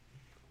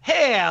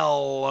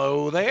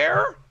Hello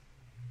there.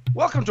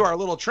 Welcome to our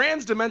little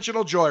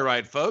trans-dimensional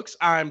joyride, folks.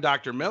 I'm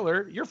Dr.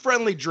 Miller, your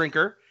friendly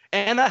drinker,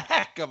 and a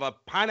heck of a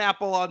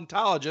pineapple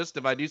ontologist,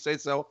 if I do say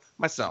so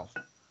myself.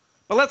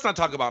 But let's not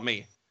talk about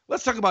me.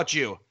 Let's talk about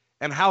you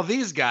and how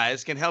these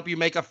guys can help you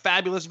make a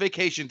fabulous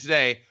vacation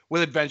today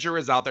with Adventure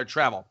is Out There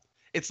Travel.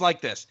 It's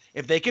like this.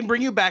 If they can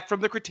bring you back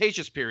from the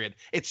Cretaceous period,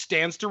 it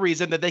stands to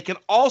reason that they can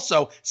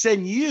also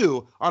send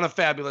you on a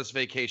fabulous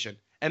vacation.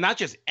 And not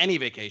just any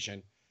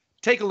vacation.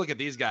 Take a look at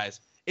these guys.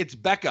 It's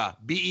Becca,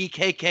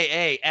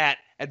 Bekka, at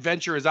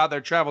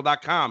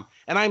adventureisouttheretravel.com.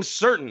 And I'm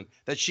certain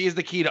that she is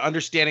the key to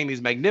understanding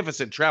these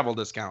magnificent travel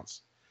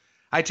discounts.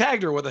 I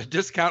tagged her with a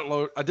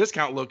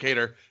discount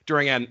locator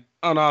during an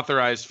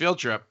unauthorized field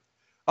trip.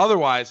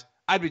 Otherwise,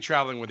 I'd be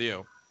traveling with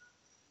you.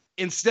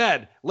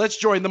 Instead, let's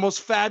join the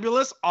most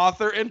fabulous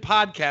author in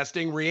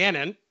podcasting,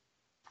 Rhiannon.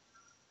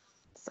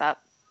 What's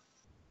up?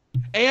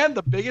 And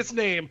the biggest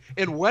name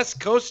in West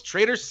Coast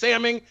trader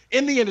samming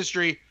in the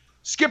industry,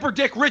 Skipper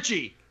Dick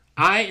Ritchie.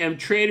 I am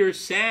Trader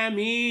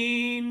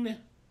Samming.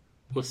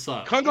 What's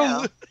up?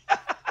 Kungaloosh,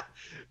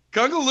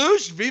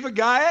 Viva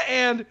Gaia,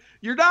 and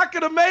you're not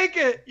going to make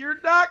it. You're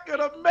not going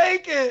to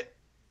make it.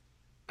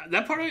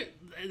 That part of it,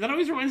 that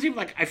always reminds me of,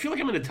 like, I feel like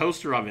I'm in a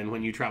toaster oven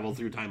when you travel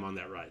through time on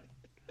that ride.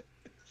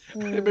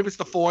 Maybe it's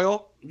the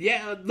foil.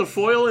 Yeah, the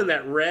foil and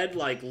that red,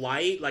 like,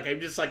 light. Like, I'm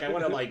just, like, I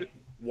want to, like,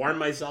 warm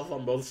myself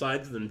on both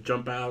sides and then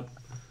jump out.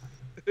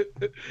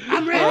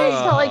 I'm ready. I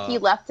felt like you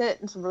left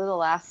it until the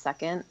last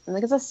second. And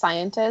like as a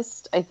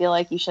scientist, I feel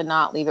like you should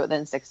not leave it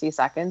within 60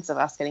 seconds of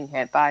us getting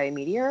hit by a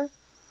meteor.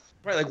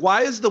 Right, like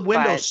why is the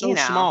window so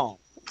small?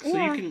 So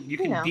Yeah, you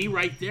can be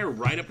right there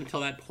right up until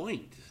that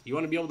point. You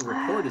want to be able to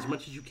record as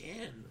much as you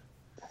can.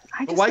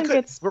 I just think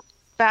it's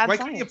bad Why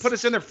science. couldn't you put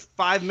us in there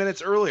 5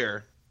 minutes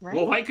earlier? Right?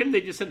 Well, why couldn't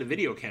they just send a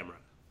video camera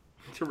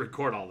to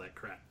record all that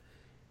crap?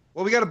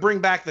 Well, we got to bring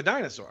back the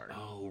dinosaur.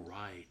 Oh,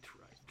 right.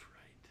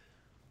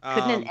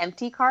 Couldn't an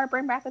empty car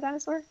bring back the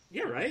dinosaur?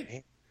 Yeah,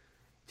 right.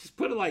 Just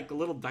put like a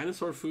little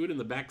dinosaur food in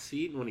the back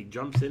seat, and when he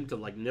jumps in to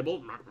like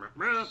nibble,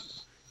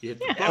 you hit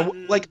the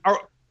button. Like,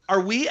 are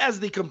we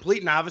as the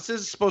complete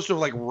novices supposed to have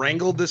like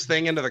wrangled this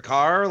thing into the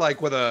car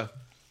like with a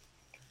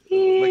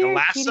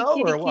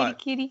lasso or what?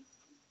 Kitty.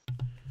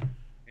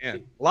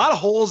 Man, a lot of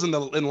holes in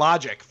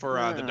logic for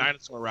the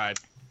dinosaur ride.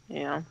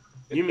 Yeah.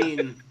 You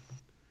mean?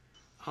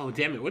 Oh,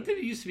 damn it! What did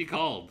it used to be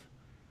called?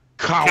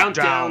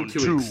 Countdown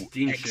to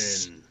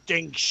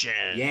Extinction.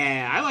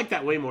 Yeah, I like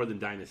that way more than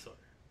Dinosaur.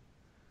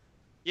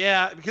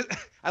 Yeah, because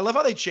I love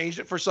how they changed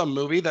it for some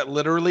movie that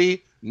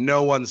literally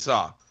no one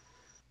saw.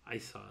 I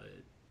saw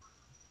it.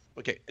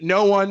 Okay,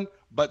 no one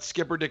but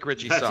Skipper Dick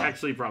Ritchie saw. That's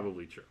actually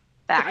probably true.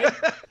 Fact.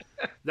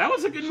 That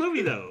was a good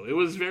movie, though. It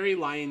was very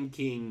Lion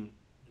King,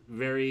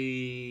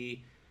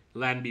 very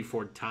Land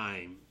Before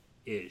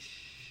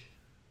Time-ish.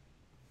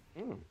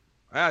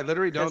 I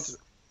literally don't.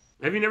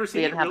 Have you never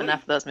seen it? We didn't have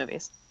enough of those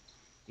movies.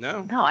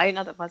 No. No, I didn't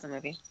know that was a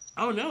movie.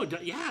 Oh, no.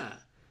 Yeah.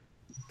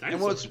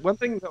 Dinosaur. And one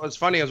thing that was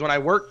funny is when I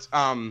worked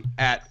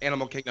at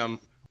Animal Kingdom,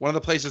 one of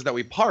the places that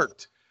we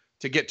parked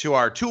to get to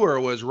our tour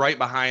was right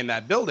behind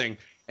that building.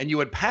 And you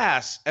would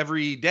pass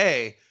every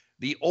day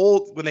the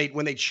old, when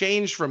they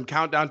changed from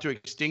Countdown to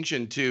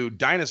Extinction to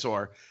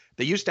Dinosaur,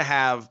 they used to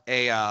have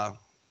a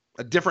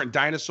different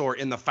dinosaur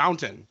in the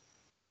fountain.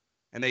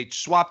 And they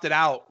swapped it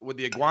out with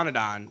the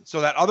Iguanodon.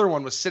 So that other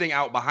one was sitting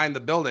out behind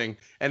the building,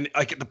 and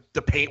like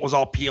the paint was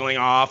all peeling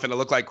off, and it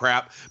looked like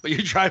crap. But you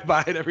drive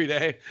by it every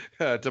day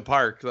to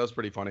park. So that was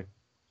pretty funny.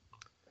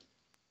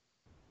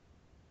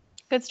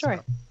 Good story.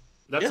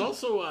 That's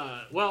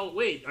also, well,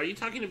 wait, are you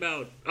talking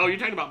about, you're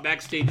talking about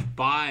backstage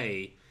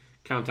by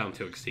Countdown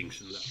to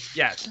Extinction, though.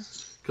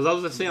 Yes. Because I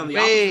was going to say on the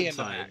opposite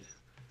side.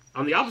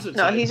 On the opposite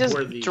side. No, he's just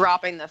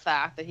dropping the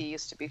fact that he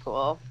used to be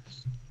cool.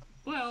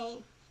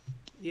 Well,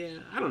 yeah,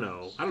 I don't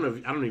know. I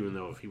don't even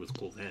know if he was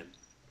cool then.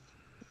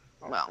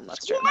 Well,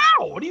 that's true.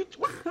 Wow, what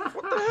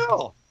the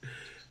hell?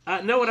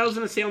 No, what I was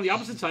going to say on the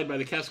opposite side by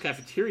the Cast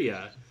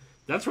Cafeteria,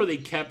 that's where they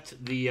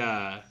kept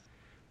the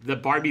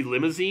Barbie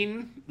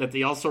limousine that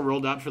they also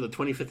rolled out for the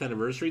 25th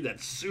anniversary.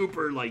 That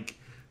super, like,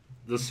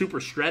 the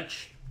super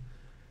stretch.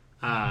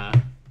 That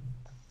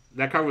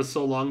car was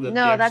so long that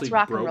no, they that's actually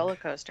Rock broke and Roller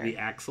Coaster. the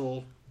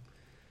axle.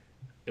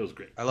 It was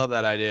great. I love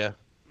that idea.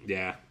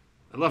 Yeah,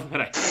 I love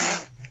that idea.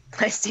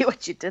 I see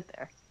what you did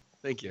there.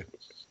 Thank you.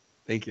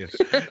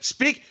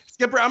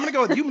 Skipper, I'm going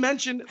to go. You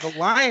mentioned The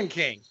Lion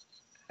King,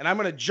 and I'm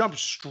going to jump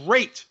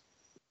straight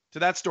to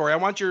that story. I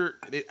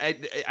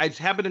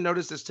happened to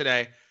notice this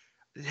today.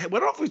 I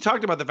don't know if we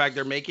talked about the fact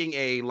they're making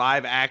a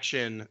live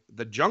action,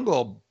 The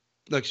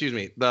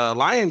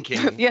Lion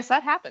King. Yes,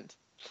 that happened.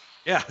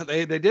 Yeah,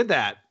 they did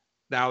that.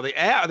 Now they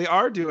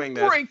are doing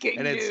this.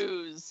 Breaking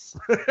news.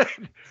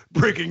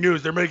 Breaking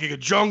news. They're making a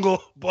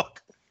Jungle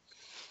Book.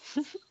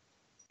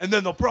 And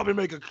then they'll probably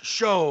make a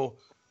show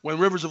when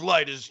Rivers of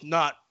Light is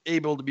not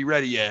able to be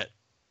ready yet.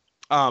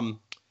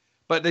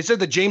 But they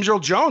said that James Earl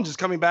Jones is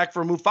coming back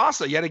for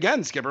Mufasa yet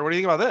again, Skipper. What do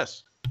you think about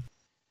this?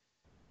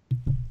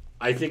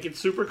 I think it's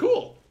super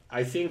cool.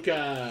 I think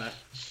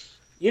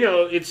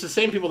it's the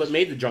same people that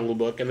made the Jungle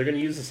Book, and they're going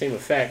to use the same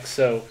effects.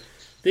 So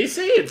they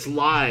say it's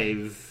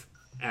live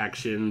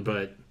action,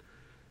 but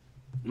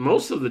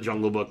most of the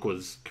Jungle Book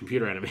was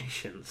computer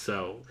animation.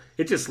 So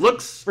it just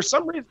looks For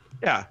some reason,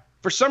 yeah.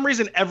 For some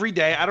reason, every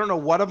day, I don't know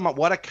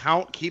what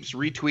account keeps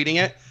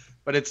retweeting it,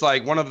 but it's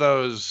like one of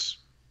those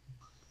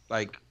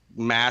like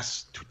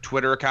mass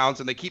Twitter accounts,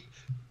 and they keep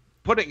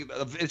putting.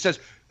 It says,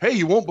 "Hey,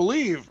 you won't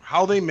believe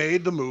how they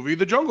made the movie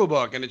The Jungle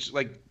Book," and it's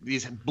like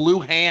these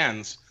blue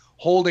hands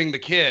holding the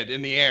kid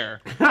in the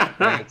air.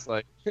 And it's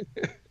like,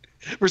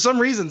 for some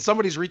reason,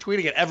 somebody's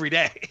retweeting it every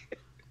day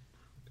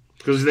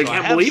because they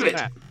can't believe it.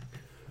 Can't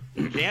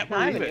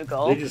I have believe a new it.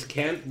 goal. They just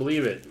can't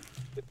believe it.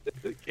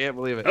 Can't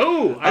believe it.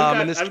 Oh,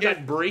 I've kid-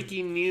 got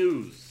breaking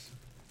news.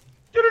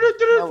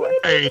 No way.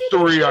 A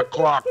 3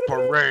 o'clock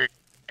parade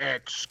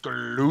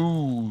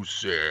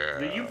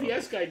exclusive. The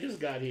UPS guy just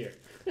got here.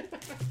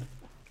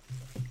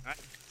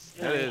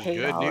 That is I hate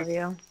good all news. of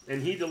you.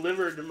 And he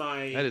delivered That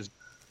my is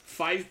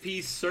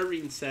 5-piece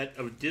serving set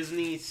of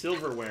Disney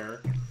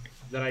silverware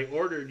that I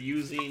ordered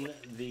using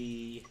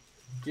the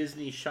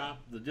Disney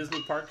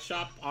Park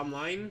Shop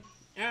online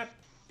app.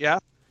 yeah.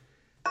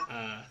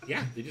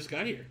 Yeah, they just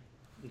got here.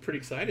 I'm pretty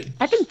excited.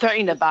 I've been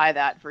threatening to buy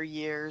that for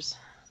years.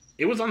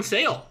 It was on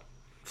sale,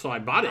 so I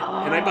bought it,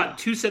 and I bought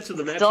 2 sets of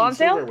the matching Still on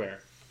sale? silverware.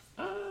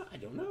 I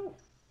don't know.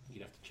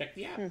 You'd have to check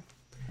the app.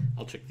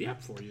 I'll check the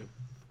app for you.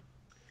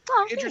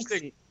 Oh,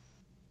 Interesting.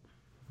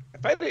 I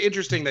find it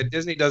interesting that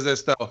Disney does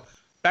this, though.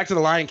 Back to the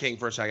Lion King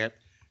for a second.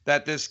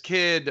 That this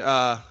kid,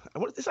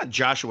 it's not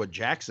Joshua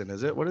Jackson,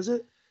 is it? What is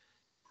it?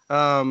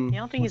 I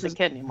don't think he's a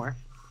kid anymore.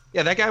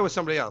 Yeah, that guy was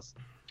somebody else.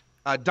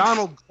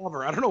 Donald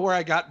Glover. I don't know where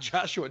I got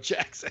Joshua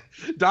Jackson.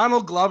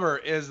 Donald Glover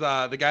is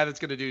the guy that's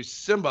going to do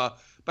Simba,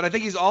 but I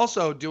think he's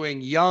also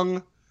doing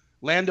young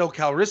Lando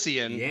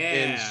Calrissian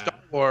in Star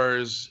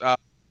Wars.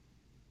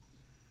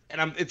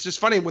 And it's just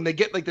funny when they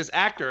get like this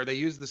actor, they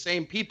use the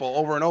same people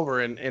over and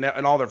over in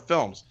all their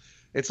films.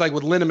 It's like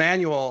with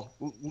Lin-Manuel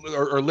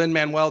or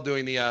Lin-Manuel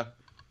doing the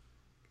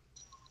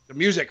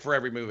music for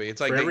every movie.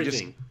 It's like For they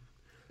everything.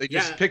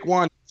 just pick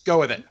one, let's go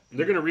with it.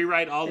 They're going to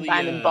rewrite all They buy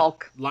 'em in the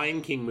bulk.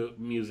 Lion King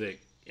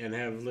music and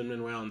have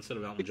Lin-Manuel instead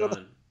of Elton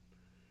John.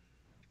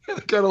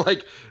 Kind of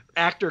like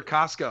actor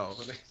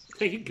Costco.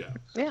 There you go.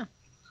 Yeah.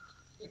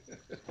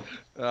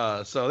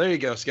 So there you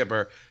go,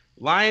 Skipper.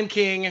 Lion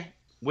King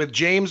with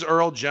James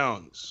Earl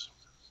Jones.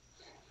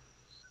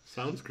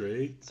 Sounds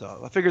great.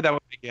 So I figured that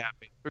would make you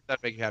happy.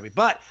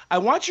 But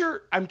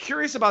I'm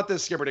curious about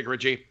this, Skipper Dick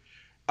Ritchie.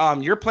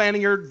 You're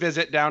planning your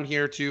visit down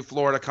here to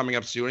Florida coming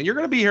up soon, and you're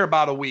going to be here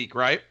about a week,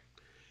 right?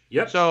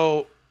 Yep.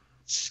 So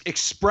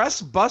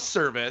Express Bus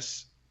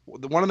Service,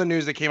 one of the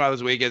news that came out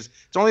this week is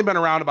it's only been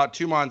around about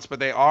 2 months, but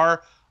they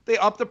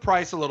upped the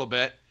price a little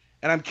bit.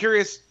 And I'm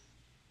curious,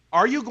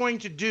 are you going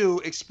to do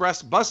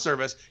Express Bus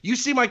Service? You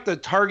seem like the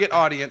target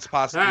audience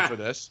possibly for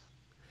this.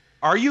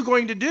 Are you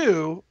going to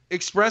do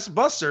Express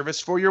Bus Service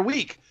for your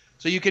week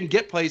so you can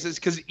get places?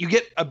 Because you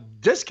get a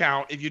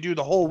discount if you do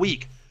the whole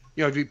week,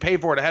 if you pay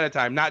for it ahead of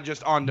time, not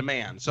just on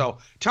demand. So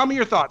tell me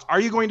your thoughts. Are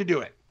you going to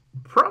do it?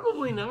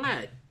 Probably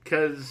not,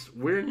 because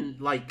we're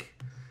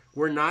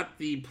not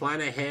the plan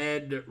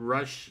ahead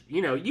rush.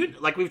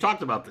 Like we've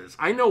talked about this.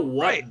 I know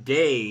what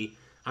day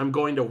I'm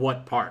going to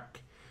what park,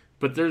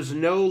 but there's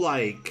no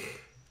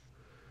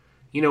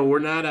we're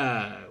not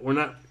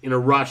in a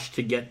rush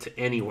to get to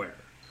anywhere.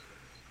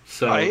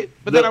 So, right.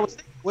 But then I was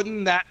thinking,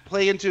 wouldn't that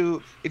play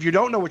into if you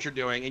don't know what you're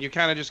doing and you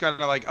kind of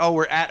like, oh,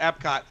 we're at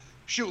Epcot.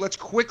 Shoot, let's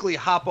quickly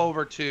hop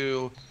over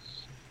to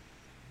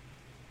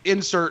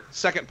insert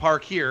second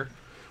park here.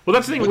 Well,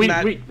 that's the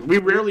thing. We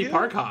rarely Yeah.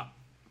 park hop.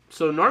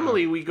 So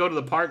normally we go to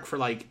the park for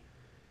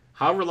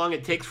however long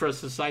it takes for us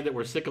to decide that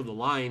we're sick of the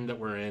line that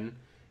we're in,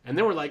 and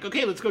then we're like,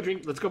 okay, let's go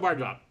bar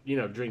drop,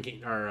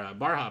 drinking or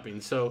bar hopping.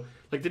 So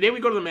the day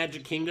we go to the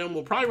Magic Kingdom,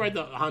 we'll probably ride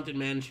the Haunted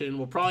Mansion.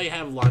 We'll probably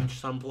have lunch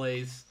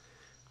someplace,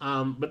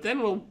 but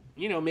then we'll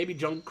maybe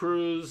junk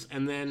cruise,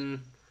 and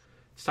then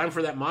it's time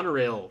for that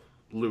monorail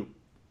loop.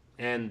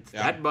 And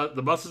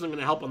the bus isn't going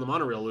to help on the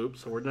monorail loop,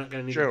 so we're not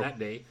going to need it that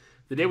day.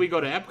 The day we go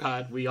to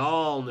Epcot, we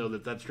all know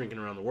that that's drinking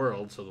around the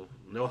world, so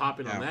no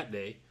hopping on that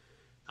day.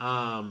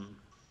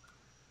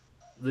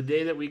 The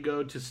day that we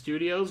go to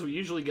Studios, we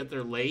usually get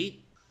there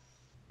late,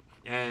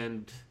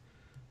 and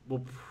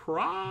we'll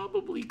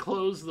probably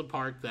close the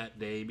park that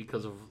day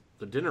because of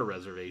the dinner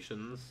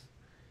reservations.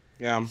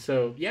 Yeah.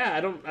 So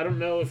I don't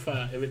know if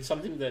it's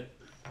something that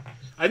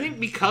I think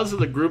because of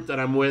the group that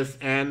I'm with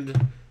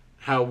and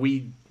how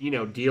we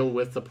deal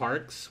with the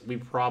parks, we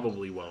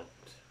probably won't.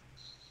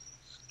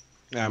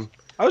 Yeah.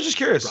 I was just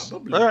curious.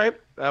 Probably. All right.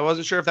 I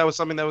wasn't sure if that was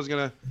something that was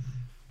going to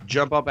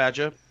jump up at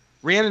you.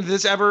 Rhiannon, did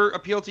this ever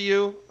appeal to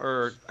you?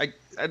 Or I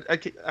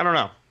don't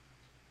know.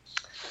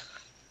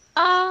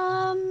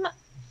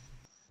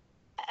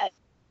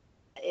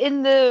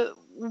 In the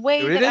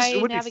way Dude, that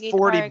it would navigate be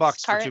 $40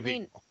 parks for two currently,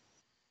 people.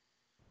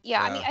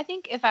 Yeah, I mean, I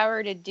think if I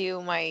were to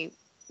do my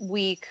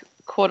week,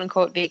 quote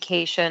unquote,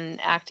 vacation,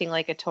 acting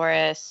like a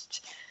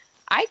tourist,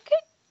 I could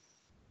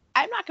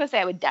I'm not going to say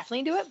I would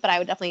definitely do it, but I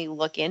would definitely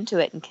look into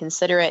it and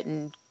consider it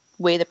and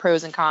weigh the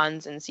pros and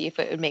cons and see if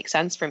it would make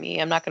sense for me.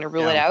 I'm not going to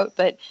rule it out,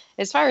 but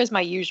as far as my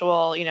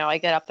usual, I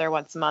get up there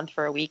once a month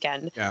for a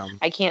weekend. Yeah.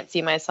 I can't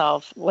see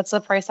myself. What's the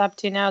price up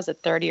to now? Is it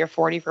 30 or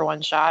 40 for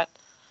one shot?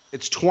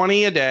 It's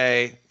 20 a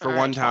day for All right,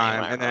 one 20,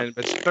 time, whatever. and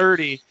then it's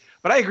 30.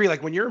 But I agree,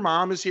 like when your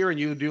mom is here and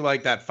you do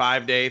like that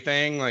 5-day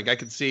thing, like I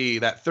could see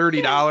that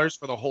 $30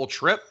 for the whole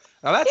trip.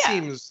 Now that Yeah.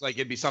 seems like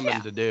it'd be something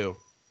Yeah. to do.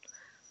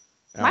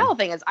 My whole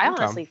thing is I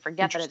okay. honestly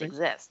forget that it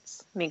Interesting.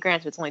 exists. I mean,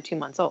 granted, it's only 2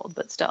 months old,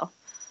 but still.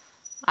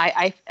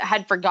 I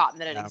had forgotten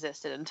that it Yeah.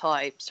 existed until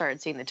I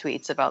started seeing the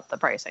tweets about the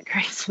price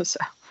increase. So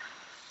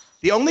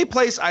The only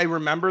place I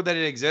remember that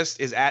it exists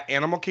is at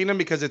Animal Kingdom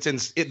because it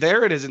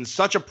is in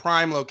such a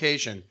prime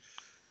location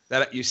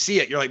that you see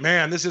it. You're like,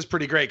 man, this is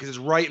pretty great because it's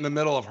right in the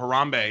middle of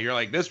Harambe. You're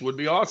like, this would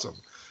be awesome.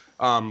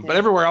 But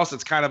everywhere else,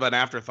 it's kind of an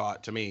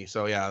afterthought to me.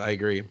 So yeah, I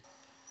agree.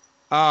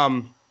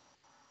 Wanted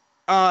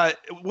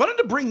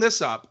to bring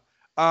this up.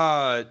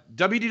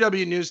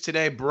 WDW News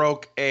today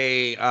broke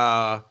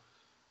a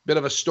bit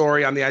of a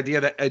story on the idea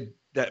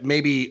that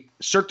maybe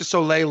Cirque du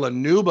Soleil La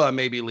Nuba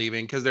may be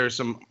leaving because there's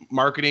some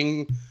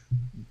marketing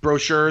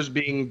brochures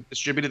being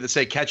distributed that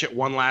say "catch it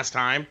one last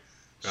time."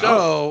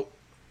 So,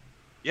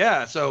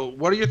 yeah. So,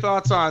 what are your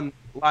thoughts on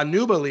La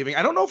Nuba leaving?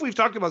 I don't know if we've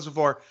talked about this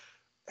before.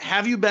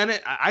 Have you been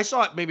it? I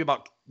saw it maybe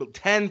about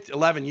 10,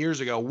 11 years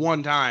ago,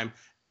 one time.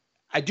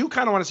 I do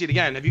kind of want to see it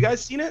again. Have you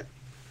guys seen it?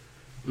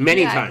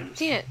 Many I've times.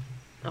 seen it.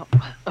 Oh,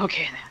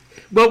 okay.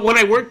 But when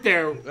I worked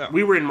there, Yeah.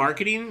 we were in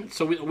marketing,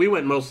 so we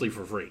went mostly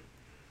for free.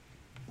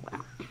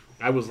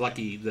 I was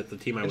lucky that the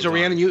team I And was so, on.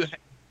 Rhiannon, you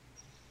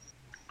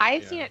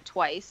I've Yeah. seen it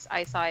twice.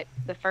 I saw it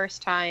the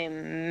first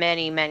time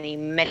many, many,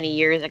 many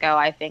years ago.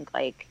 I think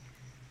like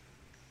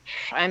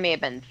I may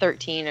have been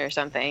 13 or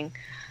something.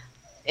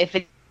 If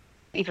it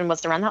even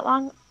was around that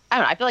long, I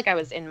don't know. I feel like I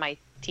was in my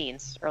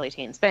teens, early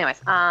teens. But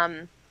anyways,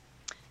 and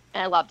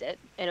I loved it.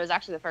 And it was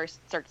actually the first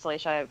Cirque du Soleil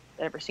show I've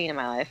ever seen in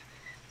my life.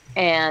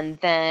 And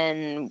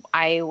then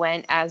I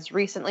went as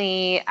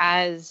recently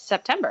as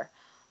September.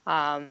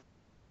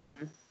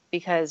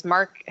 Because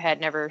Mark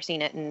had never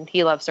seen it and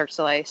he loves Cirque du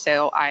Soleil.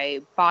 So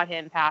I bought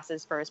him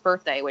passes for his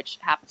birthday, which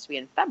happens to be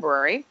in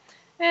February.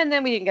 And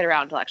then we didn't get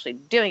around to actually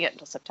doing it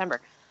until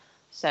September.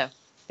 So,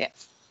 yeah.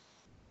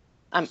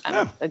 I'm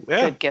Yeah, a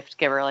yeah. good gift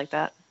giver like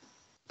that.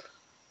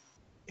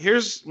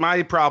 here's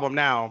my problem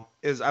now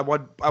is I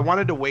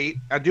wanted to wait.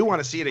 I do want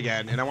to see it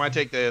again, and I want to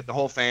take the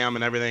whole fam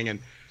and everything,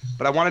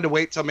 but I wanted to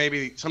wait till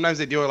maybe sometimes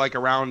they do it like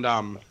around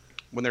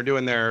when they're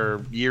doing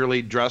their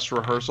yearly dress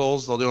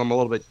rehearsals. They'll do them a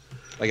little bit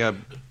like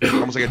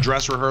almost like a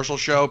dress rehearsal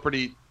show,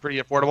 pretty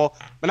affordable.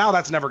 But now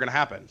that's never going to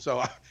happen. So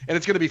and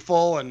it's going to be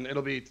full, and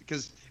it'll be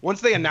because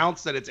once they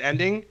announce that it's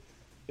ending,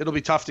 it'll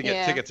be tough to get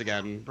Yeah. tickets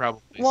again,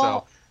 probably.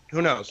 Well, so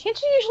who knows? Can't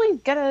you usually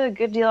get a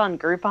good deal on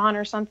Groupon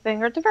or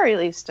something, or at the very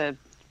least a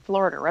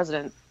Florida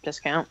resident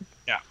discount?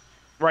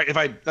 Right.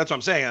 That's what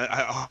I'm saying.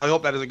 I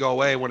hope that doesn't go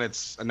away when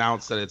it's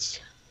announced that it's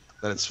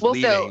Well,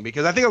 leaving, so-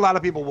 because I think a lot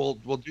of people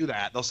will do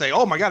that. They'll say,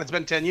 "Oh my God, it's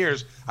been 10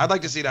 years. I'd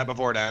like to see that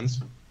before it ends."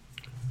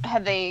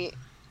 Have they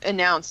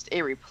announced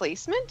a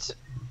replacement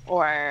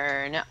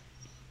or no?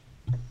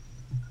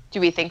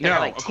 Do we think they're No,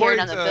 gonna like tear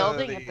down the according to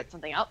building and the- put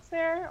something else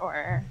there,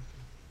 or?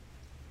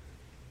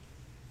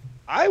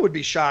 I would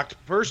be shocked.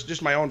 First,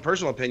 just my own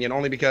personal opinion,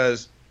 only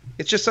because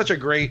it's just such a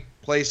great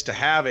place to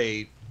have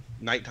a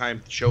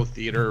nighttime show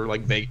theater,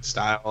 like Vegas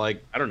style.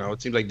 Like, I don't know.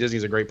 It seems like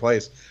Disney's a great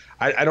place.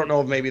 I don't know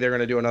if maybe they're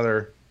going to do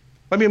another.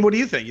 I mean, what do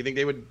you think? You think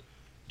they would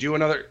do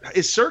another?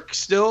 Is Cirque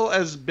still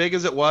as big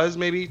as it was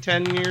maybe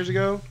 10 years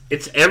ago?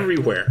 It's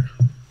everywhere.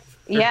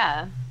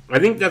 Yeah. I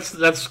think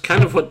that's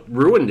kind of what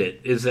ruined it.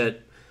 Is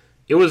that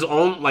it was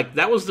on like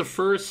that was the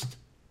first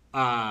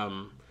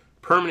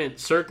permanent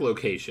Cirque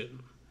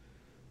location,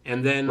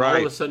 and then all of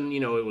Right. a sudden,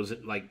 it was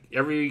like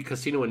every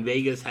casino in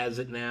Vegas has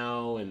it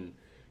now, and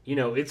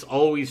it's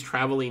always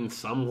traveling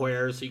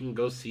somewhere, so you can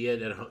go see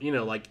it at home.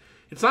 Like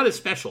it's not as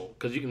special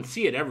because you can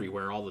see it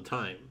everywhere all the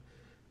time.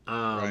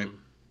 Right.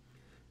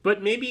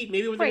 But maybe what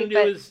they're Right, gonna do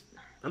but- is,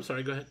 I'm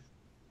sorry, go ahead.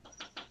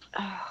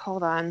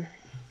 Hold on.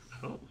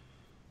 Oh.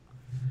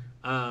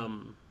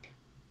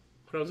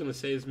 What I was going to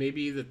say is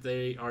maybe that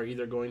they are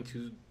either going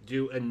to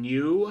do a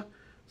new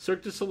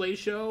Cirque du Soleil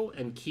show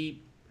and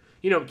keep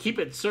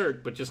it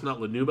Cirque, but just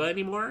not La Nuba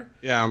anymore.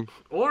 Yeah.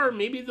 Or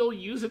maybe they'll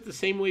use it the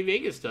same way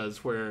Vegas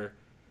does, where,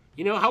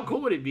 how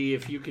cool would it be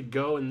if you could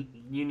go and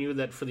you knew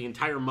that for the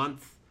entire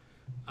month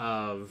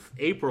of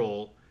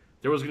April,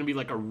 there was going to be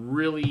like a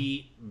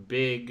really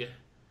big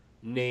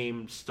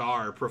named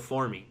star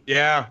performing.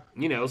 Yeah.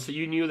 So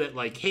you knew that,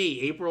 like, hey,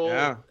 April,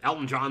 Yeah.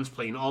 Elton John's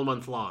playing all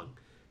month long.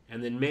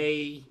 And then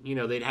May,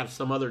 they'd have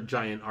some other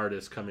giant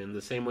artist come in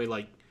the same way,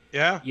 like,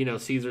 Yeah.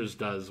 Caesars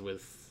does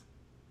with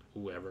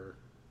whoever.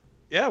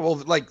 Yeah. Well,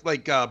 like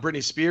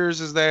Britney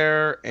Spears is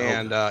there,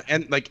 and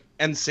like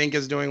NSYNC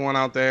is doing one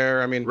out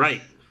there. I mean,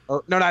 Right.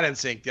 Or, no, not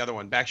NSYNC, the other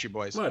one, Backstreet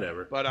Boys.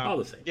 Whatever. But all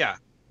the same. Yeah,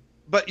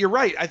 but you're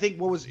right. I think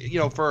what was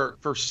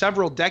for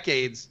several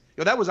decades,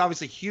 that was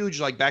obviously huge.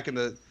 Like back in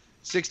the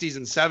 60s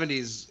and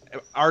 70s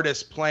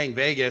artists playing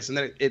Vegas, and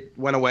then it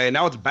went away, and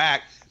now it's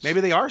back.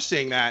 Maybe they are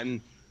seeing that,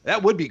 and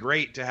that would be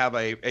great to have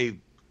that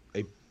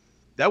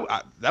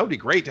would be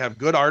great to have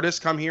good artists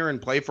come here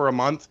and play for a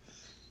month.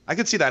 I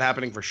could see that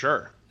happening for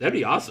sure. That'd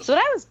be awesome. So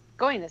what I was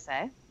going to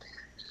say,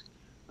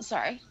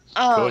 sorry.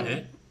 Go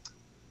ahead.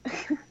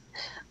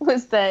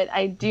 Was that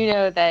I do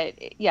know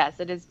that, yes,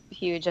 it is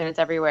huge and it's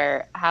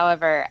everywhere.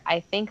 However,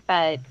 I think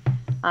that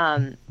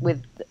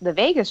with the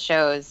Vegas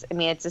shows, I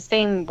mean, it's the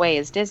same way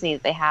as Disney.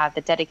 They have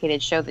the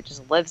dedicated show that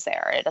just lives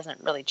there. It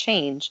doesn't really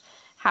change.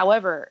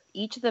 However,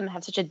 each of them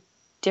have such a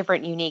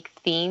different, unique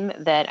theme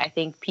that I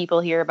think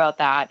people hear about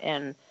that,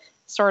 and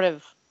sort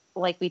of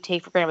like we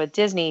take for granted with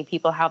Disney,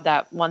 people have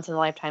that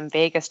once-in-a-lifetime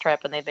Vegas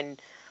trip, and they've been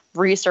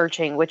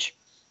researching which,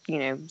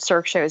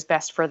 Cirque show is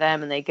best for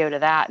them, and they go to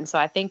that. And so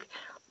I think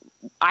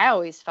I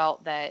always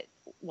felt that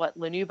what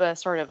La Nuba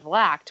sort of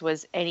lacked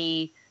was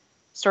any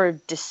sort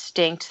of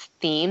distinct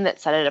theme that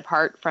set it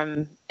apart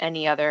from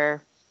any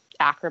other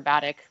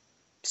acrobatic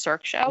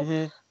Cirque show.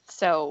 Mm-hmm.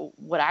 So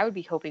what I would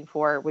be hoping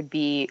for would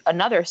be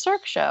another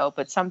Cirque show,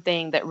 but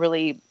something that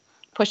really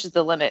pushes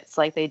the limits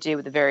like they do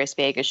with the various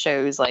Vegas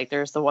shows. Like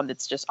there's the one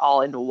that's just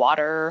all in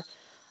water.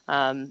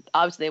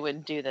 Obviously they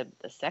wouldn't do the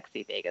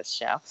sexy Vegas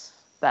show.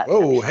 But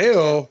Oh,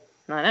 hell.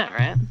 I know,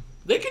 right?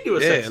 They could do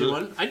a sexy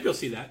one. I'd go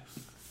see that.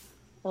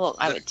 Well,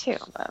 I would too,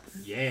 but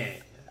Yeah.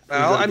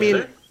 Well, I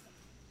mean,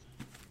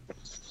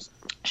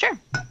 sure.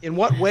 in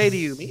what way do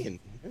you mean?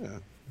 Yeah.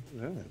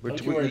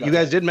 Don't you worry You about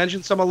guys that. did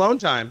mention some alone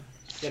time.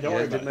 Yeah, don't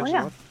worry You guys about did it.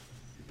 mention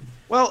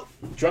Well,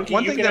 Drunky,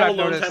 one you thing can that have I've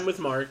alone noticed- time with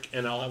Mark,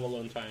 and I'll have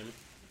alone time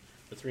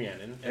with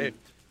Rhiannon. Hey, And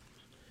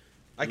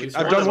I've one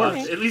done of work.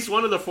 us- At least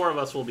one of the four of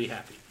us will be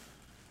happy.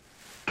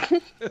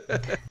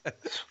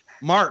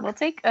 Mark. We'll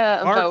take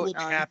a Mark vote will be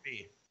on.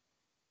 happy.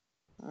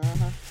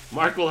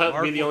 Mark will help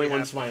Mark be the will only be one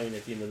happy. smiling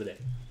at the end of the day.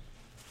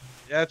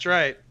 That's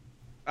right.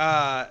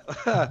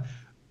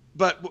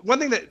 But one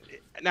thing that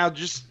now,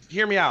 just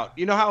hear me out.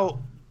 You know how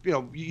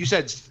you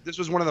said this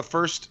was one of the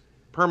first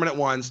permanent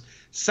ones.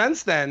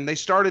 Since then, they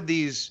started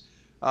these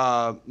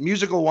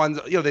musical ones.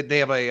 They have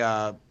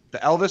the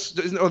Elvis.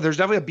 There's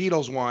definitely a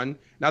Beatles one.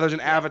 Now there's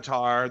an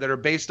Avatar that are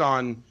based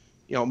on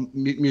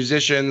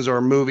musicians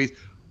or movies.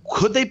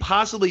 Could they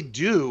possibly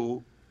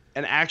do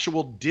an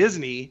actual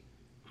Disney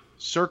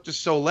Cirque du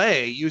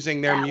Soleil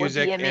using their That would be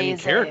music and amazing.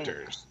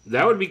 characters?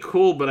 That would be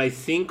cool, but I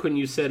think when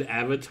you said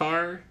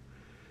Avatar,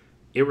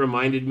 it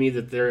reminded me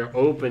that they're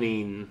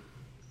opening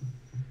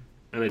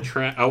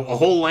a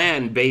whole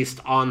land based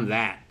on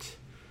that.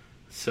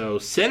 So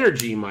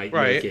Synergy might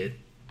make it,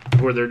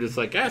 where they're just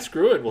like,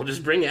 screw it, we'll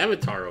just bring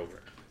Avatar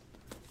over.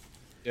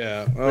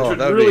 Yeah, Which would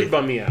really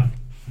bum me out.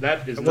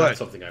 That is not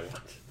something I want.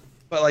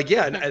 But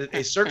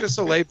a Cirque du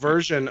Soleil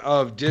version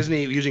of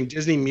Disney using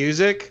Disney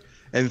music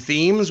and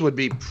themes would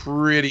be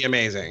pretty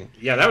amazing.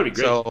 Yeah, that would be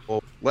great.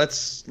 So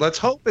let's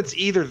hope it's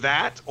either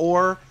that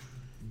or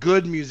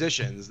good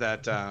musicians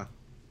that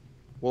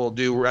will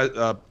do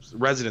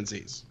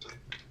residencies.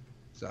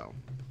 So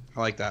I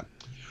like that.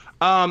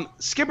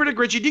 Skipper Dick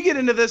Ritchie, do you get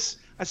into this?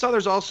 I saw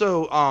there's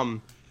also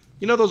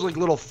those like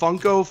little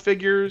Funko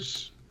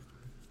figures.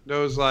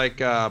 Those like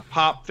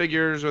pop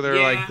figures, or they're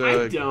like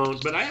the. I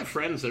don't, but I have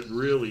friends that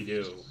really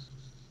do.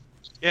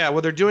 Yeah,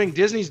 well,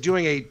 Disney's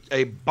doing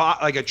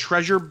a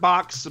treasure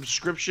box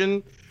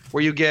subscription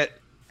where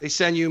they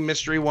send you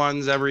mystery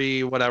ones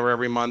every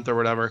month or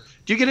whatever.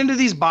 Do you get into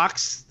these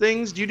box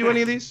things? Do you do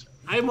any of these?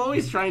 I'm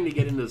always trying to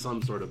get into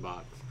some sort of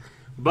box,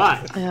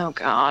 but Oh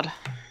God.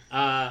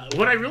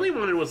 what I really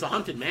wanted was the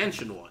Haunted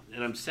Mansion one,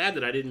 and I'm sad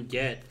that I didn't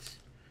get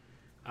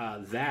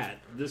that.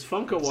 This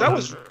Funko one. That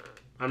was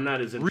I'm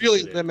not as interested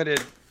really in.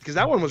 limited, because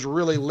that one was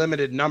really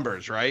limited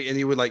numbers, right? And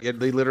you would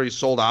they literally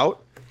sold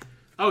out.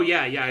 Oh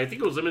yeah. I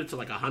think it was limited to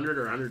like 100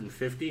 or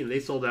 150, and they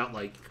sold out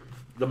like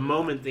the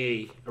moment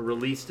they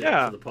released it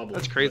to the public.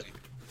 That's crazy.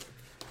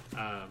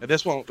 But,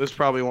 This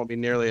probably won't be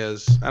nearly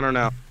as, I don't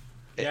know.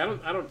 yeah,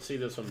 I don't see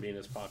this one being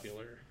as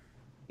popular.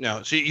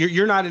 No, so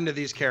you're not into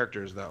these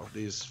characters though.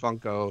 These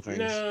Funko things.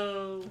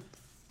 No.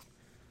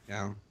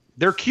 Yeah,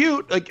 they're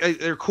cute. Like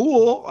they're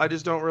cool. I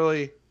just don't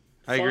really.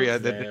 I agree.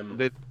 Fuck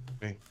them.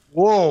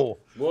 Whoa.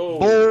 Whoa.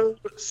 Bold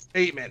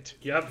statement.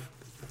 Yep.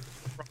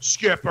 From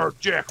Skipper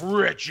Dick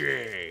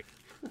Ritchie.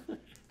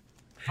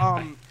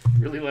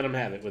 Really let them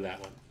have it with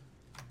that one.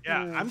 Yeah,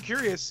 I'm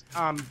curious.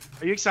 Are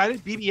you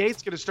excited?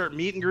 BB-8's going to start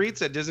meet and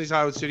greets at Disney's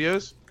Hollywood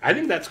Studios. I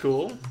think that's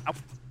cool.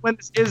 When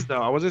this is,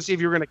 though, I was going to see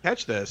if you were going to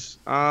catch this.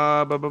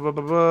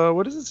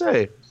 What does it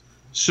say?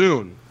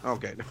 Soon.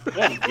 Okay.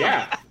 Well,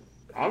 yeah,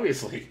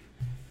 obviously.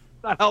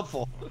 Not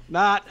helpful.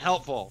 Not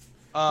helpful.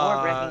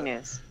 More breaking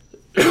news.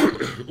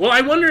 Well, I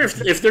wonder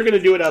if they're going to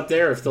do it out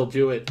there, if they'll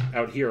do it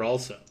out here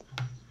also.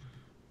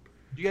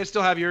 Do you guys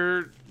still have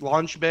your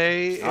launch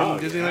bay in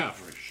Disneyland? Yeah,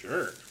 for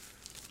sure.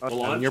 The Okay,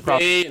 launch you're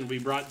bay, and we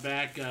brought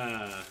back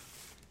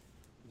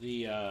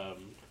the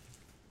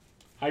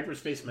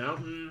Hyperspace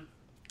Mountain.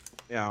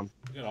 Yeah.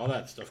 We got all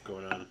that stuff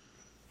going on.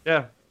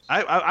 Yeah.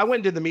 I went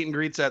and did the meet and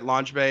greets at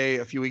Launch Bay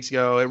a few weeks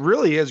ago. It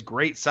really is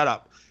great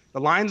setup. The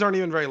lines aren't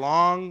even very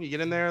long. You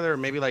get in there, they're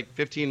maybe like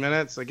 15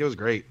 minutes. Like, it was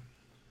great.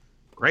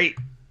 Great.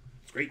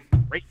 It's great.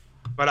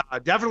 But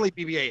definitely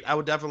BB-8. I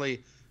would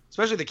definitely,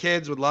 especially the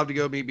kids would love to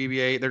go be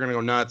BB-8. They're going to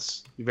go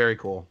nuts. Very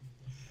cool.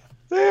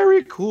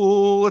 Very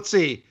cool. Let's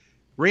see.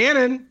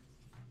 Rhiannon,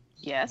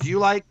 Yes. do you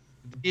like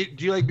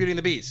Beauty and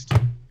the Beast?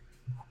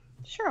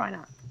 Sure, why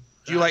not?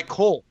 Do you like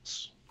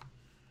Kohl's?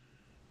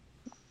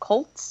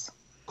 Colts?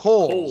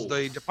 Kohl's,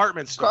 the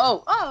department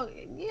store. Oh,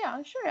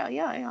 yeah, sure,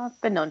 yeah.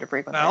 I've been known to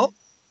frequent. Well,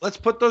 let's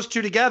put those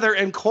two together.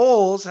 And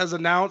Kohl's has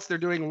announced they're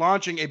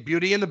launching a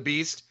Beauty and the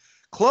Beast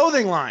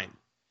clothing line.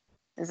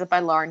 Is it by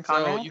Lauren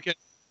Conrad? So you can.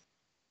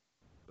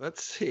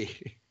 Let's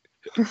see.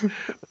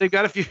 They've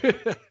got a few.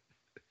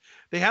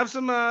 They have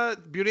some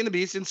Beauty and the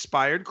Beast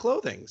inspired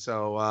clothing.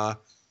 So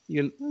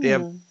they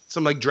have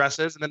some like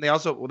dresses, and then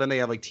they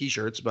have like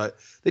t-shirts. But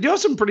they do have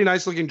some pretty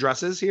nice looking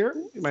dresses here.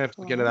 You might have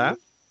to look into that.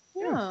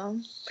 Yeah.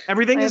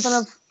 Everything is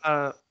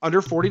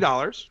under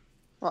 $40.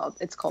 Well,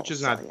 it's Kohl's, which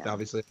is not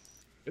obviously.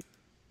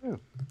 Yeah.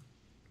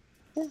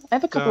 Yeah, I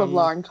have a couple of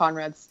Lauren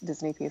Conrad's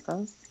Disney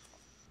pieces.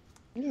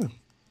 Yeah.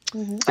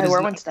 Mm-hmm. I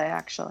wore one today,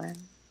 actually.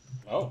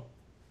 Oh,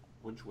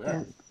 what'd you wear?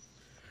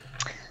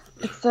 Yeah.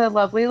 It's a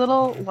lovely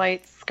little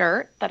white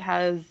skirt that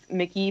has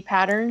Mickey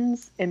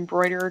patterns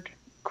embroidered,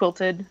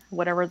 quilted,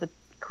 whatever the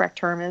correct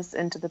term is,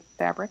 into the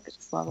fabric.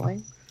 It's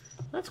lovely.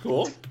 That's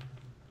cool.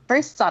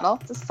 Very subtle.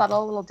 It's a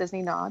subtle little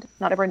Disney nod.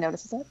 Not everyone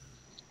notices it.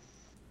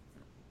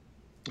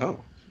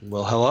 Oh,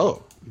 well,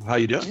 hello. How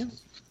you doing? Yeah.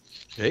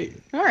 Hey.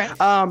 All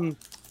right.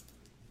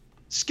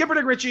 Skipper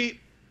Dick Ritchie,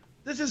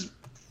 this is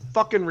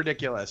fucking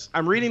ridiculous.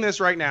 I'm reading this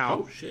right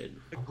now. Oh, shit.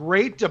 A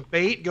great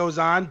debate goes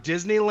on.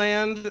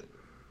 Disneyland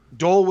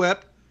Dole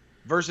Whip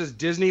versus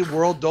Disney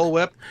World Dole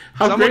Whip.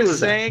 How great was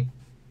saying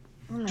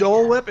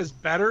Dole Whip is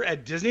better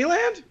at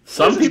Disneyland?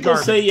 Some people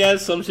say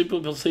yes. Some people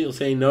will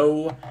say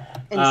no.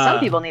 And some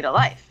people need a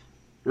life.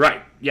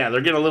 Right. Yeah,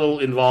 they're getting a little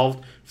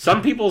involved.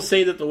 Some people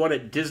say that the one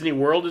at Disney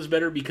World is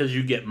better because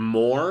you get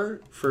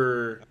more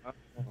for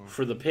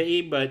the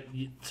pay, but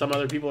some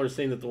other people are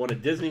saying that the one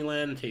at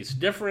Disneyland tastes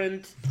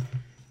different.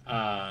 So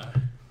I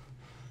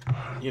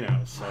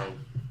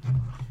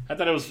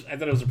thought it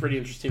was a pretty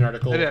interesting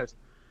article. It is.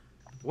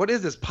 What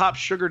is this?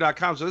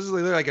 Popsugar.com. So this is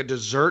literally like a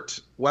dessert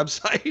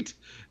website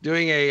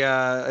doing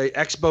a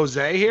expose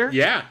here.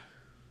 Yeah.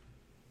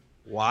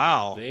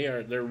 Wow.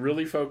 They're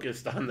really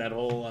focused on that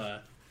whole.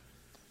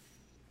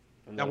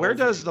 Now, where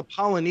does the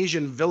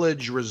Polynesian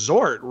Village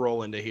Resort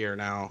roll into here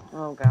now?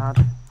 Oh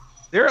God.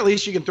 There, at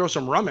least you can throw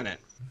some rum in it.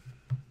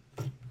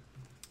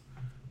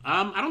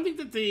 I don't think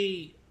that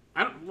they.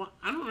 I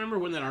don't remember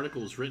when that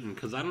article was written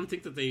because I don't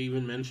think that they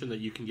even mentioned that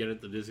you can get it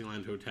at the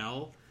Disneyland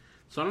Hotel.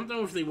 So I don't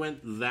know if they went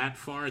that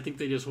far. I think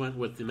they just went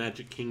with the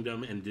Magic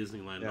Kingdom and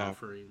Disneyland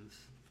offerings.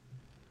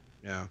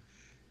 Yeah.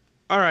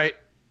 All right.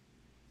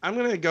 I'm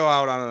gonna go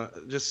out on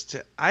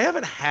I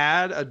haven't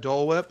had a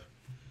Dole Whip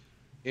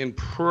in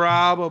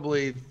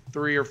probably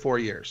 3 or 4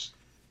 years.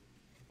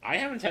 I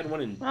haven't had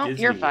one in Well,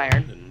 you're Disneyland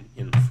fired.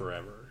 in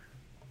forever.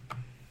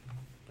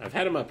 I've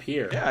had them up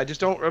here. Yeah, I just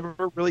don't ever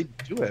really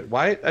do it.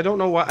 Why? I don't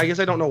know why. I guess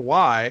I don't know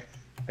why.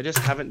 I just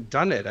haven't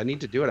done it. I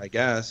need to do it, I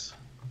guess.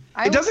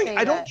 I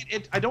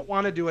don't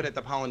want to do it at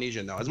the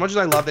Polynesian though. As much as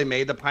I love they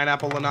made the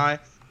pineapple lanai,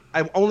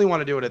 I only want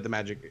to do it at the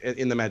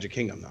Magic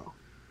Kingdom though.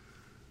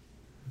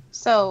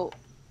 So,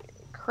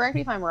 correct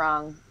me if I'm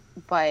wrong,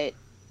 but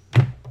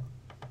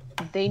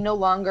they no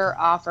longer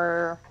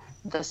offer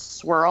the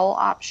swirl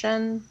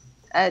option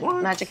at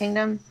Magic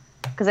Kingdom,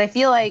 because I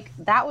feel like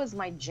that was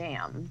my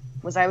jam.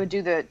 Was I would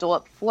do the Dole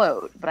Whip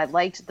float, but I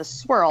liked the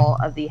swirl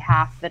of the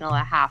half vanilla,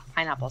 half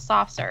pineapple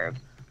soft serve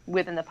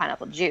within the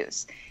pineapple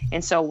juice.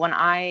 And so when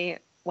I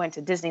went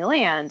to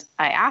Disneyland,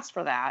 I asked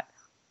for that.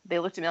 They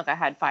looked at me like I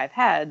had 5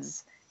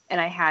 heads,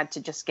 and I had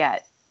to just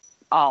get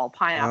all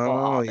pineapple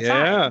all the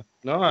time.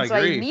 No, I agree. So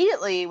I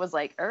immediately was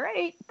like, all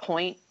right,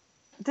 point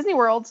Disney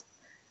World.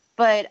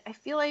 But I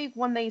feel like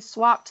when they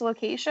swapped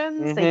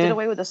locations, they did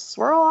away with the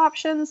swirl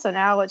option, so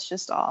now it's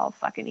just all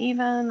fucking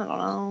even. I don't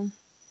know.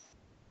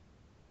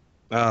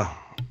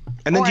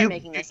 And then I'm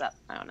making this up.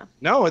 I don't know.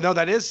 No,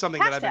 that is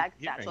something that I've been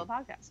hearing. Actual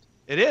podcast.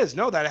 It is.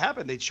 No, that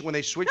happened. When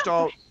they switched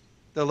all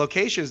the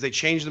locations, they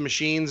changed the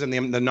machines and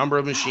the number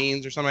of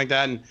machines or something like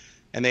that,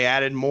 and they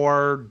added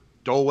more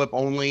Dole Whip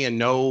only and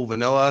no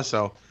vanilla.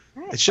 So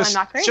it's just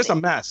a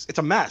mess. It's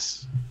a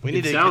mess. We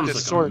need to get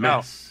this sorted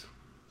out.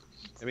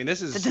 I mean,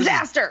 this is a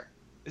disaster.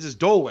 This is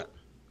Dole Whip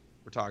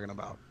we're talking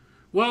about.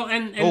 Well,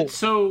 and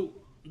so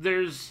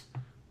there's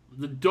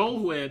the Dole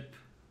Whip,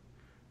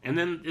 and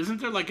then isn't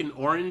there like an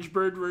Orange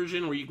Bird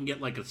version where you can get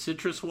like a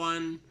citrus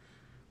one,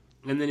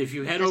 and then if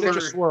you head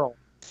over swirl.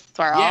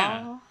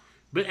 Yeah,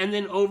 and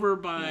then over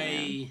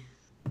by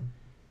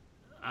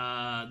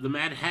the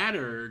Mad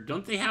Hatter,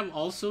 don't they have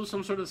also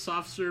some sort of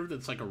soft serve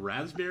that's like a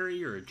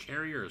raspberry or a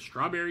cherry or a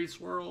strawberry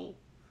swirl?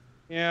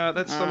 Yeah,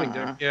 that's something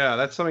different. Yeah,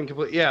 that's something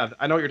completely. Yeah,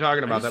 I know what you're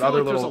talking about. That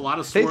other little. A lot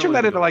of they turned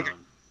that into like.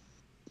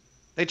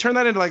 They turned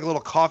that into like a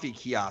little coffee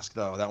kiosk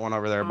though. That one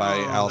over there by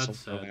Allison.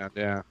 Sad.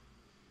 Yeah.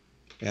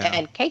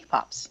 And cake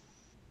pops.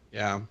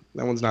 Yeah,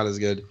 that one's not as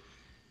good.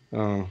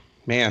 Oh,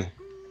 man.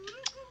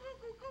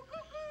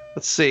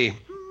 Let's see.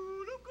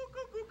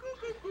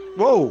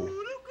 Whoa.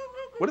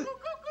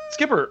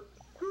 Skipper,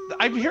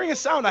 I'm hearing a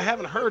sound I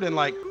haven't heard in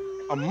like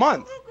a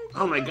month.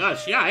 Oh my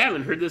gosh, yeah, I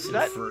haven't heard this in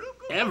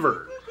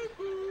forever.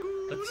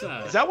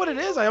 Is that what it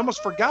is? I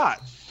almost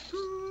forgot.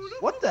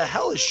 What the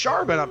hell is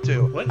Shar been up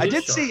to? I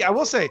did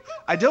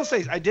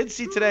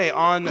see today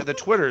on the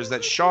Twitters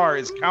that Shar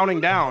is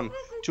counting down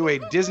to a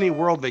Disney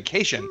World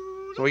vacation.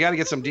 So we got to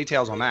get some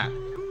details on that.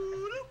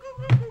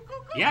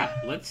 Yeah,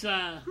 let's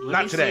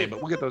not today,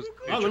 but we'll get those.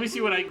 Oh, let's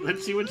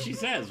see what she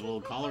says.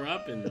 We'll call her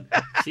up and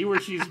see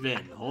where she's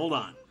been. Hold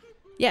on.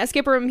 Yeah,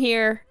 Skipper, I'm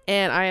here,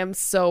 and I am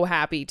so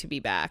happy to be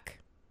back.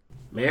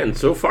 Man,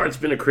 so far it's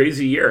been a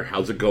crazy year.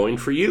 How's it going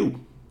for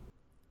you?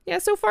 Yeah,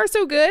 so far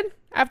so good.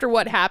 After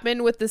what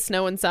happened with the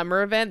Snow and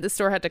Summer event, the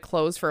store had to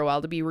close for a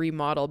while to be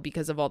remodeled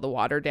because of all the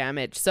water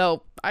damage.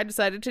 So I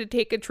decided to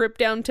take a trip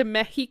down to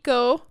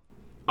Mexico.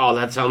 Oh,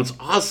 that sounds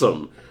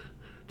awesome.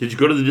 Did you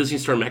go to the Disney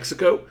Store in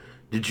Mexico?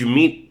 Did you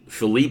meet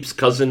Philippe's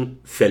cousin,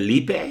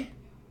 Felipe?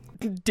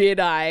 Did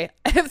I?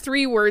 I have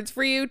 3 words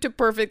for you to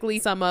perfectly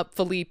sum up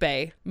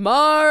Felipe.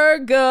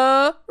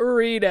 Margarita.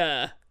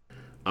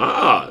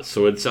 Ah,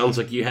 so it sounds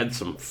like you had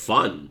some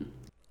fun.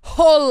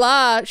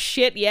 Hola!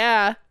 Shit,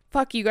 yeah.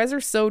 Fuck, you guys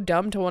are so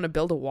dumb to want to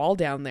build a wall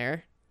down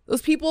there.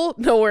 Those people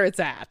know where it's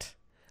at.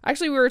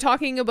 Actually, we were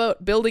talking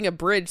about building a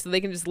bridge so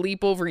they can just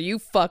leap over you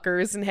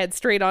fuckers and head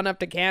straight on up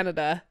to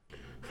Canada.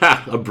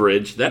 Ha, a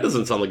bridge? That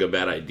doesn't sound like a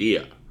bad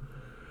idea.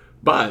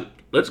 But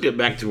let's get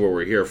back to what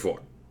we're here for.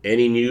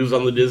 Any news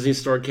on the Disney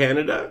Store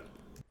Canada?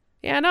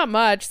 Yeah, not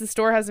much. The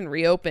store hasn't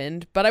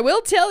reopened. But I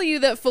will tell you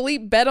that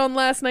Philippe bet on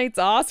last night's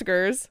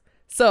Oscars.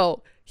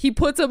 So he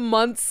puts a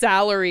month's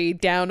salary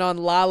down on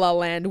La La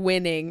Land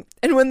winning.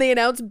 And when they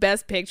announced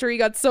Best Picture, he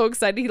got so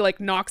excited he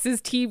knocks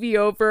his TV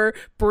over,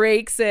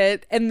 breaks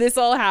it. And this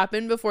all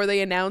happened before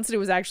they announced it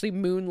was actually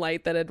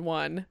Moonlight that had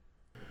won.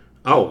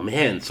 Oh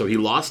man, so he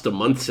lost a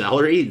month's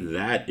salary?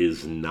 That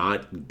is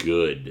not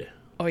good.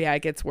 Oh yeah,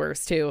 it gets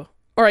worse too.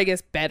 Or I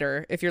guess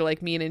better if you're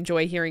like me and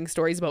enjoy hearing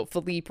stories about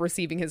Philippe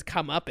receiving his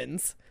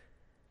comeuppance.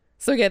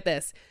 So get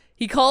this.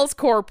 He calls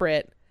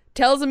corporate,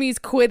 tells them he's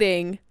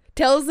quitting,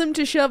 tells them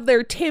to shove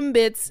their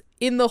Timbits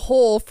in the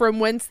hole from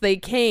whence they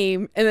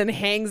came, and then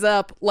hangs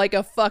up like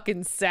a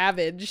fucking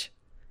savage.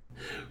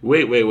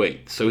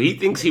 Wait. So he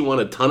thinks he won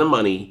a ton of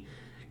money,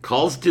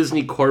 calls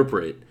Disney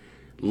corporate,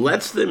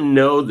 lets them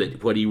know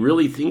that what he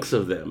really thinks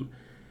of them,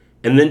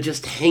 and then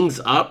just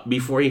hangs up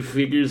before he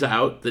figures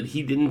out that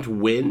he didn't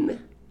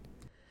win?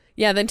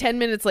 Yeah, then 10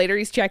 minutes later,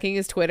 he's checking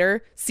his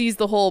Twitter, sees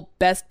the whole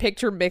Best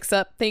Picture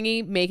mix-up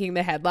thingy making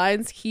the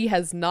headlines. He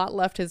has not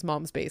left his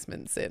mom's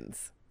basement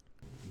since.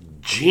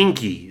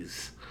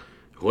 Jinkies.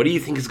 What do you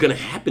think is going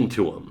to happen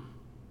to him?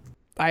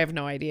 I have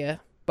no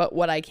idea. But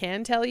what I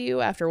can tell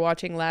you after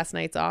watching last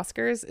night's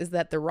Oscars is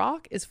that The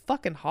Rock is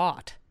fucking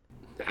hot.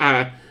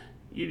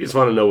 You just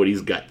want to know what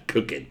he's got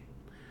cooking.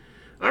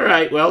 All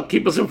right, well,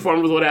 keep us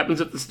informed with what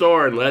happens at the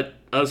store and let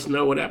us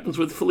know what happens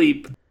with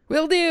Philippe.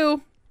 Will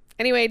do.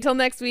 Anyway, till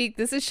next week,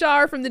 this is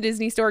Shar from the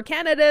Disney Store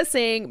Canada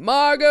saying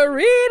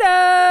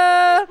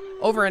Margarita!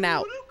 Over and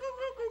out.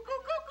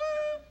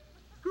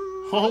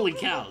 Holy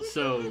cow.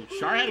 So,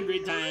 Shar had a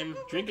great time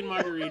drinking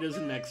margaritas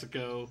in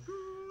Mexico.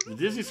 The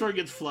Disney Store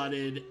gets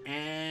flooded,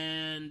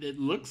 and it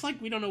looks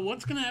like we don't know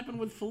what's going to happen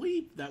with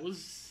Philippe. That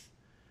was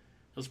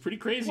pretty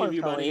crazy of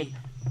you, buddy.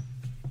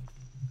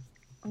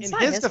 In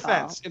his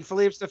defense, in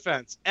Philippe's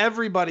defense,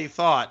 everybody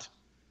thought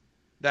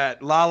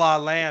that La La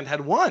Land had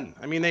won.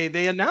 I mean,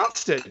 they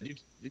announced it.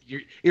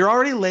 You're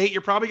already late.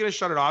 You're probably going to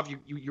shut it off.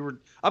 You were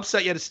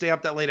upset you had to stay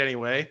up that late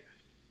anyway.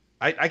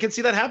 I can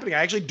see that happening.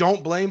 I actually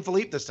don't blame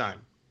Philippe this time.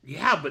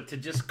 Yeah, but to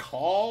just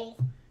call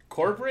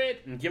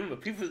corporate and give him a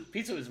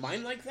piece of his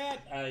mind like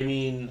that, I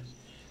mean,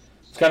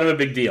 it's kind of a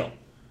big deal.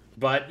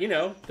 But,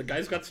 the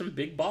guy's got some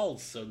big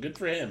balls, so good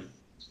for him.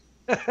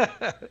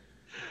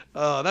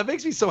 That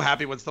makes me so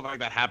happy when stuff like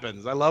that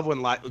happens. I love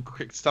when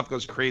stuff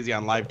goes crazy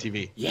on live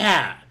TV.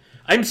 Yeah.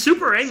 I'm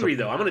super angry,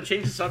 though. I'm going to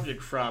change the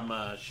subject from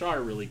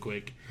Shar really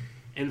quick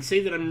and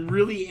say that I'm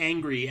really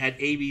angry at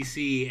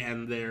ABC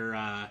and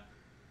their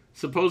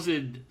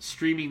supposed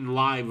streaming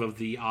live of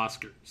the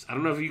Oscars. I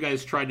don't know if you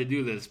guys tried to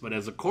do this, but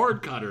as a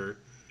cord cutter,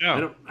 I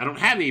don't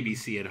have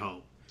ABC at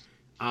home.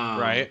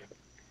 Right.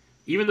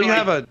 Even though you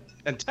have an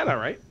antenna,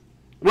 right?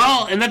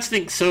 Well, and that's the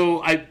thing.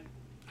 So I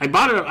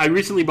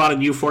recently bought a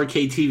new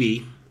 4K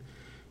TV,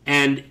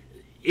 and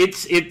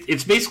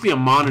it's basically a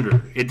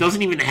monitor. It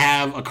doesn't even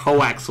have a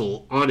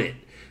coaxial on it,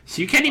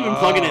 so you can't even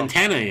plug an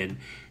antenna in.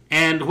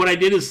 And what I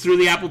did is through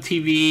the Apple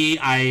TV,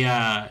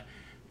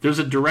 there's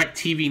a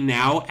DirecTV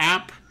Now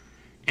app,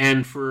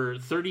 and for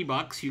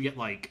 $30 you get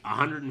like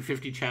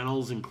 150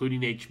 channels,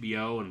 including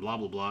HBO and blah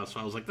blah blah. So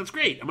I was like, that's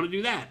great. I'm gonna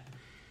do that.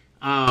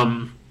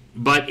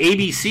 But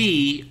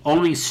ABC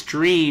only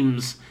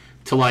streams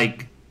to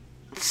like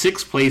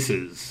 6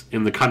 places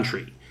in the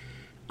country.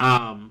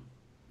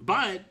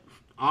 But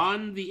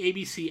on the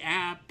ABC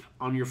app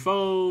on your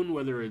phone,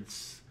 whether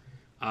it's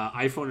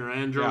iPhone or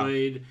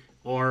Android,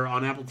 or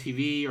on Apple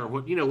TV or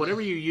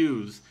whatever you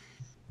use,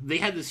 they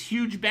had this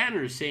huge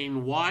banner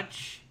saying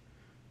 "Watch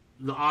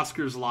the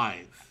Oscars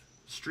live,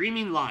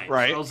 streaming live."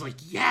 Right. So I was like,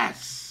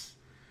 yes.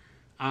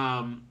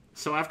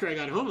 So after I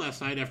got home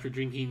last night, after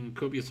drinking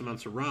copious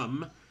amounts of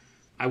rum,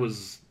 I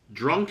was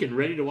drunk and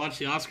ready to watch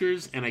the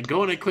Oscars, and I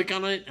go and I click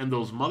on it, and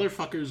those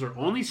motherfuckers are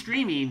only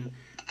streaming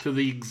to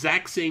the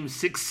exact same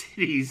 6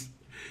 cities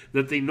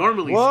that they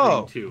normally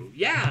Whoa. stream to.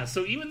 Yeah,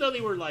 so even though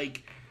they were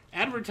like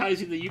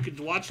advertising that you could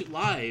watch it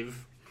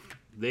live,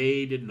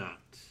 they did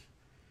not.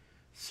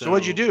 So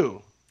what'd you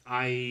do?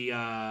 I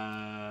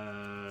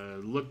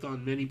looked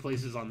on many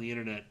places on the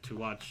internet to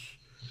watch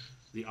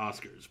the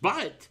Oscars,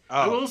 but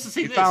I will also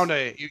say you this: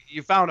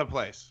 you found a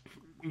place.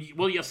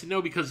 well, yes and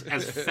no, because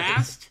as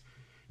fast,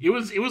 it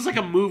was like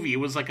a movie. It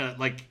was like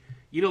like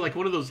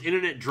one of those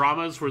internet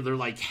dramas where they're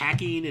like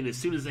hacking, and as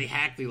soon as they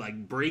hack, they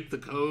like break the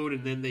code,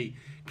 and then they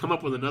come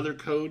up with another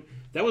code.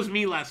 That was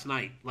me last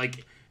night.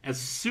 Like as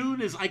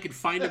soon as I could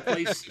find a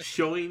place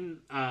showing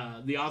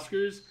the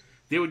Oscars,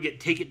 they would get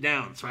taken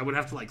down. So I would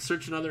have to like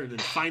search another and then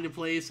find a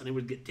place, and it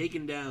would get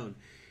taken down.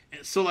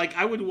 So like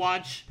I would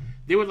watch,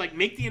 they would like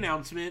make the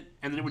announcement,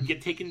 and then it would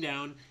get taken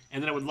down,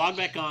 and then I would log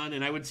back on,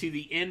 and I would see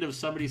the end of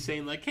somebody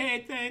saying like,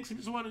 "Hey, thanks, I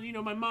just wanted,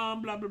 my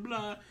mom, blah blah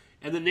blah,"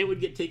 and then they would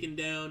get taken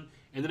down,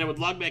 and then I would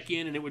log back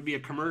in, and it would be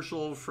a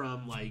commercial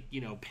from like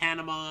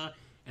Panama,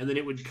 and then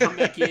it would come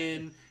back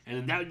in, and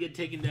then that would get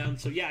taken down.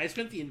 So yeah, I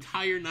spent the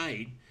entire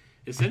night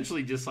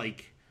essentially just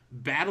like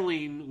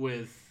battling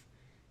with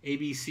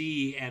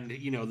ABC and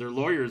their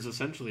lawyers,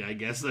 essentially, I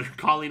guess, that are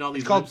calling all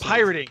these. It's called websites.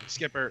 pirating,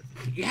 Skipper.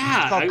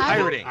 Yeah, It's called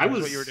pirating. I was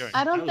That's what you were doing.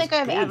 I don't think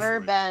I've going ever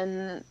for it.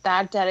 been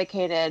that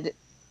dedicated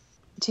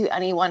to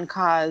any one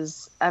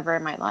cause ever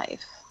in my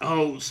life.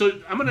 Oh, so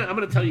I'm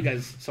gonna tell you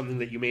guys something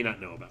that you may not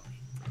know about.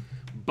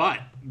 But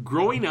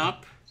growing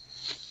up,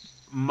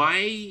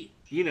 my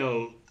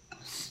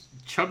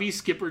chubby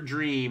Skipper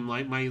dream,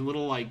 like my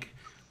little like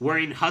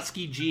wearing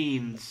husky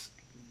jeans,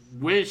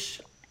 wish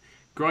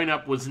growing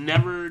up was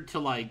never to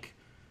like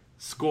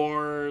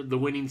score the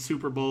winning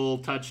Super Bowl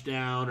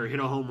touchdown or hit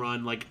a home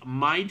run. Like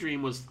my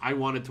dream was I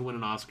wanted to win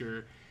an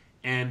Oscar,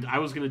 and I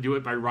was going to do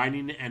it by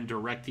writing and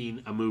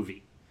directing a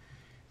movie.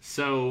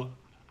 So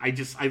I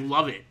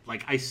love it.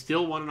 Like I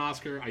still want an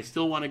Oscar. I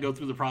still want to go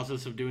through the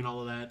process of doing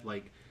all of that.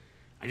 Like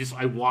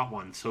I want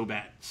one so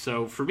bad.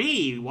 So for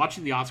me,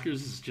 watching the Oscars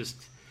is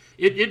just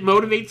it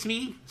motivates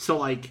me. So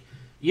like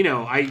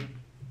I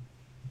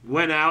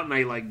went out and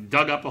I like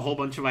dug up a whole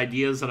bunch of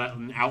ideas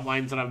and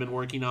outlines that I've been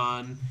working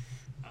on,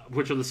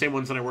 which are the same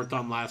ones that I worked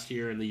on last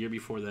year and the year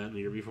before that and the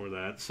year before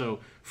that. So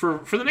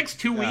for the next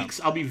 2 weeks,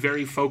 I'll be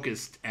very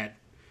focused at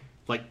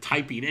like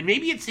typing, and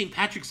maybe it's St.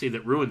 Patrick's Day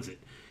that ruins it,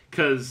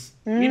 because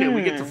we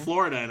get to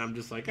Florida and I'm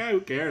just like, who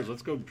cares?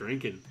 Let's go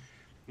drinking,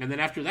 and then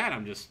after that,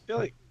 I'm just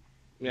I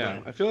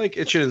feel like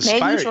it should Maybe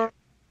inspire you you. should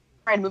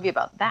write a movie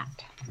about that.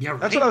 yeah.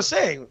 Right? That's what I was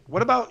saying.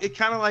 What about it?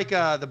 Kind of like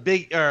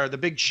the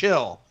Big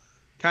Chill,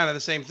 kind of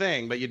the same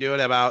thing, but you do it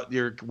about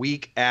your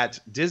week at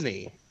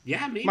Disney.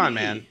 Yeah, maybe. Come on,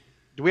 man.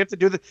 Do we have to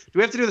do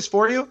this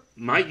for you?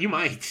 You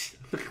might.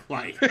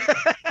 Why?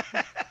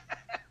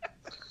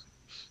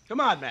 Come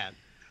on, man.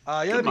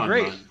 That'd be Come on,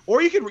 great. man.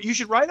 Or you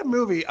should write a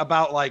movie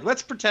about like,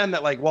 let's pretend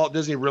that like Walt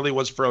Disney really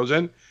was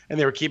frozen and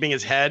they were keeping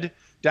his head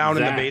down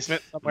in the That,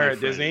 basement somewhere my at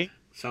friend, Disney.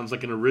 sounds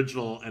like an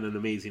original and an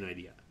amazing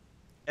idea.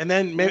 And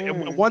then maybe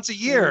once a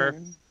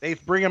year they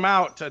bring him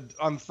out to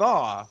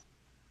unthaw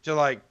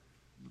to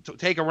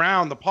take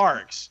around the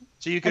parks.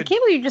 So you I could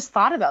can't believe you just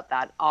thought about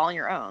that all on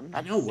your own.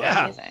 That's know,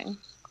 wow. amazing.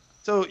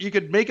 So you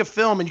could make a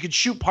film and you could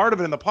shoot part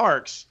of it in the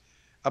parks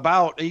and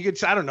you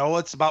could, I don't know,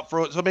 it's about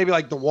so maybe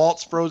like the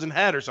Walt's frozen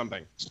head or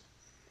something.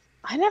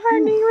 I never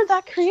knew you were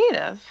that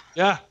creative.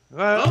 Yeah.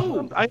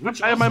 I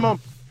have my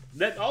moment.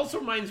 That also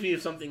reminds me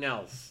of something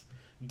else.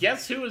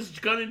 Guess who is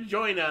going to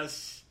join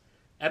us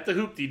at the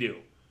Hoop-de-Doo?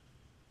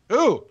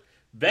 Who?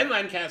 Ben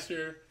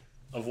Lancaster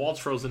of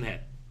Walt's Frozen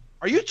Head.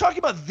 Are you talking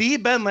about the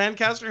Ben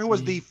Lancaster who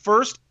was the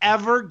first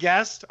ever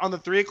guest on the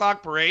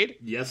 3:00 parade?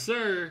 Yes,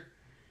 sir.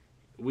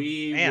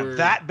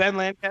 That Ben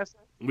Lancaster?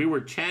 We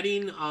were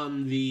chatting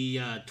on the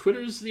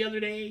Twitters the other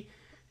day.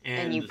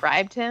 And you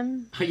bribed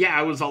him? Yeah,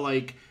 I was all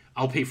like,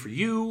 I'll pay for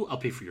you. I'll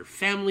pay for your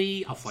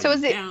family. I'll fly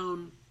you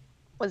down.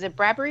 Was it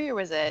bribery or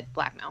was it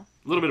blackmail?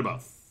 A little bit of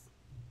both.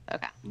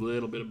 Okay. A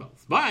little bit of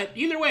both. But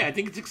either way, I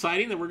think it's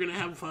exciting that we're going to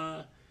have,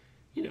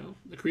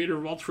 the creator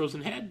of Walt's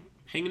Frozen Head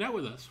hanging out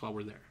with us while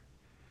we're there.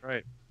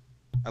 Right.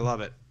 I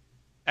love it.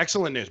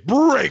 Excellent news.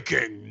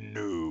 Breaking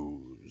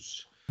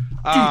news.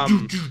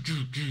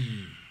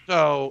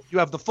 So you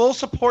have the full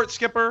support,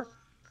 Skipper,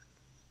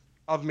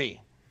 of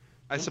me.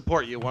 I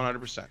support you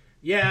 100%.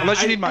 Yeah.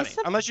 Unless you need money.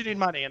 Unless you need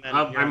money, and then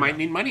I might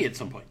need money at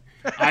some point.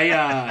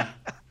 I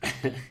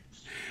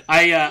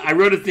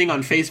wrote a thing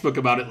on Facebook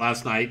about it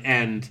last night,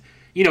 and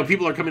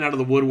people are coming out of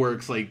the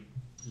woodworks, like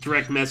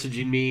direct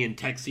messaging me and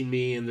texting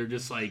me, and they're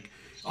just like,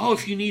 "Oh,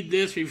 if you need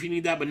this or if you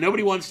need that," but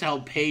nobody wants to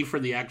help pay for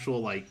the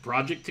actual like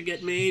project to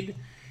get made,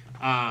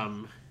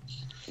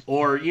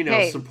 or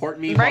Hey, support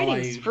me.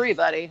 Writing's free,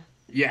 buddy.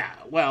 Yeah,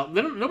 well,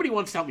 nobody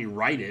wants to help me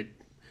write it.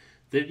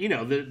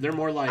 They're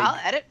more like I'll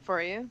edit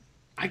for you.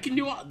 I can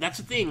do all. That's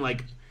the thing.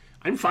 Like,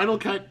 I'm Final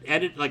Cut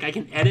edit. Like, I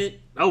can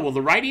edit. Oh well,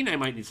 the writing I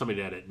might need somebody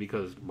to edit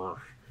because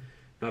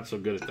not so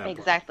good at that.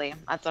 Exactly.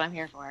 That's what I'm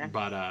here for.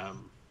 But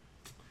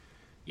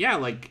yeah,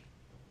 like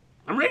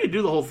I'm ready to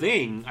do the whole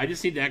thing. I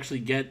just need to actually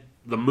get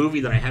the movie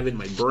that I have in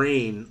my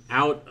brain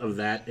out of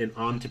that and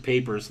onto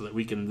paper so that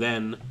we can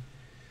then,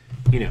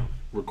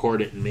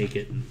 record it and make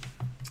it.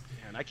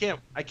 And I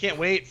can't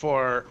wait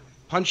for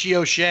Punchy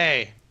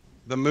O'Shea,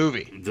 the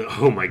movie.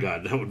 Oh my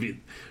God, that would be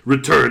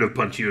Return of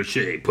Punchy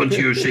O'Shea,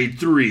 Punchy O'Shea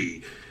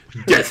 3,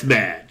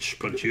 Deathmatch,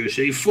 Punchy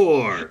O'Shea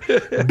 4,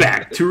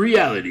 Back to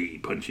Reality,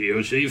 Punchy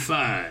O'Shea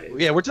 5.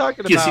 Yeah, we're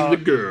talking Kissing about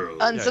the girl.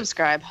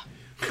 Unsubscribe.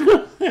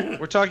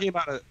 We're talking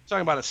about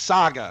a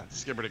saga,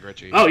 Skipper Dick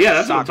Ritchie. Oh yeah,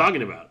 that's what I'm Saga.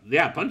 talking about.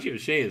 Yeah, Punchy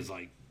O'Shea is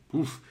like,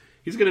 oof.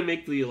 He's gonna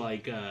make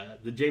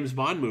the James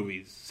Bond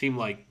movies seem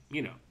like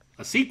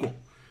a sequel.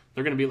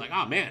 They're gonna be like,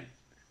 oh man,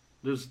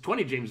 there's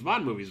 20 James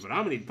Bond movies, but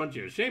how many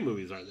Punchy O'Shea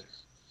movies are there?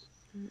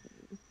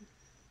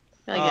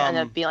 I feel like it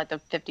ended up being like the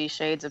 50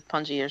 Shades of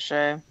Punchy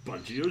O'Shea.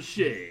 Punchy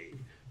O'Shea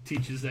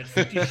teaches that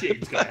 50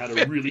 Shades guy how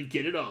to really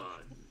get it on.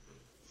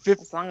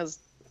 As long as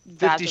 50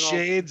 vaginal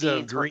Shades of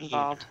beads were Green.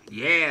 involved.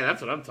 Yeah,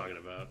 that's what I'm talking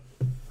about.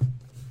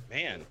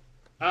 Man.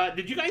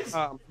 Did you guys?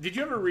 Did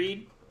you ever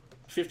read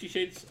 50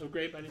 Shades of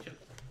Grey by any chance?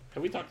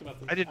 Have we talked about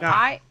this? I did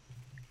not.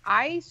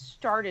 I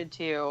started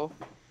to,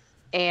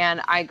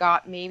 and I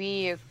got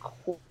maybe a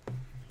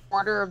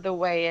quarter of the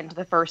way into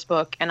the first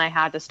book, and I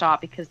had to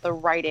stop because the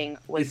writing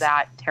was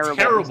that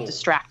terrible. It was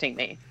distracting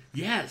me.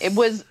 Yes. It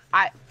was.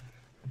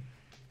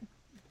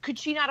 Could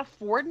she not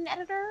afford an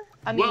editor?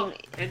 I mean, well,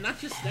 and not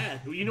just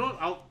that. You know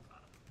what?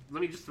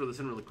 Let me just throw this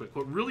in really quick.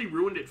 What really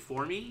ruined it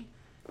for me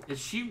is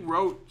she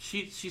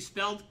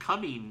spelled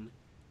coming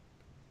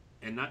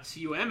and not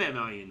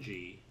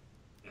cumming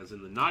as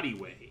in the naughty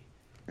way.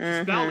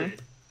 She spelled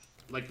it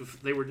like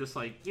if they were just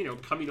like,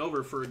 coming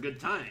over for a good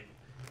time.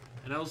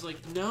 And I was like,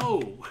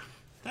 no,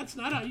 that's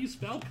not how you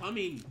spell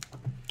coming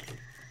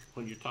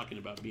when you're talking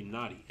about being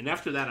naughty. And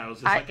after that, I was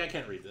just like, I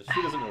can't read this.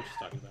 She doesn't know what she's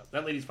talking about.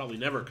 That lady's probably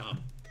never come.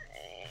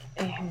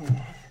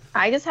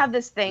 I just have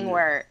this thing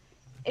where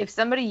if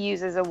somebody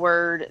uses a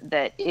word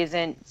that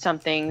isn't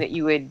something that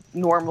you would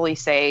normally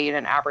say in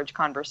an average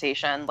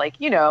conversation, like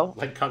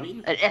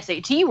coming, an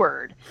SAT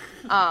word,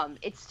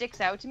 it sticks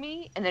out to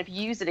me. And if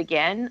you use it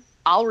again,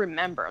 I'll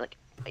remember. Like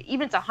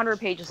even if it's 100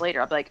 pages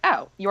later, I'll be like,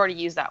 oh, you already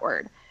used that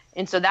word.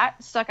 And so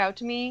that stuck out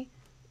to me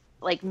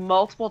like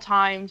multiple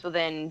times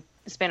within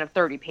the span of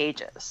 30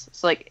 pages.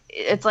 So like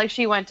it's like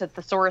she went to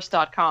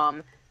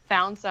thesaurus.com,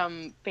 found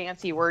some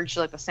fancy word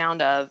she liked the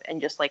sound of, and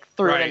just like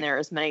threw it in there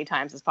as many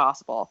times as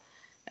possible.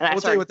 And I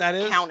will tell you what that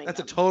is. That's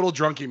them. A total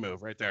drunkie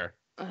move right there.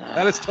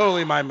 That is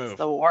totally my move. It's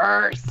the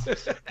worst.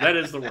 That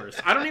is the worst.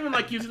 I don't even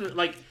like using it.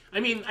 Like, I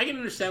mean, I can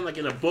understand like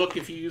in a book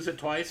if you use it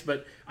twice,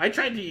 but I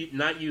tried to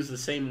not use the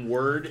same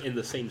word in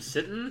the same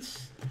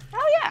sentence.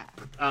 Oh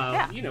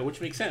yeah.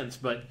 Which makes sense.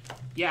 But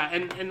yeah,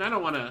 and I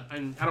don't want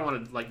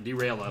to like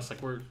derail us.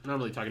 Like we're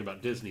normally talking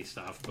about Disney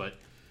stuff, but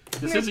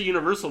this is a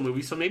Universal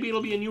movie, so maybe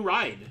it'll be a new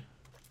ride.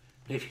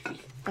 Maybe.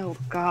 Oh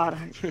God.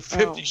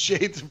 50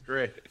 Shades of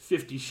Grey.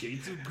 50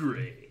 Shades of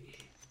Grey.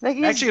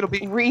 Actually, it'll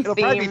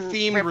probably be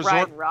themed Rip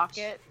resort Ride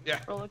Rocket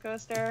roller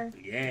coaster.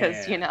 Yeah.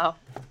 Because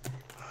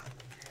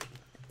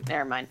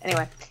never mind.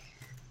 Anyway.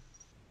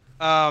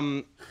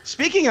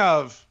 Speaking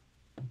of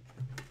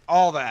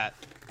all that,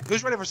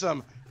 who's ready for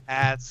some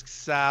Ask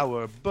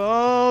Sour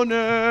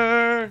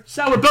Boner?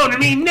 Sour Boner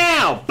me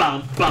now!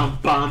 Bum, bum,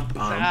 bum,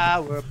 bum.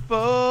 Sour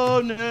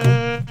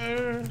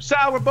Boner.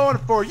 Sour Boner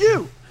for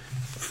you.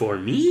 For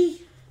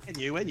me? And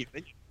you. Oh, man,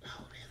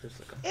 there's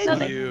like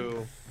And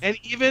you. And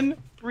even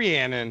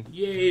Rhiannon.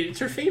 Yay, it's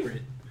her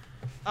favorite.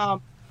 We're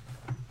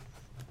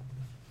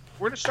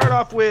going to start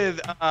off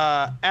with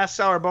Ask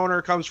Sour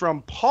Boner comes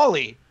from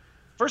Paulie.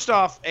 First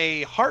off,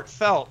 a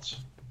heartfelt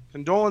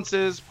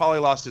condolences.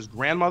 Paulie lost his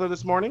grandmother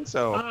this morning,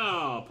 so...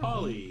 Oh,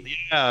 Paulie.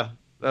 Yeah.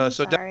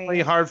 So definitely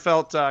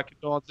heartfelt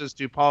condolences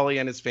to Paulie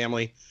and his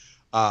family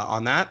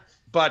on that.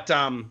 But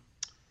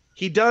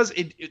he does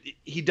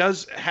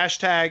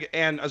hashtag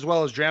and as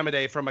well as Drama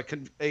Day from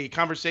a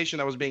conversation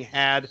that was being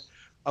had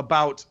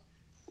about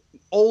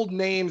old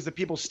names that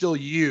people still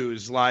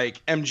use,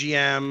 like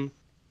MGM.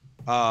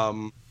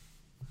 And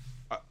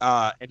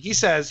he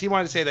says he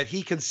wanted to say that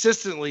he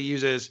consistently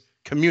uses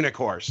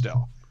Communicore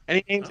still.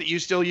 Any names that you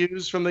still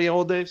use from the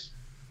old days?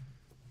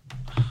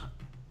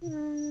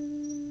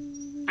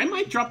 I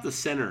might drop the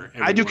center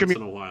every once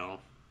in a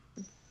while.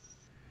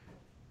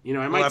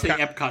 I might say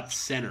Epcot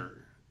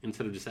Center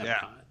instead of just Epcot.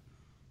 Yeah.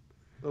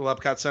 Little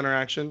Epcot Center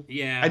action.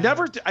 Yeah.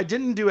 I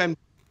didn't do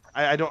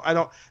I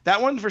don't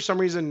that one for some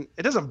reason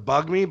it doesn't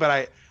bug me,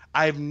 but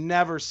I've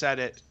never said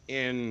it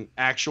in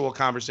actual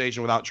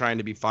conversation without trying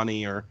to be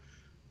funny or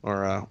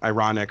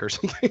ironic or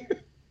something.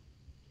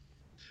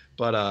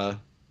 But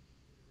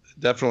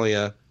definitely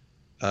the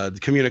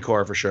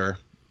Communicore for sure.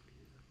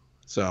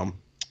 So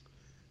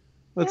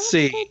let's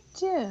see.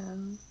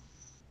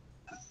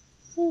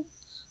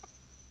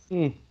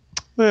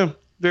 Yeah,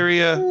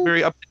 very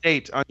up to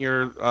date on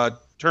your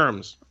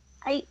terms.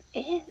 I,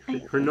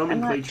 Her I'm not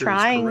nomenclature is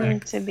trying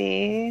correct. to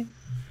be.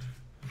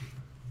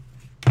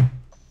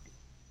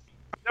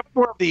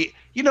 More of the,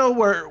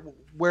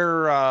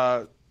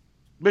 where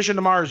Mission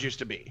to Mars used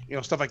to be,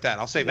 stuff like that.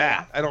 I'll say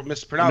that. I don't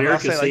mispronounce.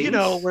 America But I'll say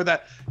Sings? where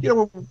that,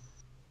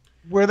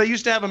 where they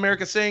used to have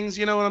America Sings.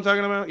 You know what I'm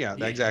talking about? Yeah,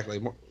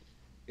 exactly.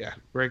 Yeah,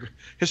 very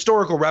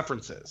historical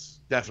references.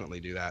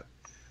 Definitely do that.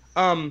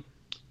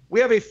 We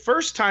have a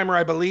first timer,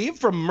 I believe,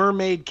 from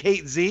Mermaid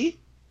Kate Z.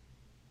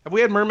 Have we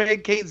had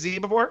Mermaid Kate Z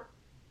before?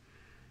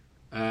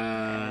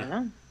 I don't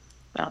know.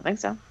 I don't think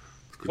so.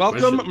 Good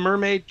Welcome, question.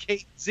 Mermaid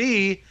Kate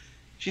Z.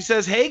 She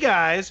says, "Hey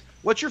guys,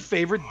 what's your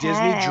favorite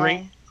Disney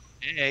drink?"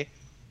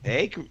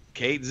 Hey,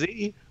 Kate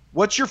Z.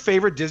 What's your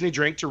favorite Disney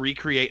drink to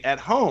recreate at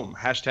home?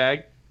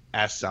 Hashtag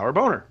Ask Sour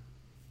Boner.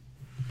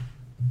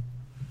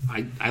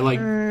 I like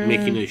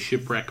making a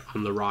shipwreck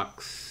on the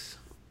rocks.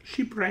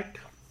 Shipwreck.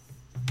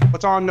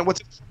 What's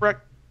it?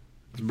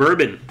 It's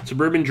bourbon. It's a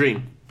bourbon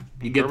drink.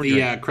 You get Bourbon the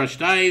drink.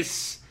 crushed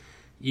ice.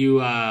 You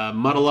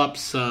muddle up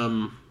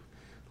some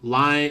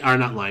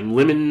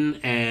lemon,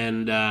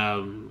 and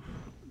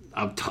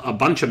a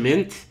bunch of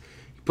mint.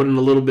 You put in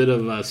a little bit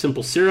of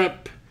simple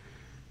syrup.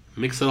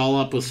 Mix it all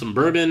up with some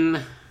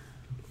bourbon.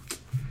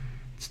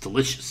 It's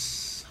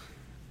delicious.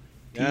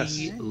 Yes.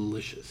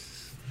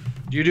 Delicious.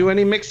 Do you do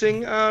any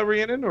mixing,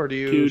 Rhiannon, or do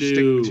you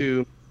Do-do. stick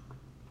to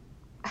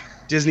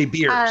Disney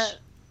beers?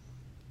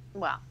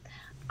 Well,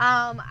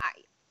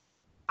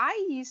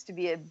 I used to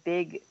be a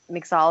big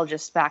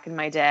mixologist back in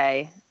my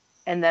day,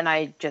 and then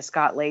I just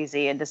got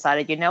lazy and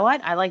decided, you know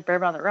what? I like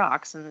bourbon on the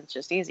rocks, and it's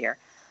just easier.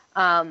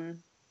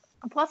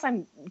 Plus,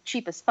 I'm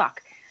cheap as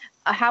fuck.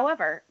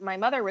 However, my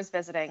mother was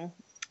visiting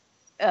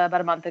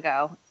about a month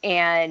ago,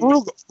 and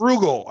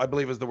Frugal, I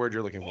believe is the word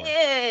you're looking for.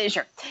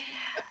 sure,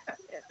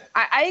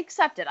 I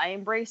accept it. I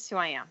embrace who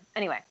I am.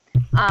 Anyway,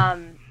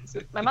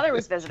 my mother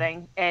was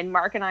visiting, and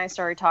Mark and I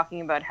started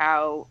talking about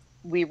how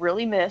we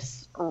really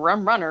miss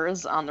rum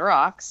runners on the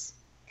rocks.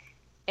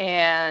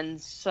 And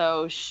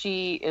so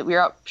we were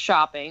out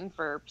shopping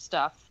for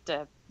stuff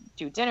to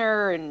do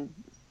dinner, and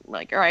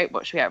like, all right,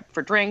 what should we have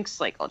for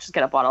drinks? Like, I'll just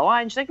get a bottle of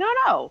wine. She's like,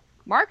 no.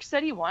 Mark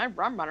said he wanted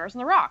rum runners on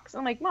the rocks.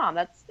 I'm like, Mom,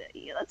 that's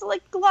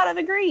like a lot of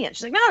ingredients.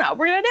 She's like, no,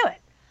 we're gonna do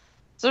it.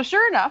 So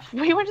sure enough,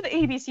 we went to the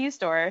ABC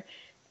store,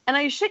 and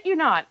I shit you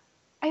not,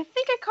 I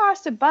think it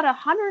cost about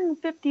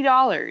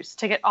 $150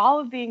 to get all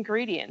of the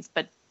ingredients,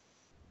 but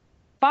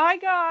by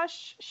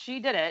gosh, she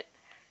did it.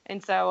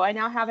 And so I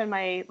now have in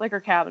my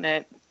liquor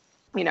cabinet,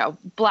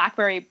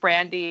 blackberry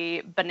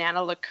brandy,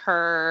 banana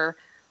liqueur,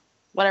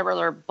 whatever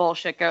other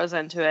bullshit goes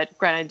into it,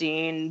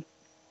 grenadine,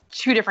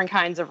 2 different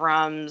kinds of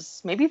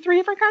rums, maybe 3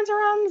 different kinds of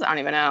rums. I don't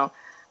even know.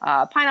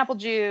 Pineapple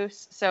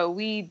juice. So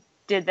we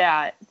did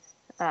that.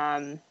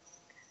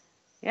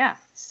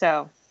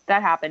 So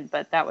that happened,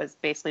 but that was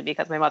basically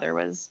because my mother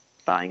was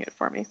buying it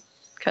for me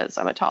because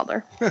I'm a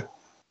toddler.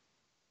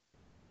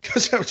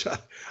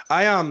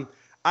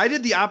 I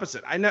did the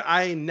opposite.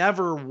 I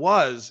never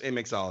was a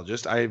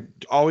mixologist. I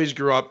always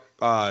grew up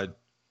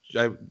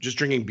just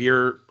drinking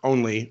beer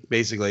only,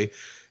 basically.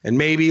 And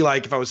maybe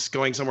like if I was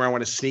going somewhere, I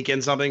want to sneak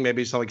in something,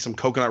 maybe some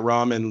coconut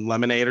rum and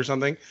lemonade or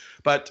something.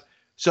 But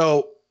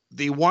so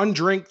the one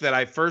drink that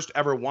I first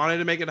ever wanted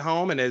to make at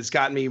home and has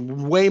gotten me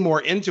way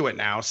more into it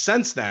now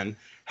since then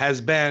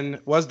was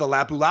the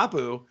Lapu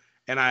Lapu.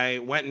 And I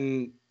went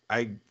and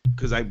my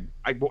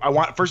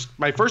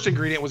first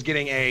ingredient was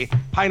getting a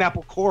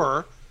pineapple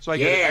core, so I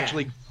could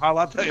actually get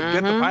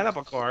the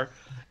pineapple core,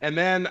 and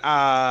then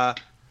I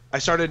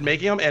started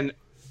making them, and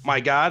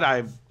my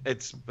God,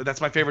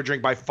 that's my favorite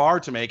drink by far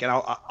to make, and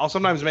I'll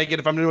sometimes make it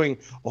if I'm doing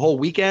a whole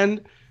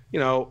weekend,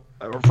 or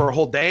for a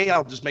whole day,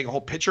 I'll just make a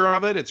whole pitcher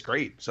of it. It's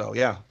great. So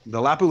yeah,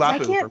 the Lapu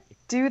Lapu. I can't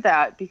do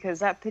that because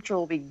that pitcher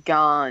will be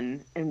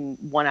gone in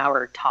 1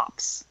 hour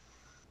tops.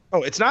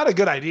 Oh, it's not a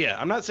good idea.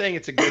 I'm not saying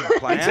it's a good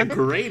plan. It's a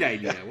great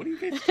idea. What are you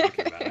guys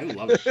talking about? I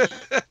love it.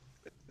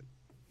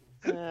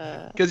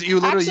 Because you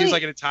literally use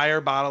like an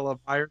entire bottle of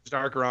Irish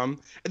dark rum.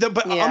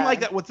 But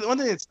unlike that, one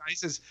thing that's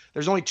nice is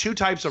there's only 2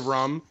 types of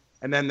rum,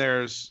 and then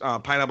there's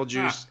pineapple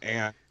juice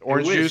and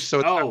orange juice. So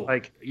it's not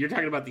like you're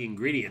talking about the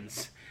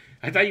ingredients.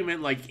 I thought you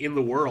meant like in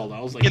the world.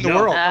 I was like, in the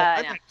world.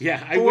 No.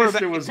 Yeah, I wish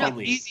there was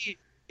only.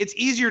 It's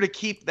easier to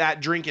keep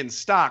that drink in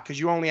stock because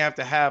you only have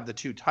to have the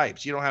 2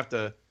 types. You don't have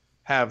to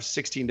have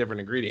 16 different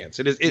ingredients.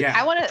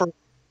 I want to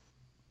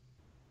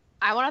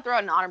throw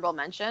out an honorable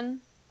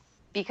mention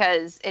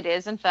because it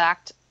is in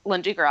fact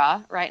Lundi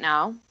Gras right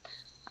now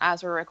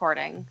as we're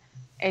recording.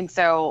 And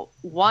so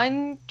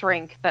one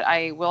drink that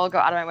I will go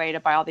out of my way to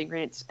buy all the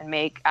ingredients and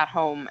make at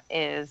home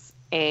is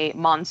a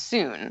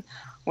Monsoon,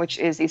 which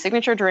is the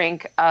signature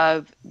drink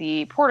of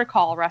the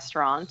Portugal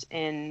restaurant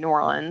in New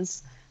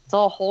Orleans. It's a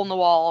little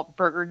hole-in-the-wall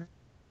burger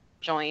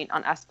joint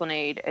on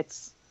Esplanade.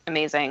 It's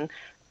amazing.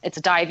 It's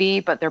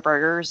divey, but their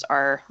burgers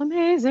are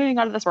amazing,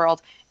 out of this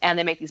world. And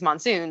they make these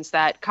Monsoons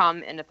that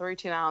come in a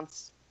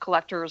 32-ounce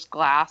collector's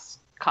glass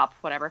cup,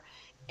 whatever.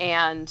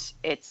 And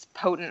it's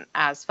potent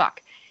as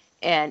fuck.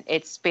 and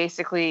it's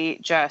basically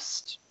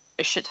just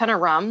a shit ton of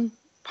rum,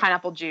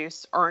 pineapple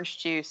juice, orange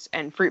juice,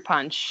 and fruit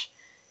punch.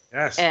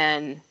 Yes.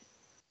 And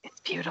it's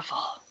beautiful.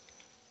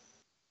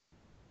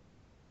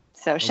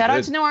 So shout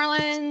out to New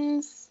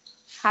Orleans.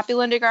 Happy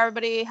Lundi Gras,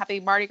 everybody. Happy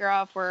Mardi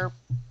Gras if we're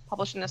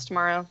publishing this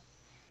tomorrow.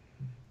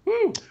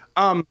 Woo.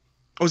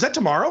 Was that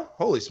tomorrow?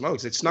 Holy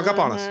smokes! It snuck up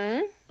on us.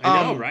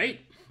 I know, right?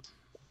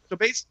 So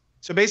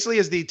basically,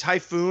 is the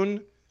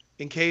typhoon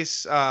in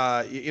case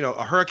a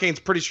hurricane's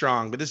pretty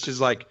strong, but this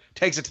just like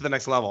takes it to the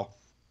next level.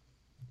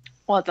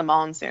 Well, it's a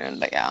monsoon,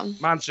 but yeah.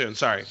 Monsoon.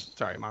 Sorry,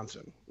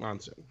 monsoon.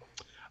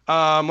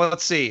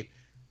 Let's see.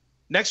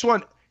 Next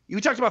one. You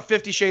talked about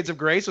 50 Shades of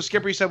Grey. So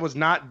Skipper, you said was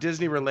not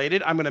Disney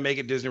related. I'm going to make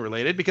it Disney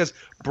related because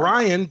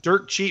Brian,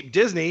 Dirt Cheap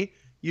Disney,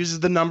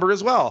 uses the number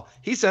as well.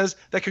 He says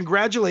that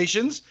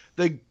congratulations,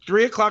 the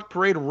 3 o'clock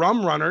parade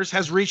Rum Runners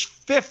has reached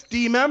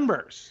 50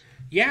 members.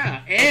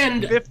 Yeah,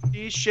 and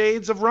 50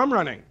 Shades of Rum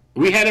Running.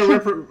 We had a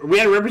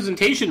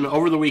representation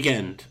over the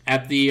weekend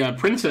at the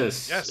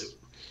Princess. Yes.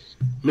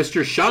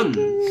 Mr. Shuns.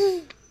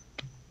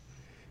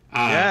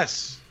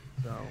 Yes.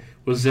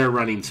 Was there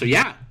running? So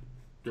yeah,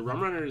 the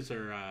Rum Runners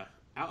are.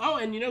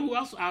 And you know who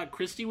else?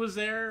 Christy was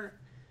there.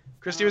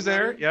 Christy was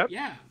there. Yep.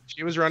 Yeah.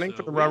 She was running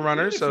for the Rum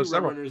Runners. So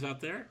several Rum Runners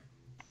out there.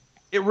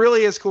 It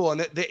really is cool.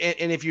 And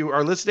if you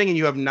are listening and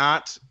you have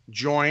not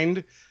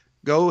joined,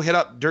 go hit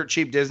up Dirt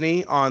Cheap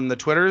Disney on the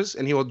Twitters,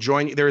 and he will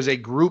join you. There is a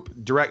group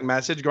direct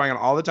message going on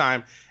all the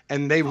time,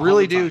 and they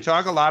really do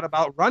talk a lot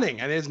about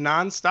running, and it is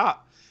nonstop.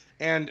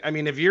 And I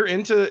mean, if you're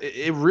into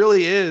it,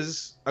 really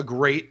is a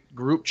great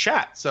group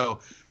chat. So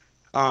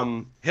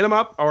hit them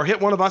up or hit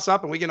one of us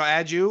up, and we can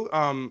add you.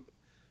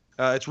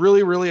 It's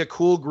really, really a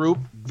cool group.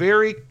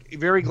 Very,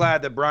 very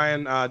glad that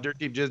Brian Dirt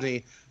Cheap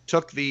Disney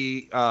took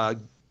the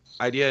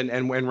idea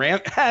and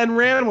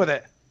ran with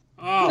it.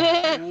 Oh,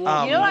 you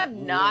know,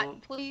 I'm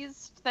not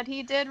pleased that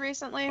he did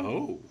recently.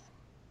 Oh,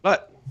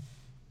 but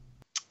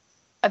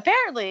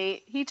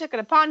apparently he took it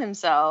upon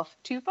himself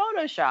to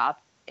Photoshop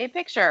a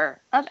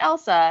picture of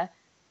Elsa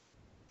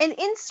and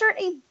insert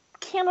a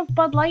can of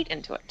Bud Light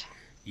into it.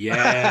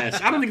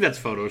 yes. I don't think that's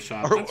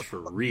Photoshop. That's for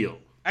real.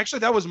 Actually,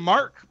 that was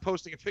Mark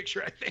posting a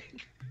picture, I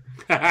think.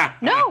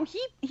 No,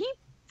 he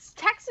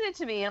texted it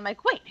to me, and I'm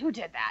like, wait, who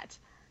did that?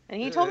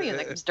 And he told me,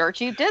 it was Dirt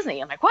Cheap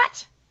Disney. I'm like,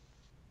 what?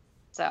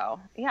 So,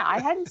 yeah, I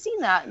hadn't seen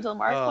that until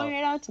Mark pointed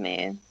it out to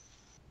me.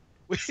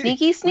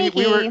 Sneaky. We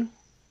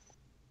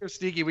were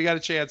sneaky. We got a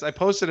chance. I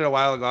posted it a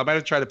while ago. I might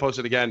have tried to post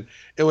it again.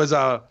 It was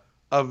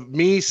of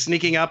me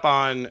sneaking up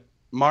on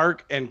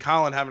Mark and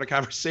Colin having a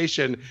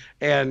conversation,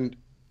 and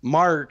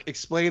Mark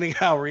explaining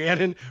how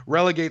Rhiannon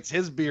relegates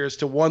his beers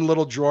to one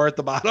little drawer at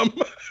the bottom.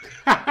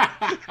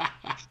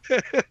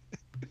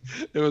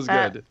 It was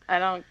good. I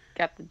don't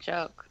get the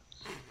joke.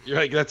 You're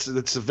right. That's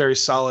a very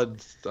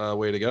solid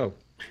way to go.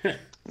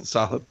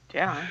 Solid.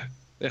 Yeah.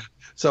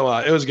 So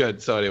it was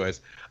good. So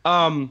anyways,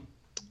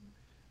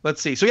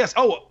 let's see. So yes.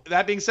 Oh,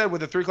 that being said,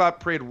 with the 3 o'clock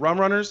parade Rum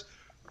Runners,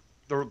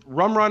 the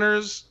Rum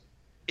Runners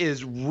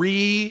is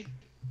bringing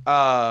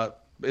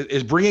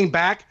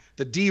back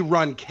the D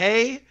Run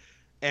K,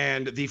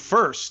 and the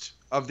first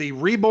of the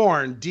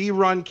reborn D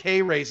Run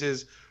K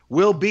races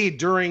will be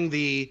during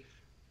the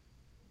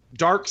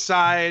Dark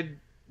Side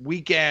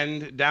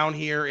weekend down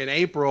here in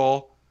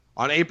April,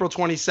 on April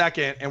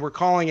 22nd, and we're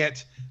calling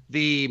it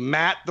the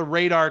Matt the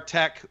Radar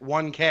Tech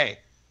 1K.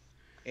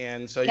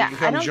 And so you can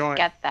come join. I don't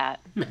get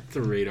that. Matt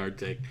the Radar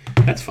Tech.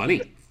 That's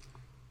funny.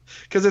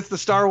 Because it's the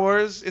Star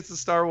Wars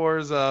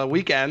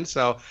weekend.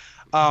 So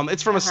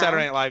it's from a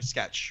Saturday Night Live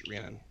sketch,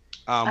 Rhiannon.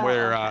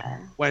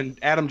 When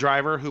Adam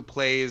Driver, who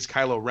plays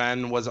Kylo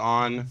Ren, was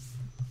on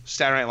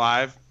Saturday Night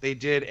Live, they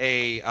did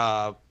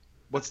a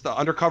what's the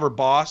Undercover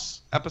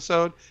Boss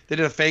episode? They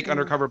did a fake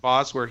Undercover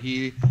Boss where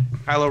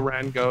Kylo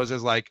Ren goes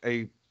as like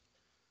a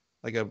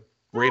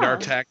radar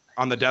tech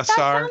on the Death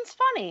Star. That sounds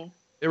funny.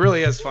 It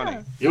really is funny.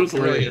 It was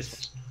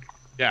hilarious.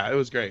 Yeah, it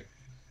was great.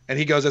 And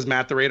he goes as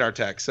Matt the Radar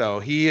Tech. So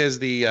he is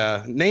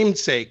the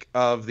namesake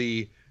of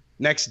the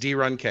next D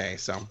Run K.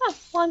 So. Oh,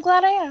 well, I'm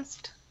glad I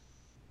asked.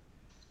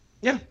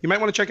 Yeah, you might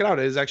want to check it out.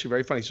 It is actually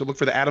very funny. So look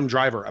for the Adam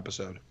Driver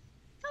episode.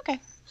 Okay.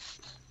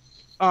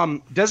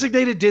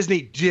 Designated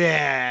Disney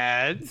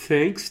Dad.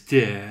 Thanks,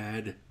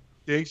 Dad.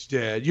 Thanks,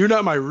 Dad. You're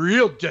not my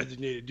real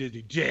designated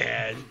Disney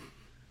Dad.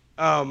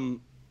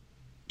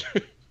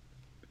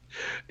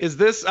 Is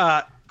this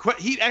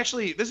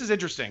this is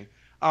interesting.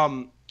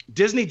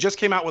 Disney just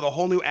came out with a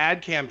whole new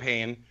ad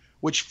campaign,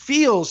 which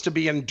feels to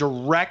be in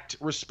direct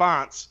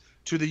response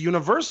to the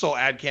Universal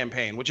ad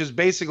campaign, which is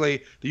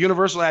basically the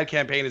Universal ad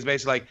campaign is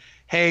basically like,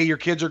 hey, your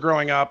kids are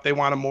growing up. They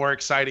want a more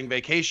exciting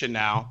vacation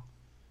now.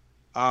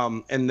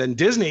 And then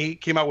Disney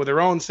came out with their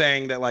own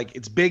saying that like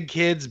it's big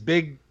kids,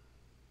 big,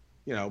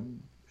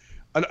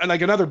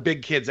 like another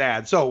big kids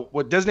ad. So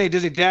what Disney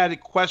Dad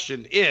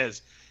questioned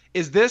is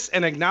this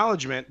an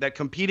acknowledgement that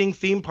competing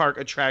theme park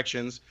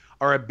attractions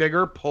are a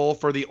bigger pull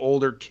for the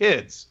older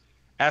kids?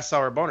 Asked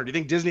Sour Boner. Do you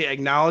think Disney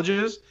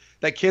acknowledges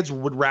that kids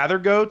would rather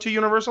go to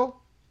Universal?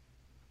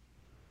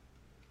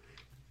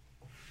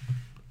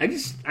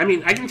 I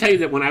mean, I can tell you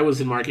that when I was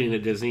in marketing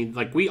at Disney,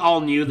 like, we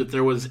all knew that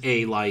there was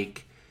a,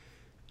 like,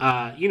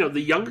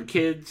 the younger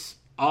kids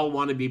all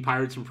want to be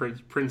pirates and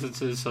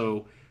princesses,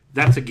 so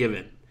that's a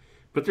given.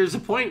 But there's a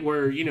point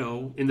where,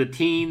 in the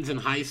teens and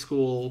high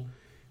school,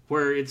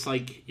 where it's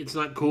like, it's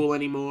not cool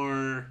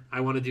anymore. I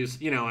want to do,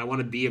 I want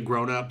to be a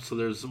grown-up, so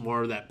there's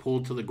more of that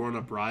pull to the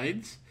grown-up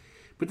rides.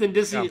 But then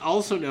Disney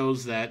also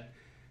knows that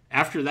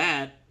after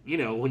that,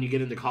 when you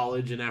get into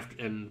college and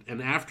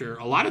after,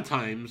 a lot of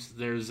times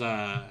there's,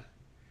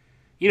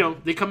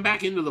 they come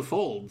back into the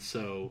fold.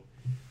 So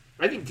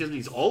I think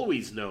Disney's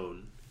always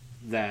known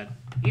that,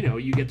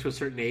 you get to a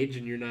certain age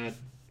and you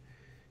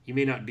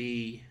may not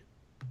be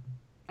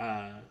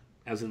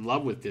as in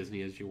love with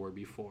Disney as you were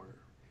before.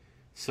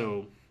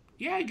 So,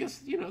 yeah, I guess,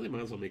 they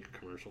might as well make a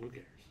commercial. Who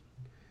cares?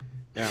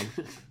 Yeah.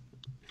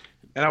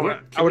 And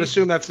I would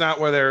assume that's not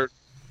where they're...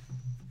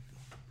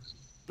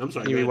 I'm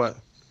sorry. You mean what?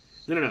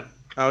 No.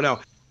 Oh, no.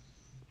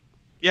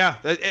 Yeah.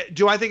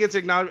 Do I think it's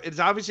acknowledged? It's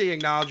obviously an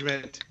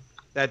acknowledgement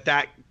that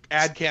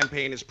ad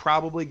campaign is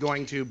probably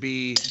going to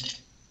be...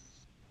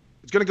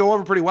 It's going to go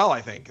over pretty well, I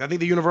think. I think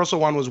the Universal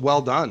one was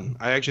well done.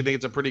 I actually think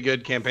it's a pretty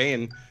good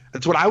campaign.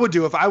 That's what I would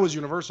do if I was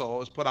Universal,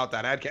 was put out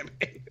that ad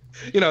campaign.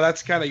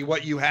 That's kind of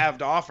what you have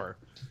to offer.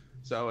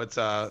 So it's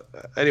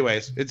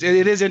anyways, it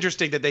is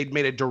interesting that they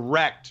made a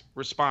direct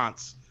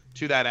response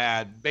to that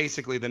ad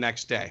basically the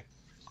next day.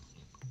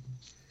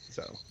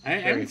 So I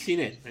haven't seen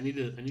it. I need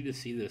to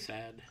see this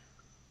ad.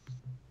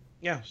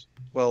 Yeah.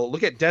 Well,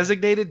 look at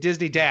Designated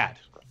Disney Dad.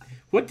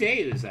 What day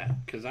is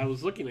that? Because I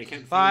was looking, I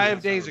can't find find it.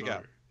 5 days ago.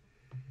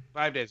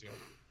 5 days ago.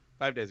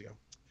 5 days ago.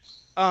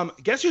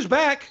 Guess who's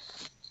back?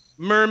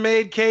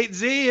 Mermaid Kate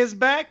Z is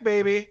back,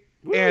 baby.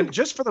 Woo. And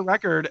just for the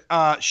record,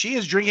 she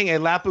is drinking a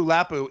Lapu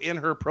Lapu in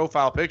her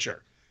profile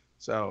picture.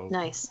 So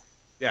nice.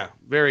 Yeah,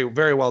 very,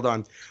 very well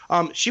done.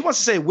 She wants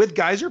to say, with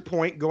Geyser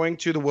Point going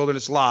to the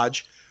Wilderness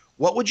Lodge,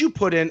 what would you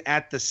put in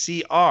at the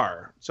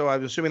CR? So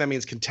I'm assuming that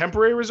means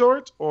Contemporary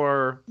Resort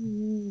or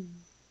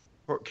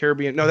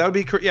Caribbean. No, that would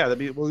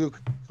be we'll do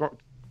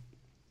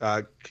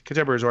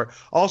Contemporary Resort.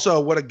 Also,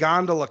 would a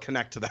gondola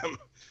connect to them?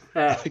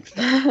 I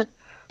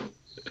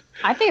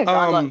think a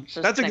gondola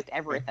should that's connect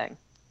everything.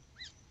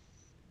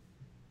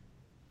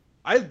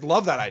 I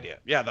love that idea.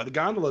 Yeah, the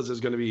gondolas is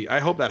going to be. I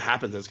hope that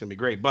happens. It's going to be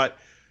great. But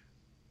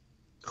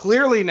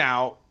clearly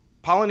now,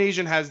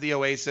 Polynesian has the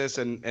Oasis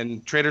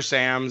and Trader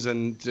Sam's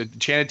and the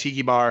Enchanted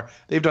Tiki Bar.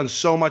 They've done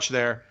so much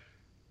there.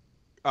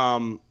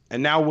 And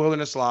now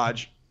Wilderness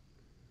Lodge.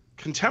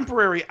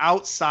 Contemporary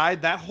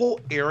outside, that whole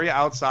area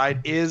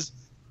outside is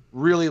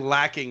really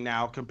lacking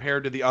now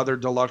compared to the other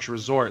deluxe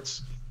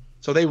resorts.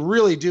 So they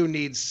really do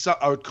need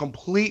a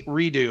complete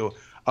redo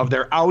of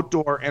their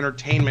outdoor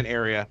entertainment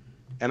area.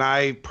 And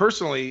I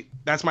personally,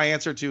 that's my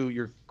answer to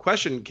your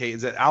question, Kate,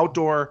 is that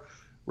outdoor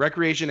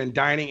recreation and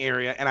dining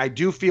area. And I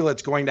do feel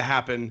it's going to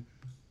happen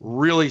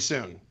really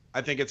soon.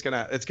 I think it's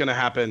gonna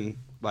happen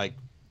like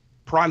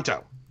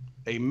pronto.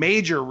 A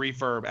major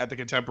refurb at the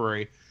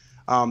Contemporary.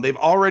 They've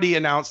already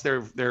announced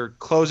they're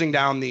closing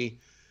down the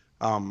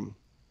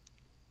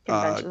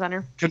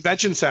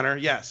convention center.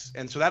 Yes,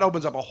 and so that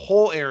opens up a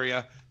whole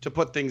area to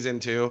put things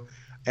into.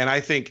 And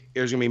I think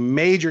there's going to be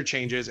major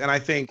changes. And I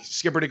think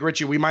Skipper Dick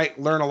Ritchie, we might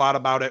learn a lot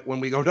about it when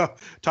we go to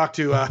talk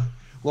to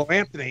Will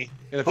Anthony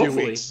in a few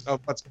weeks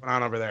of what's going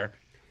on over there.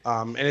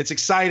 And it's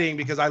exciting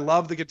because I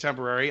love the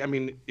Contemporary. I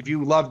mean, if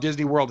you love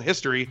Disney World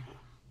history,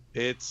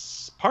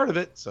 it's part of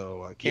it.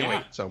 So I can't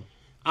wait. So,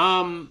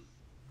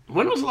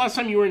 when was the last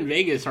time you were in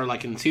Vegas or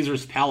like in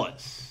Caesar's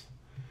Palace?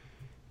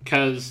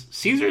 Because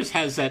Caesar's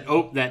has that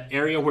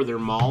area where their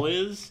mall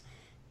is,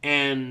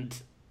 and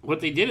what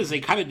they did is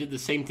they kind of did the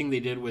same thing they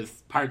did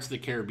with Pirates of the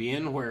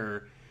Caribbean,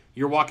 where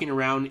you're walking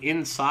around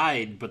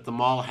inside, but the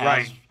mall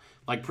has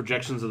like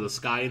projections of the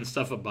sky and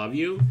stuff above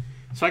you.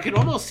 So I could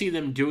almost see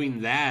them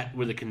doing that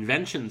with a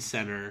convention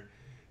center,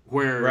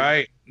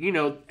 where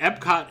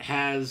Epcot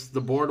has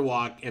the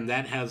boardwalk and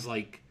that has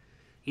like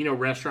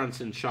restaurants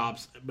and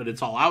shops, but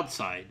it's all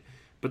outside.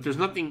 But there's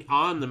nothing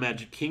on the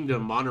Magic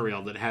Kingdom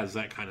monorail that has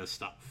that kind of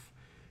stuff.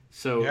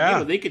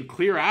 So they could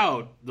clear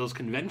out those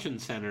convention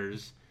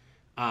centers.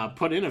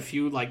 Put in a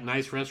few like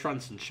nice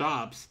restaurants and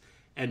shops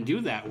and do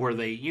that where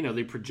they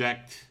they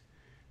project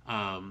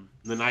the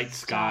night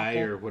sky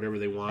or whatever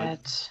they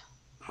want.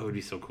 That would be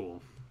so cool.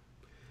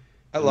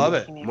 I love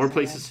it. More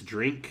places to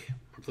drink,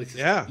 more places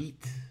to eat.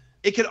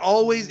 It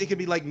could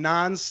be like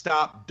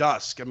nonstop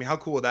dusk. I mean, how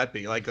cool would that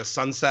be? Like a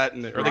sunset,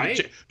 they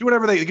could do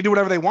whatever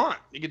they want.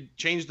 You could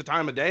change the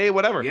time of day,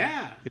 whatever.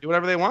 Yeah, you could do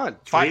whatever they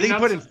want. They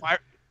could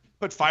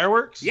put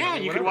fireworks. Yeah,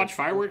 you could watch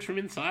fireworks from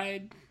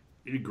inside.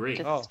 It'd be great.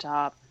 Just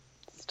stop.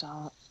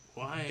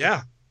 Why?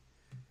 Yeah.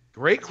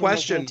 Great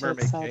question,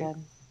 Mermaid Kate.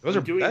 We're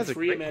doing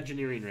Free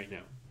Imagineering right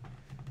now.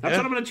 That's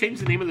what I'm going to change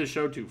the name of the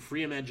show to.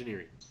 Free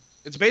Imagineering.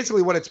 It's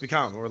basically what it's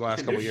become over the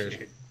last couple of years.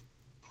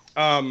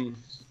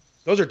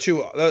 Those are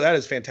two. That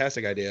is a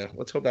fantastic idea.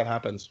 Let's hope that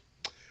happens.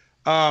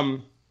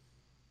 Carol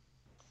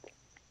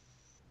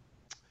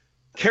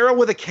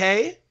with a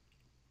K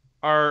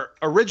our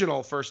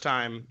original first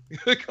time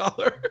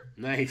caller.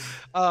 Nice.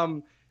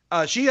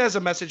 She has a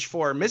message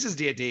for Mrs.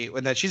 D&D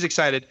and that she's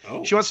excited.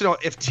 Oh. She wants to know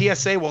if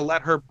TSA will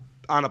let her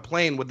on a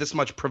plane with this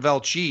much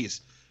Prevel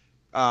cheese.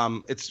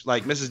 It's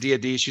like Mrs.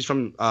 D&D. She's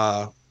from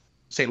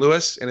St.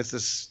 Louis, and it's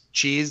this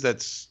cheese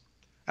that's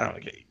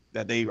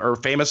that they are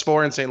famous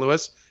for in St.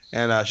 Louis.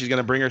 And she's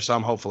gonna bring her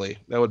some. Hopefully,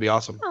 that would be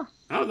awesome.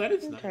 Oh, that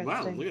is nice. Wow,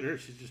 Interesting. look at her.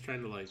 She's just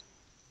trying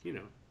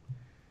to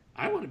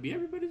I want to be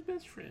everybody's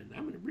best friend.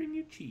 I'm going to bring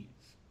you cheese.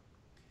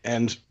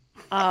 And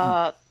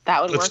That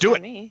would Let's work do for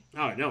it. me.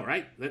 Oh, I know,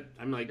 right?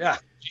 I'm like, yeah,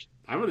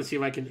 I want to see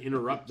if I can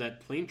interrupt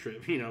that plane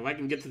trip. If I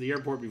can get to the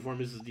airport before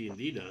Mrs.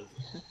 D&D does.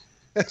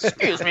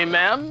 Excuse me,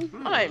 ma'am.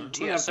 I'm I'm gonna have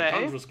to TSA.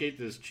 confiscate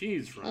this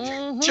cheese from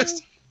you.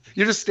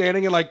 you're just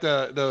standing in like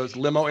those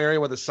limo area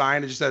with a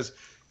sign that just says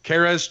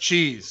Kara's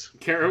cheese.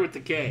 Kara with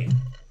the K.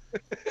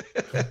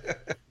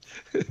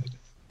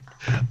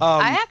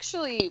 I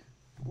actually,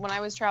 when I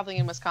was traveling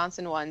in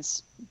Wisconsin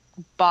once,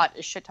 bought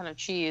a shit ton of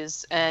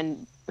cheese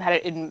and had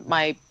it in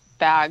my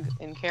bag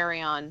in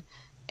carry-on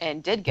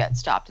and did get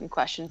stopped and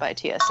questioned by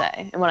TSA.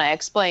 And when I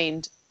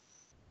explained,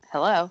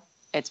 hello,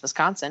 it's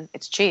Wisconsin,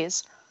 it's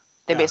cheese,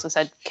 they Yeah. basically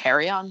said,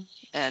 carry on.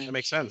 That And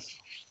makes sense.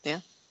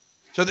 Yeah.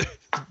 So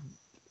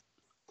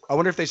I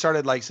wonder if they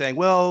started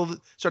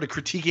started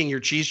critiquing your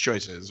cheese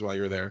choices while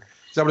you were there.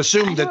 So I would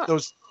assume I that don't-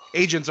 those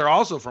agents are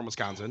also from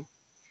Wisconsin.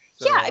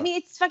 So, yeah, I mean,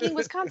 it's fucking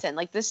Wisconsin.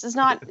 Like, this is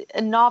not a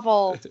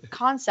novel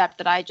concept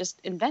that I just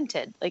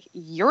invented. Like,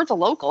 you're the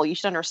local. You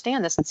should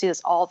understand this and see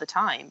this all the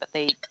time. But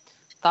they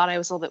thought I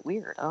was a little bit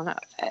weird. I don't know.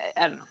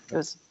 I don't know. It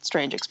was a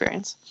strange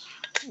experience.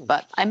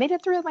 But I made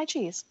it through with my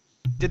cheese.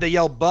 did they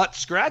yell butt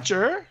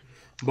scratcher?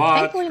 But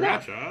Thankfully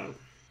not. Scratcher.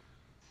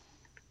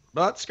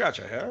 Butt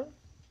scratcher, huh?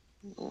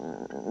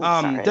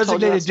 Sorry, I told you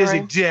Designated that Disney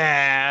story.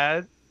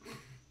 Dad.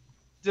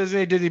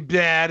 Designated Disney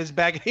Dad is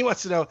back. He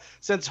wants to know,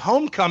 since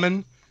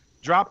Homecoming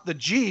dropped the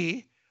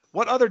G,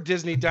 what other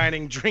Disney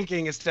dining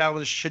drinking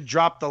establishment should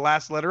drop the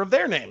last letter of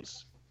their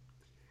names?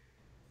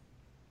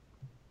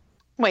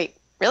 Wait,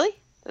 really?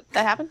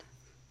 That happened?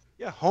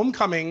 Yeah,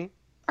 Homecoming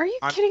Are you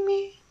I'm- kidding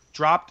me?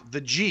 dropped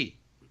the G.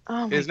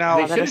 Oh my Is now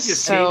They god, that should've is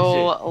just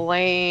so changed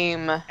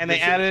lame. and they They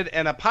should- added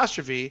an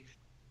apostrophe,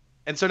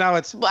 and so now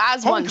it's Well,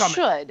 as one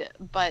Homecoming. should,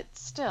 but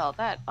still,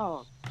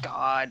 oh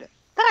god,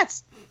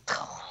 that's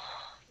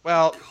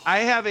Well, I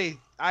have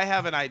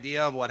an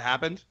idea of what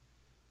happened.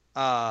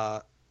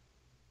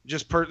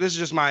 This is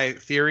just my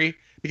theory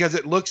because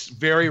it looks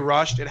very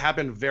rushed. It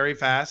happened very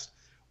fast.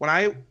 When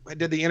I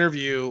did the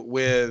interview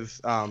with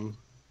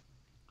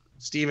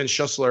Steven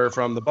Schussler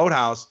from the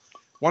Boathouse,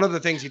 one of the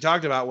things he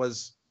talked about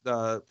was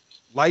the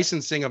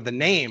licensing of the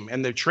name,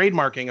 and the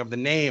trademarking of the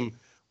name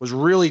was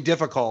really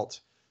difficult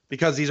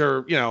because these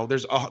are,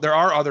 there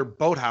are other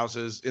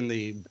boathouses in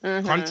the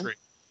Mhm. country,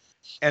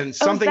 and Oh,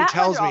 something is that why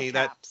tells they're all me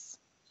that, caps?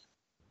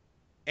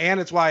 and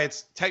it's why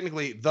it's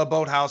technically the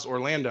Boathouse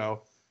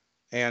Orlando.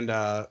 And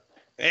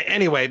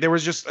anyway, there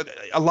was just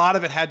a lot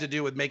of it had to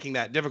do with making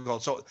that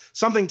difficult. So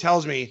something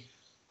tells me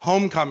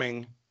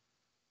Homecoming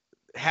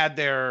had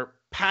their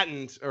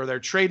patent or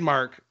their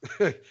trademark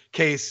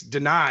case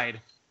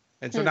denied.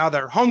 And so now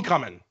they're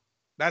Homecoming.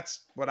 That's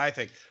what I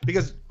think.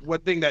 Because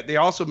one thing that they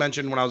also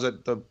mentioned when I was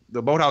at the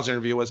Boathouse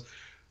interview was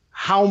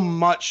how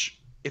much,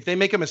 if they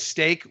make a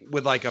mistake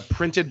with like a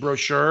printed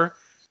brochure,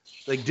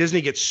 like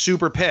Disney gets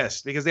super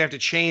pissed because they have to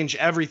change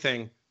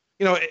everything.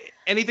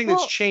 Anything that's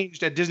Well-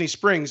 changed at Disney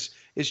Springs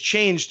is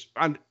changed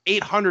on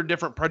 800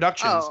 different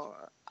productions. Oh,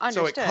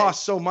 So understood. it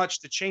costs so much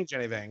to change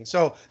anything.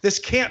 So this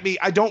can't be,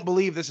 I don't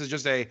believe this is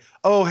just hey,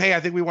 I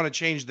think we want to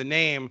change the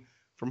name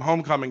from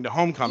Homecoming to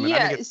Homecoming. I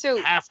Yeah, think it's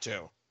so- have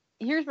to.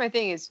 Here's my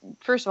thing: is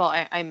first of all,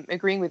 I'm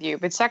agreeing with you,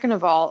 but second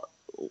of all,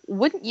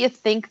 wouldn't you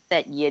think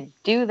that you'd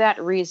do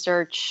that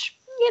research,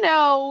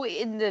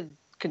 in the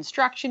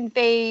construction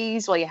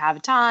phase while you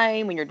have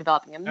time when you're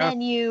developing a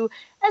menu,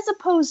 as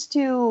opposed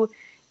to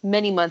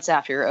many months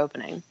after your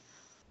opening?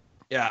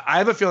 Yeah, I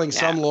have a feeling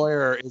some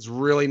lawyer is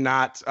really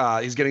not,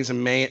 he's getting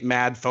some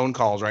mad phone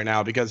calls right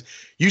now because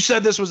you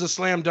said this was a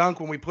slam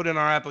dunk when we put in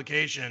our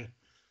application.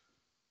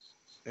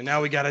 And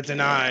now we got it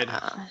denied.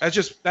 Yeah.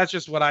 That's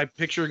just what I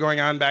picture going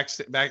on back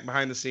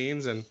behind the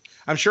scenes. And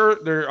I'm sure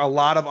there are a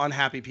lot of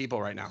unhappy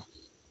people right now.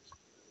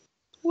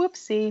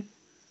 Whoopsie.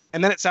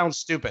 And then it sounds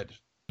stupid.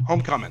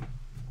 Homecoming.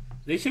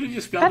 They should have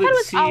just I spelled thought it it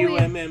was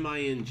always-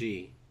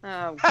 Cumming.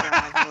 Oh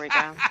god, here we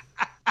go.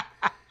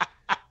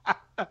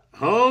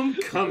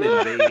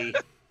 Homecoming, baby.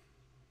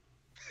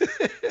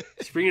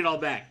 Just bring it all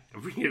back.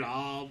 Bring it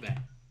all back.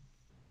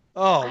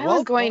 Oh, I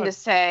was going to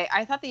say,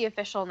 I thought the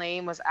official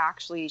name was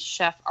actually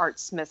Chef Art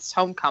Smith's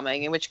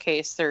Homecoming, in which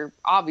case there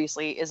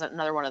obviously isn't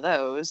another one of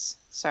those.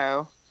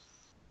 So,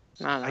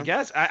 I don't know. I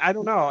guess. I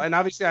don't know. And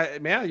obviously,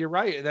 you're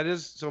right. That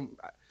is so.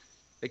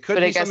 It could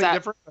But I be guess something that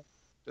different. but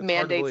it's hard to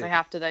mandates believe. I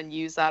have to then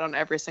use that on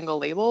every single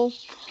label.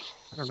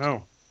 I don't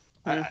know.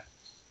 Hmm.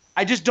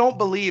 I just don't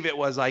believe it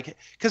was like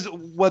because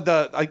what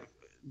the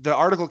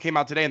article came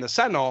out today in the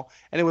Sentinel,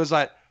 and it was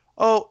like,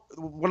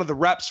 one of the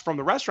reps from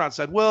the restaurant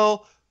said,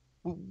 well,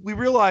 we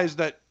realized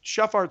that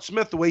Chef Art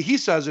Smith, the way he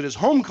says it, is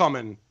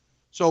homecoming.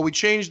 So we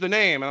changed the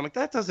name. And I'm like,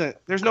 that doesn't,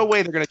 there's no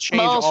way they're going to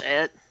change all.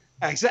 Bullshit.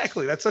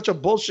 Exactly. That's such a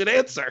bullshit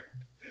answer.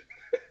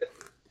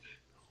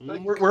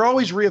 Like, we're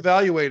always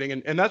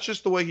reevaluating, and that's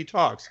just the way he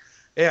talks.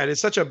 Yeah, it's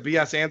such a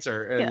BS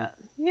answer. And, Yeah,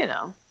 you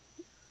know.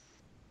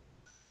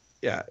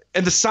 Yeah.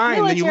 And the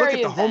sign, then you look at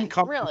Military the event,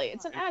 homecoming. Really,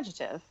 it's an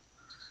adjective.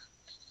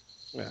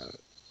 Yeah.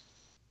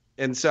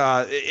 And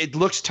so it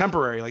looks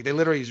temporary. Like they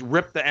literally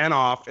ripped the N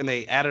off and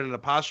they added an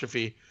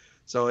apostrophe.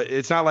 So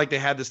it's not like they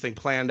had this thing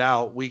planned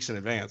out weeks in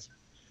advance.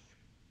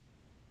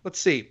 Let's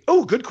see.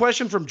 Oh, good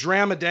question from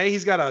Drama Day.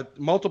 He's got a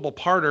multiple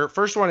parter.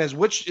 First one is,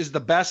 which is the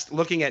best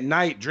looking at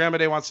night? Drama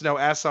Day wants to know,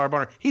 ask Sarah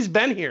Bonner. He's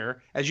been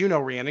here, as you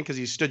know, Rhiannon, because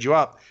he stood you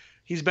up.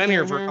 He's been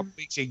here for a couple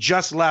weeks. He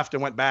just left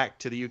and went back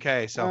to the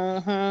UK.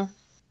 So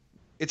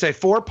it's a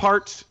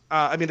 4-part.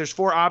 There's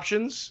 4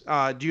 options.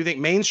 Do you think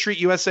Main Street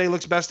USA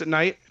looks best at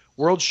night?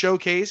 World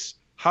Showcase,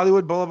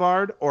 Hollywood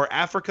Boulevard, or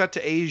Africa to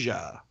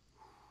Asia?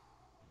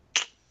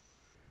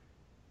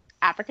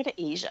 Africa to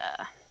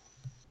Asia.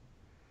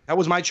 That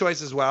was my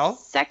choice as well.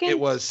 Second It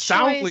was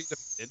soundly choice,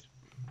 defeated.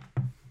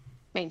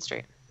 Main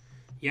Street.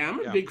 Yeah, I'm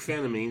a big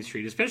fan of Main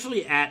Street,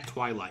 especially at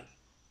twilight.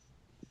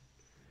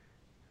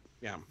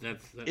 Yeah.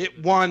 That's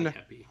It won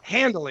happy.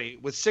 handily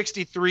with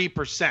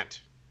 63%.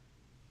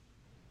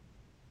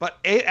 But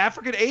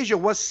Africa to Asia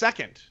was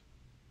second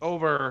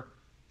over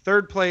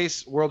third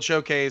place World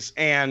Showcase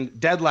and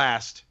dead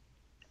last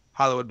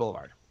Hollywood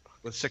Boulevard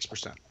with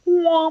 6%.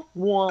 Womp,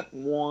 womp,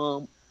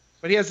 womp.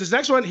 But he has this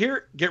next one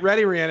here. Get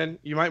ready, Rhiannon.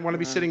 You might want to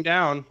be sitting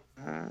down.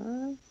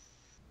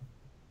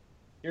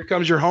 Here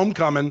comes your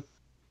homecoming.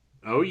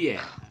 Oh,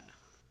 yeah.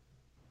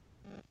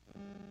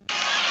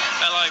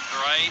 Hello,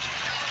 Parade.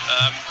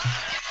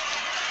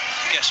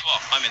 Guess what?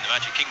 I'm in the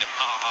Magic Kingdom.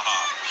 Ha ha ha.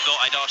 Thought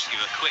I'd ask you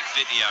a quick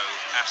video,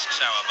 Ask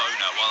Sarah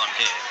Boner, while I'm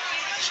here.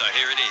 So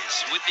here it is.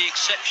 With the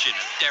exception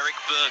of Derek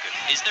Bergen,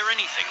 is there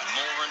anything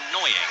more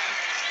annoying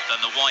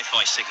than the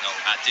Wi-Fi signal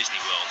at Disney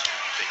World?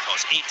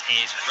 Because it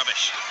is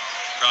rubbish.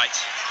 Right,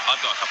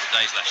 I've got a couple of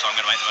days left, so I'm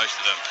going to make the most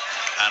of them.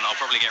 And I'll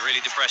probably get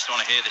really depressed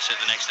when I hear this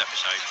at the next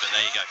episode, but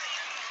there you go.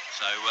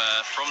 So,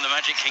 from the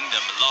Magic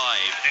Kingdom,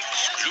 live,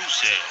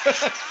 exclusive.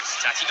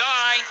 Tatty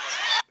bye!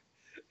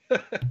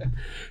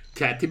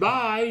 Tatty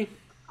bye.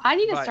 I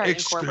need to start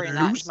incorporating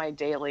that into my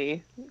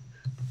daily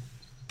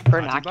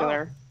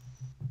vernacular.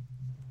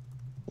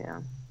 Yeah.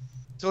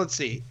 So let's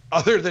see.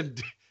 Other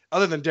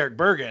than Derek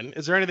Bergen,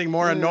 is there anything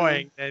more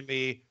annoying than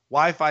the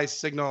Wi-Fi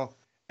signal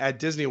at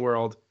Disney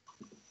World?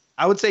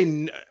 I would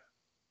say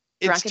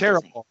it's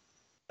terrible.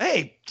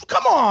 Hey,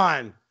 come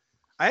on.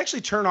 I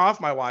actually turn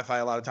off my Wi-Fi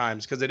a lot of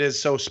times because it is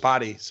so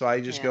spotty. So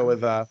I just go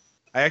with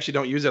I actually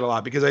don't use it a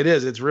lot because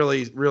it's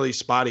really, really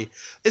spotty.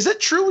 Is it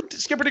true,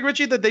 Skipper Dick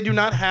Ritchie, that they do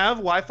not have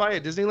Wi-Fi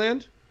at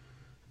Disneyland?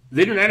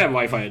 They do not have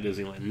Wi-Fi at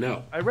Disneyland,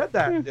 no. I read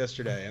that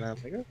yesterday, and I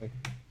was like, okay.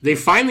 They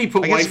finally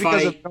put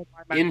Wi-Fi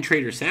of in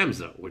Trader Sam's,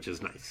 though, which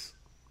is nice.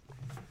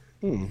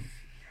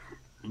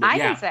 I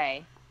can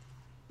say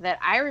that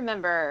I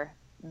remember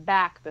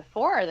back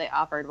before they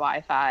offered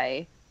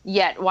Wi-Fi,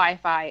 yet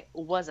Wi-Fi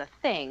was a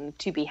thing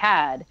to be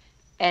had.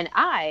 And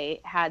I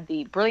had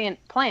the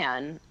brilliant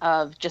plan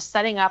of just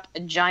setting up a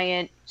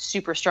giant,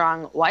 super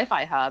strong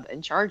Wi-Fi hub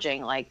and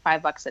charging like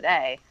 $5 a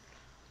day.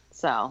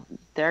 So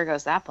there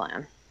goes that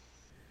plan.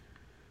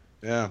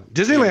 Yeah.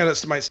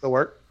 Disneyland might still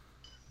work.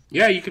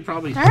 Yeah, you could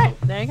probably. All right,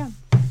 there you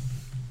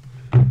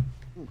go.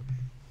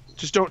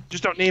 Just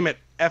don't name it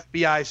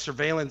FBI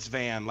surveillance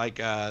van like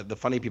the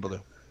funny people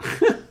do.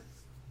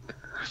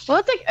 Well,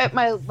 it's like at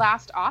my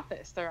last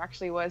office, there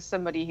actually was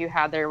somebody who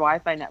had their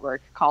Wi-Fi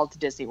network called to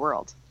Disney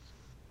World.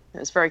 It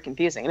was very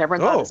confusing, and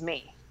everyone thought it was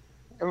me.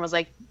 Everyone was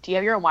like, "Do you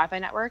have your own Wi-Fi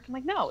network?" I'm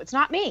like, "No, it's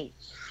not me."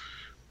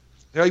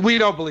 They're like, we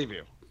don't believe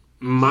you.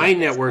 My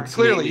network's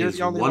Clearly, name you're is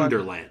the only one.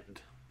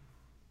 Wonderland.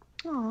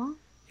 Aww.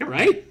 You're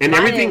right, and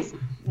Mine everything. is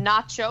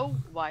Nacho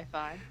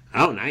Wi-Fi.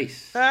 Oh,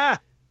 nice. Ah.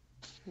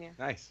 Yeah.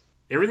 Nice.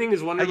 Everything is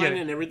I get Wonderland,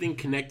 it. and everything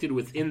connected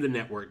within the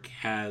network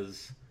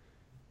has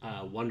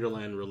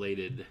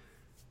Wonderland-related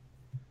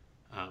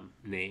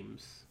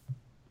names.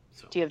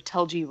 So Do you have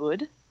Telgi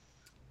Wood?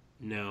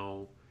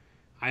 no,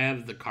 I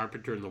have the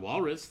Carpenter and the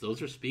Walrus.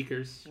 Those are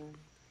speakers.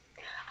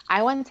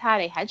 I once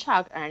had a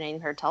hedgehog, and I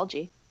named her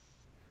Telgi.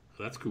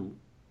 So that's cool.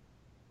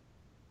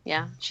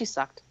 Yeah, she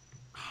sucked.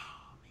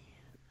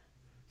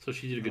 So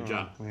she did a good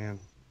job. Man.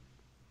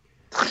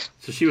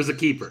 So she was a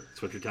keeper.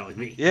 That's what you're telling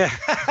me. Yeah.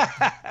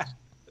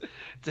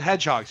 It's a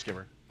hedgehog,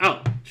 Skipper.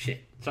 Oh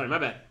shit! Sorry, my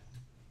bad.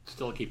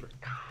 Still a keeper.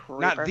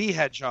 Not Creeper. the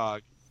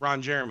hedgehog, Ron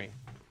Jeremy.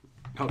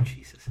 Oh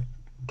Jesus!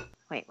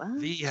 Wait, what?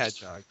 The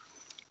hedgehog.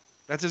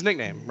 That's his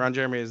nickname. Ron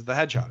Jeremy is the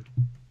hedgehog.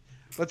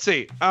 Let's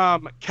see.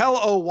 Kel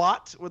O.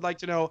 Watt would like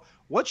to know,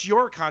 what's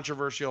your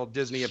controversial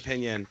Disney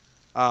opinion?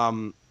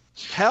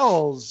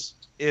 Kel's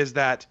is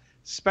that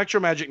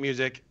SpectroMagic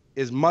music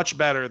is much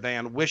better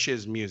than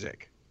Wish's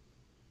music.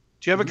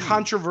 Do you have a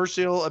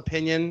controversial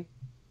opinion?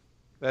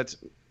 That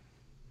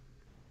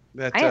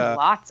I have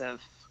lots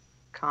of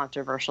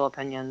controversial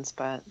opinions,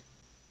 but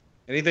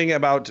Anything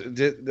about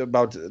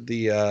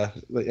the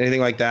anything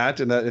like that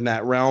in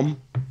that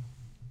realm?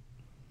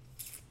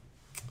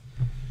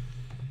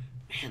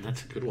 Man,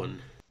 that's a good one.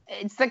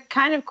 It's the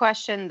kind of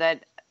question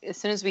that as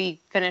soon as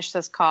we finish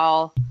this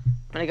call,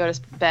 I'm going to go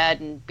to bed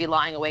and be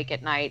lying awake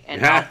at night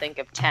and I'll think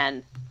of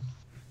 10.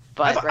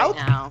 But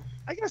now.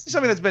 I guess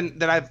something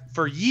that I've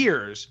for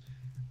years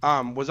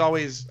was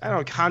always, I don't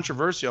know,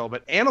 controversial,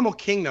 but Animal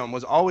Kingdom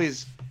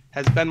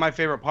has been my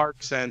favorite park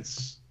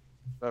since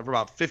for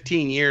about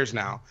 15 years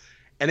now.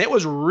 And it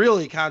was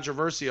really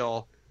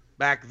controversial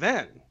back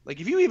then. Like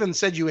if you even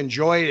said you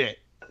enjoyed it,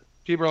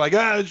 people are like,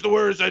 it's the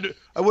worst.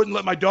 I wouldn't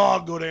let my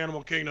dog go to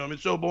Animal Kingdom.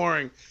 It's so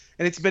boring.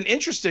 And it's been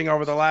interesting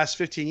over the last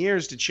 15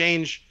 years to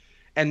change.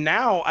 And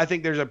now I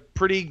think there's a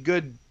pretty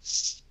good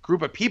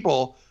group of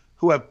people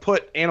who have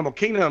put Animal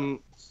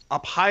Kingdom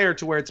up higher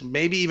to where it's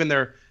maybe even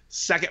their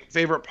second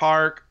favorite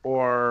park,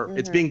 or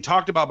it's being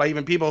talked about by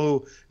even people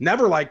who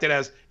never liked it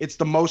as it's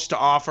the most to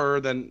offer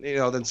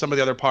than some of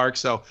the other parks.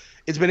 So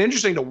it's been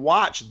interesting to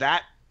watch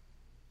that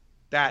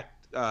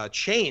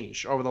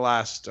change over the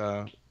last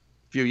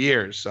few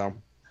years. So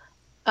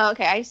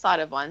okay, I just thought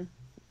of one,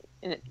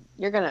 and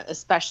you're gonna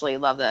especially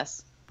love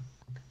this.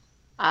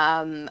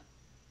 I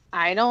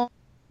don't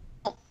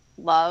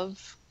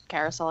love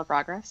Carousel of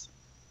Progress.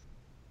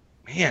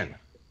 Man.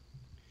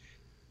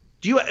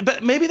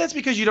 But maybe that's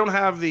because you don't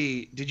have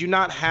did you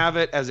not have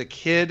it as a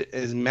kid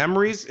as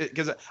memories?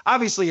 Because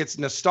obviously it's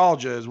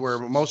nostalgia is where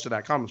most of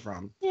that comes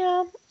from.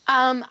 Yeah.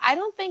 I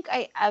don't think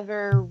I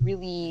ever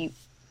really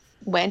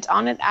went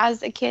on it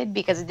as a kid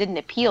because it didn't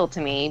appeal to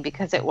me,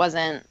 because it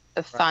wasn't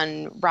a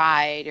fun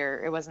ride,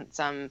 or it wasn't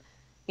some,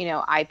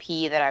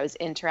 IP that I was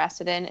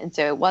interested in. And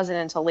so it wasn't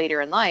until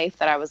later in life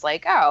that I was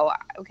like, oh,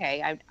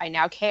 okay, I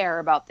now care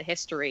about the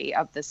history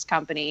of this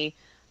company.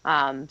 So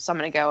I'm going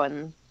to go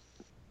and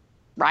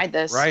ride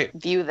this,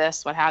 view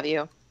this, what have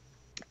you.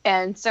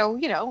 And so,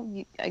 you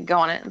go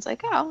on it and it's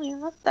like,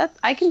 oh, that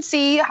I can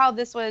see how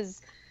this was,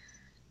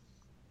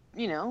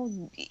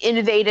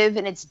 innovative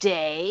in its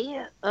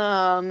day.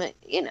 I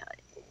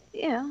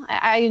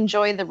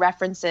enjoy the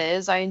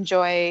references. I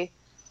enjoy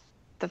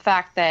the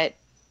fact that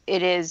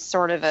it is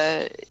sort of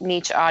a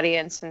niche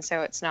audience, and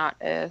so it's not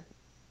a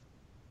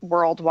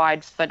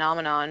worldwide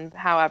phenomenon.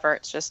 However,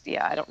 it's just,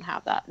 I don't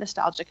have that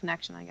nostalgia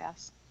connection, I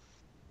guess.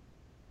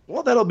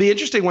 Well, that'll be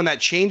interesting when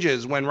that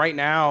changes, when right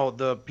now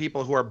the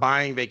people who are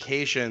buying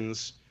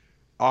vacations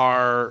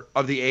are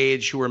of the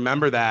age who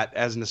remember that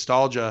as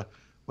nostalgia.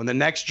 When the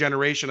next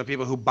generation of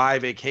people who buy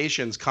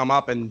vacations come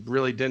up and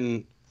really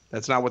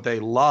that's not what they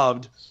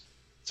loved,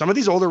 some of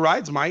these older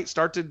rides might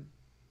start to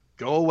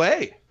go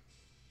away.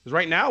 Because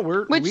right now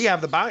we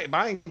have the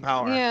buying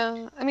power.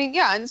 Yeah,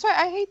 and so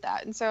I hate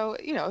that. And so,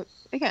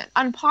 again,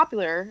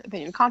 unpopular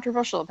opinion,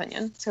 controversial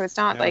opinion. So it's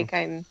not like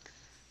I'm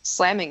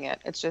slamming it.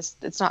 It's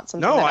just, it's not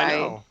something that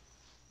I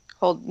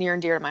hold near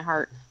and dear to my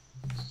heart.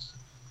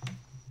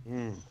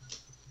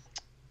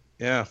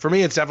 Yeah, for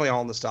me, it's definitely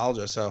all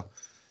nostalgia. So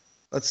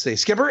let's see,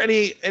 Skipper,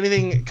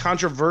 anything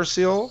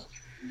controversial?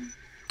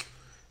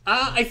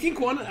 I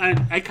think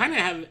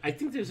I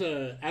think there's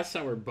a Ask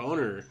Sour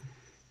Boner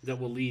that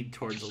will lead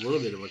towards a little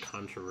bit of a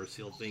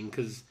controversial thing,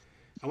 because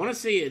I want to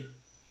say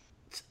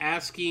it's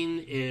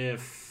asking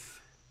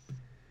if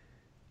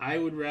I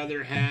would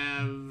rather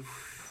have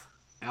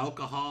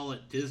alcohol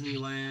at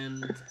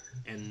Disneyland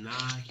and not,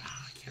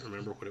 I can't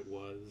remember what it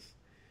was,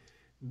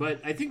 but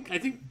I think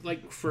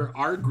like for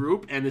our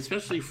group, and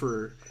especially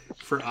for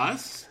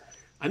us,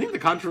 I think the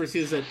controversy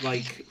is that,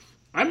 like,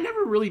 I've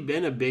never really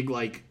been a big,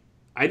 like,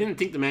 I didn't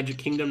think the Magic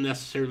Kingdom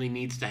necessarily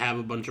needs to have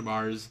a bunch of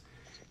bars,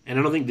 and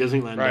I don't think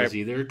Disneyland does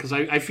either, because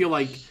I feel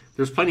like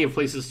there's plenty of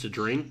places to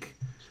drink.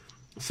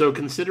 So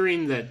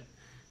considering that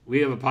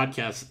we have a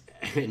podcast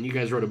and you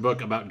guys wrote a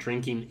book about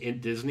drinking in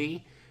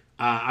Disney,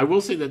 I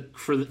will say that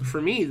for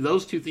me,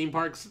 those two theme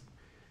parks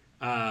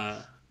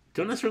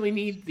don't necessarily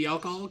need the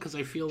alcohol, because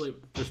I feel like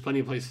there's plenty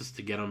of places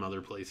to get them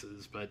other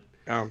places. But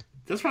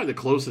that's probably the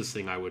closest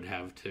thing I would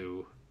have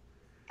to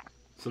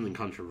something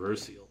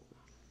controversial.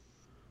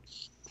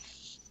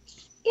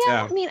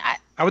 Yeah. I mean,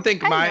 I would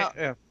think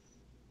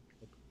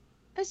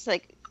it's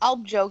like, all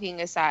joking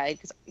aside,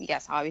 because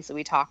yes, obviously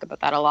we talk about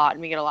that a lot,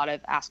 and we get a lot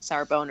of Ask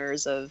Sour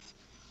Boners of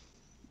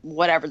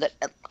whatever that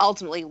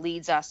ultimately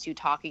leads us to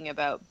talking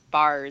about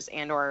bars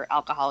and or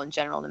alcohol in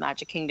general in the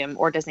Magic Kingdom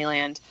or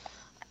Disneyland.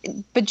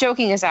 But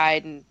joking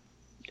aside and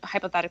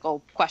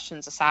hypothetical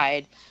questions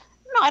aside,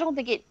 no, I don't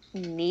think it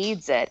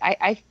needs it.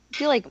 I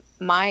feel like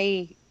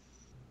my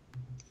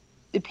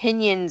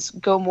opinions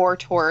go more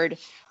toward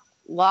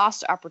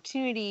lost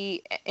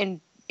opportunity and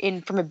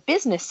in from a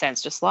business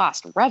sense, just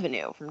lost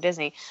revenue from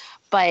Disney.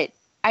 But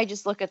I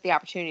just look at the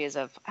opportunities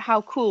of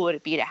how cool would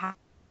it be to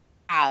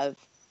have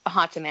a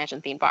Haunted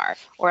Mansion themed bar,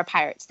 or a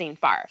Pirates themed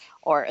bar,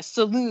 or a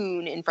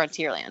saloon in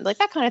Frontierland, like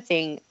that kind of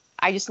thing.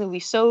 I just think it would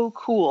be so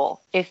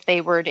cool if they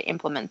were to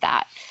implement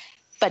that.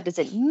 But does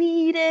it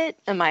need it?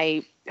 Am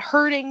I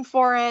hurting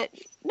for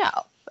it? No,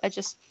 but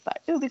it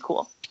would be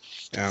cool.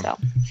 Yeah. So,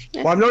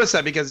 Well, I've noticed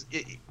that because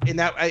in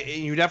that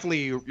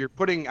you're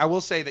putting. I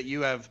will say that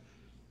you have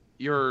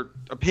your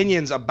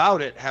opinions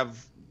about it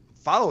have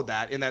followed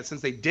that, in that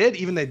since they did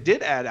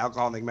add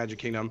alcohol in the Magic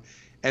Kingdom,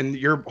 and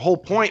your whole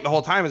point the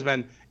whole time has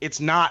been it's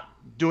not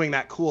doing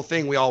that cool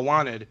thing we all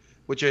wanted,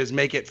 which is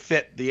make it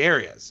fit the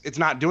areas. It's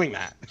not doing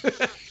that.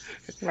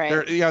 Right.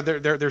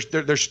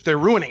 They're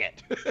ruining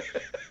it.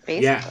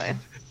 Basically.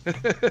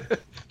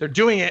 They're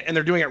doing it, and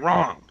they're doing it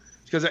wrong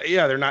because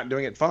they're not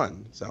doing it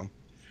fun. So,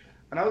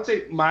 and I would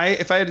say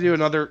if I had to do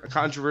another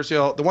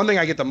controversial, the one thing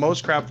I get the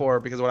most crap for,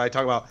 because what I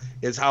talk about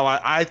is how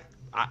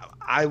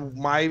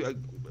my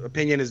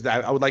opinion is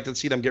that I would like to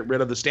see them get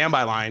rid of the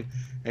standby line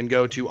and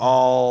go to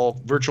all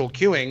virtual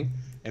queuing.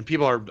 And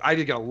I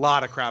did get a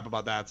lot of crap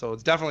about that, so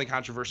it's definitely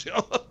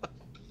controversial.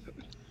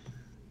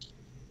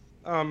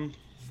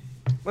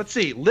 Let's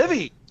see,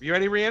 Livy, you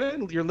ready,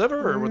 Rhiannon? Your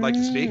liver, or would like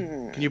to speak?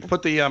 Can you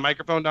put the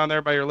microphone down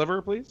there by your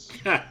liver, please?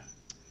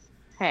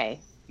 Hey.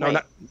 No,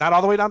 not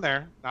all the way down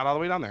there. Not all the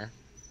way down there.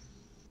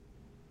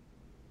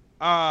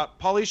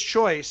 Paulie's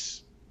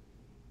Choice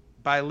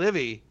by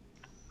Livy.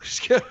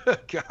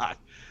 God.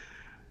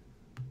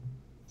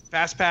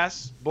 Fast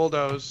Pass,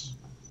 Bulldoze,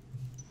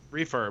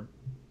 Refurb,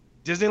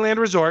 Disneyland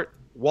Resort,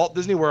 Walt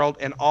Disney World,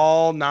 and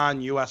all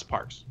non-U.S.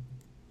 parks.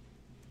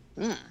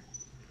 So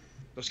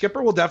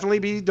Skipper will definitely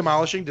be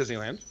demolishing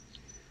Disneyland.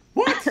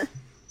 What?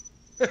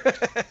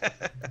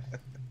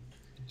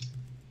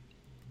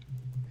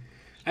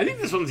 I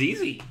think this one's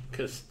easy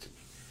because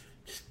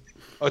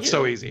It's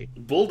so easy.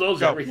 Bulldoze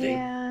Go. everything.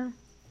 Yeah.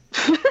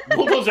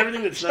 Bulldoze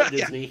everything that's not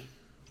Disney.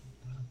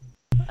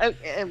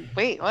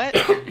 Wait, what?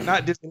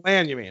 Not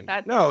Disneyland, you mean?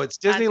 No, it's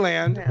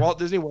Disneyland, Walt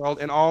Disney World,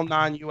 and all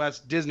non-U.S.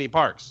 Disney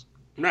parks.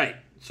 Right.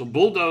 So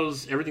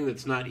bulldoze everything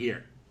that's not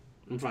here.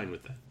 I'm fine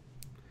with that.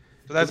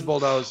 So that's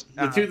Bulldoze.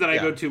 The two that I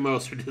go to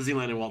most are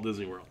Disneyland and Walt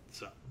Disney World.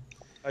 So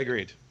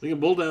agreed. we can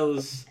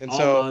bulldoze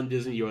all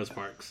non-Disney U.S.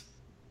 parks.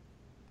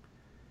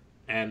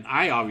 And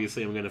I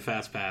obviously am going to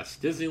fast pass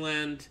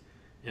Disneyland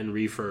and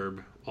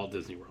refurb Walt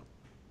Disney World.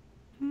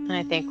 And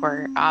I think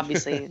we're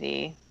obviously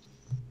the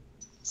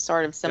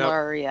sort of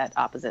similar yet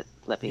opposite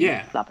floppity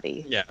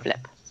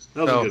flip.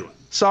 That was a good one.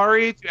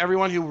 Sorry to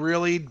everyone who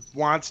really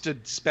wants to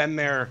spend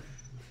their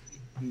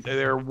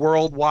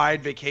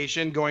worldwide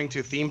vacation going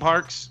to theme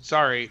parks.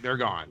 Sorry, they're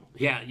gone.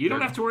 Yeah, you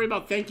don't have to worry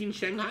about thanking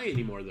Shanghai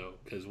anymore, though,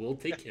 because we'll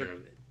take care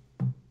of it.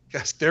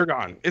 Yes, they're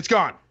gone. It's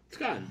gone. It's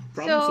gone.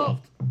 Problem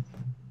solved.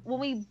 When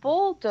we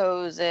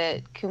bulldoze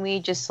it, can we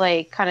just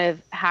kind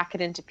of hack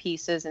it into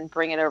pieces and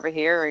bring it over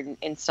here and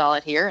install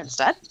it here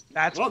instead?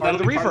 That's part of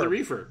the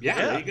refurb. Yeah,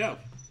 there you go.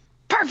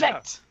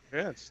 Perfect.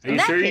 Yes. Are you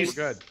sure you're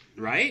good?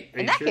 Right?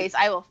 In that case,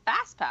 I will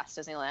fast pass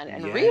Disneyland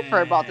and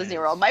refurb Walt Disney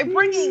World by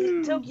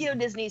bringing Tokyo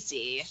Disney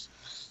Sea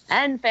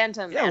and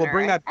Phantom Manor. We'll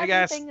bring that big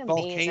ass Everything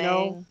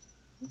volcano. amazing.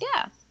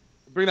 Yeah.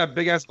 Bring that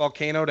big ass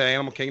volcano to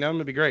Animal Kingdom.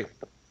 It'd be great.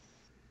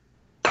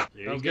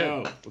 There you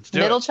go. Let's do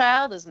Middle it.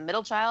 child is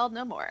middle child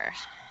no more.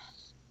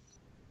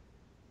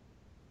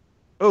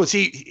 Oh,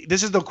 see,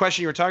 this is the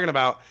question you were talking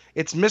about.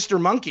 It's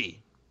Mr.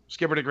 Monkey,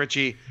 Skipper Dick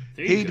Ritchie.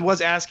 He was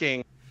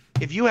asking,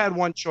 if you had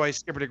one choice,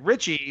 Skipper Dick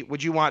Ritchie,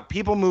 would you want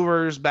People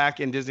Movers back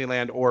in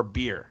Disneyland or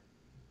beer?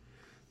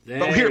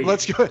 But here,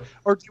 let's go.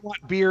 Or do you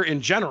want beer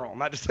in general,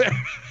 not just there?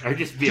 Or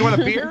just beer. Do you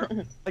want a beer?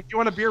 Do you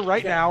want a beer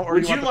right now, or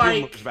would do you you want the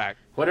People like Movers back?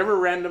 whatever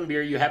random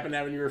beer you happen to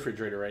have in your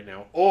refrigerator right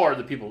now, or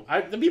the People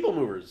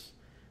Movers?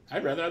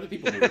 I'd rather have the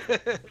People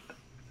Movers.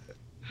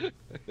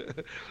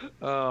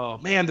 Oh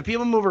man, the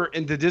People Mover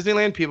in the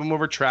Disneyland People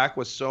Mover track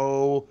was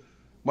so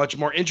much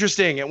more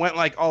interesting. It went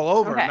all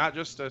over, not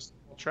just a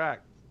small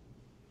track.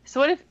 So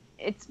what if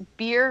it's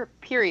beer,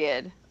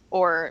 period,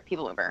 or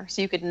People Mover?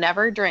 So you could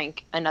never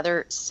drink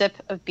another sip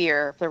of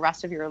beer for the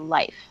rest of your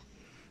life.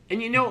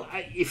 And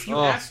if you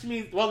asked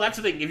me, well, that's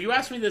the thing. If you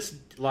asked me this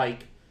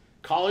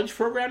college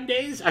program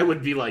days, I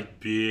wowould be like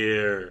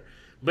beer.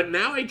 But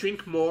now I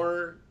drink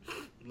more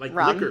Rum.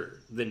 liquor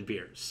than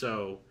beer,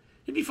 so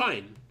it'd be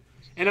fine.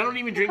 And I don't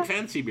even drink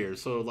fancy beer,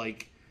 so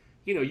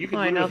you can.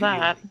 I know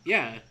that.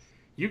 Yeah.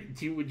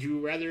 Would you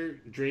rather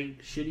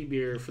drink shitty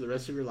beer for the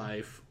rest of your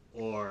life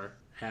or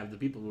have the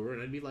People Mover?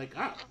 And I'd be like,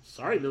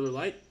 sorry, Miller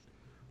Lite.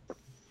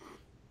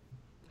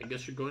 I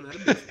guess you're going out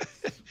of business.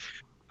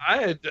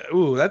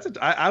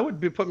 I would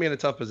be put me in a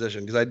tough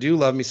position because I do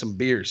love me some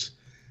beers.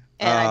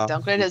 And I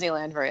don't go to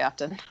Disneyland very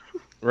often.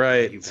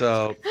 Right.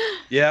 So,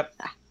 yep.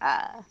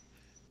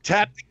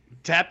 Tap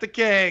the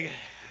keg.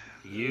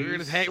 We're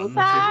gonna hang.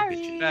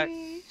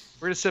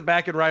 We're gonna sit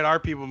back and ride our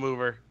People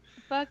Mover.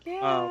 Fuck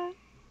yeah.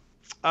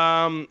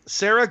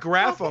 Sarah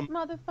Graffam.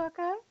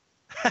 Motherfucker.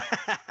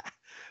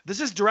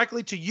 This is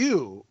directly to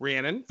you,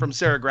 Rhiannon, from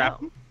Sarah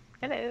Graffam.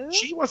 Hello.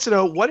 She wants to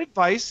know, what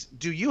advice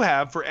do you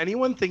have for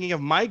anyone thinking of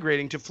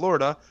migrating to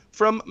Florida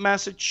from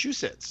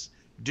Massachusetts?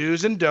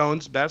 Do's and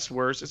don'ts, best,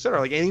 worst,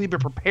 etc. Anything to be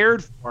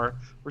prepared for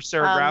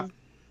Sarah Graffam.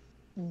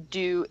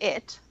 Do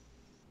it.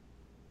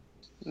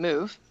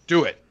 Move.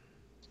 Do it.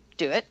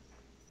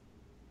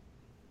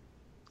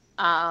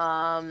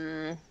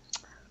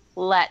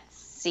 Let's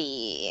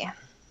see.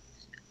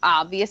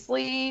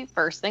 Obviously,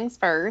 first things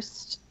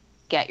first,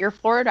 get your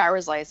Florida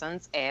driver's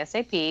license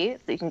ASAP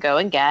so you can go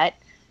and get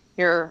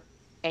your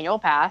annual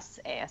pass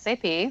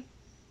ASAP.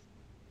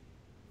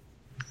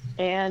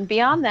 And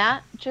beyond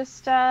that,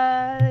 just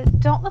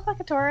don't look like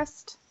a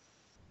tourist.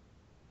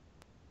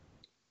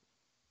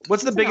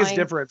 What's the It's biggest annoying.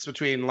 difference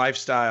between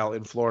lifestyle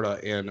in Florida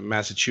and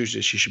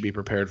Massachusetts you should be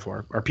prepared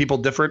for? Are people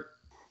different?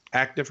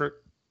 Act different?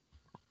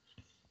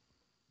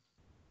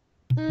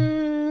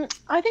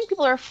 I think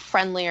people are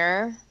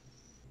friendlier,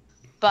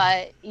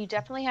 but you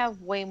definitely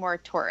have way more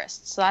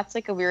tourists. So that's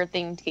like a weird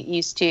thing to get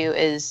used to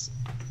is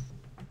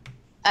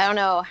I don't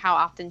know how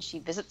often she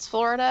visits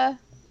Florida,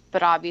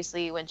 but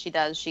obviously when she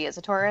does, she is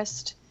a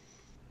tourist.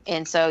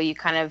 And so you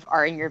kind of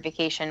are in your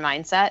vacation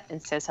mindset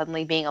instead of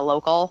suddenly being a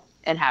local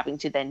and having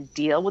to then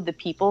deal with the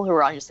people who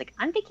are all just like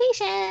on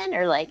vacation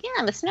or like, yeah,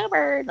 I'm a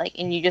snowbird. Like,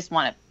 and you just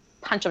want to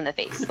punch them in the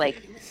face.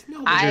 Like,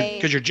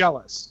 Because you're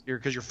jealous.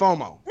 Because you're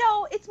FOMO.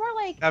 No, it's more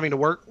like Having to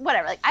work.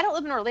 whatever. Like I don't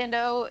live in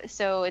Orlando,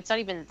 so it's not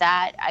even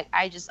that.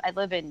 I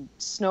live in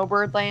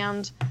snowbird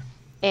land,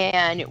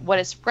 and what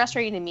is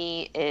frustrating to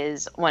me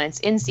is when it's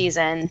in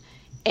season,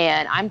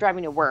 and I'm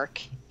driving to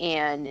work,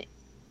 and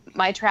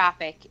my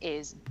traffic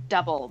is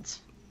doubled,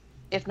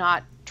 if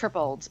not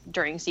tripled,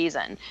 during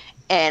season,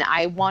 and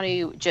I want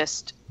to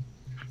just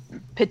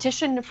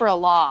petition for a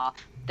law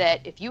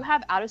that if you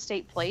have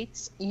out-of-state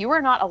plates, you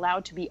are not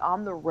allowed to be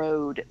on the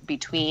road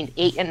between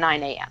 8 and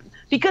 9 a.m.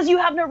 because you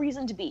have no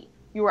reason to be.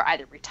 You are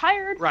either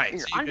retired Right, or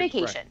you're so you on could-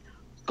 vacation.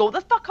 right. Go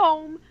the fuck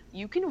home.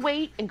 You can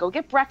wait and go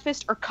get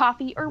breakfast or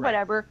coffee or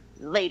whatever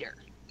later.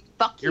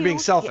 Fuck You're you. being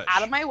selfish. Get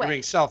out of my way. You're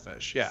being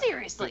selfish. Yeah.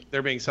 Seriously.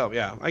 They're being selfish.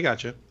 Yeah, I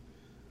got you.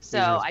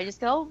 So I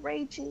just go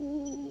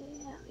raging.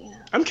 Yeah.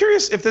 I'm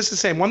curious if this is the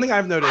same. One thing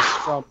I've noticed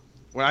from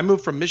when I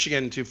moved from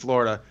Michigan to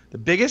Florida, the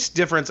biggest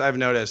difference I've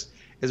noticed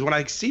is when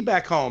I see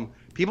back home,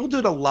 people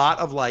did a lot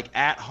of like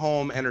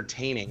at-home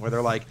entertaining where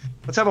they're like,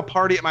 let's have a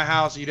party at my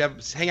house. And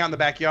you'd hang out in the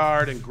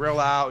backyard and grill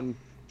out and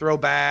throw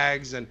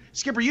bags. And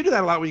Skipper, you do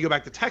that a lot when you go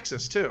back to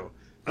Texas too.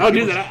 Oh, do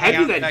People that. just I hang out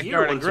do in the that here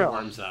backyard and once it grill.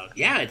 warms out.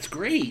 Yeah, it's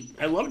great.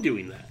 I love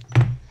doing that.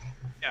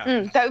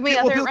 Yeah. That would be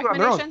People another do it on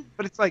their own, recommendation.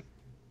 but it's like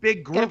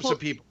big groups pool. of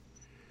people.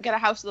 Get a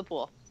house to the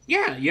pool.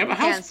 Yeah, you have a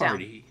house Hands down.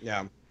 party.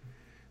 Yeah.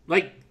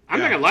 Like I'm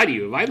Yeah. not gonna lie to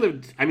you. If I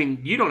lived, I mean,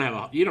 you don't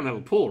have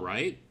a pool,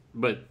 right?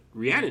 But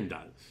Rhiannon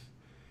does.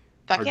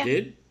 Fuck Or yeah.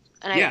 did?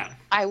 And Yeah.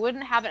 I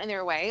wouldn't have it any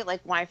other way.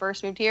 Like when I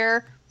first moved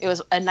here, it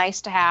was a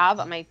nice to have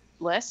on my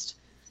list,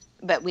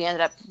 but we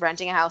ended up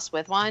renting a house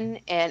with one,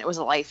 and it was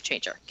a life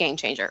changer, game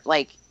changer.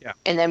 Like, Yeah.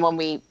 And then when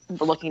we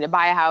were looking to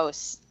buy a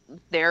house,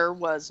 there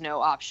was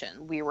no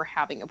option. We were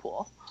having a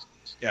pool.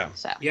 Yeah.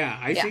 So Yeah,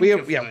 I Yeah. think We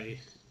have-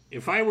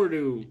 if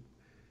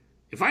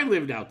I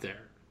lived out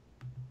there,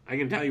 I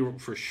can tell you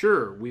for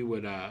sure we'd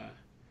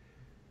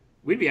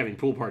be having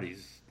pool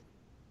parties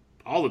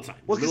all the time.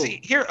 Well, because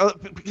here,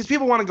 because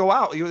people want to go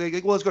out. You're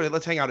like, well,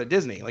 let's hang out at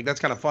Disney. Like that's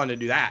kind of fun to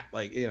do that.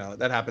 Like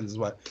that happens. Is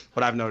what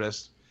I've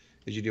noticed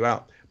is you do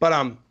out.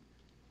 But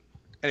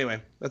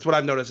anyway, that's what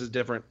I've noticed is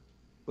different,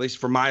 at least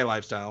for my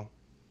lifestyle.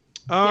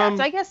 yeah,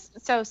 so I guess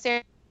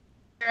Sarah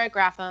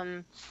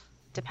Graffam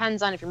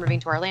depends on if you're moving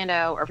to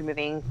Orlando or if you're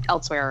moving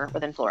elsewhere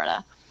within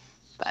Florida.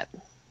 But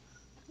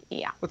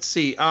yeah. Let's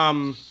see.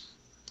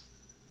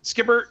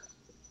 Skipper,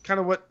 kind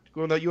of what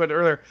you had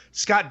earlier.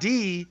 Scott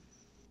D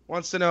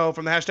wants to know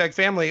from the hashtag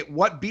family,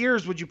 what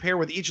beers would you pair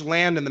with each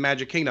land in the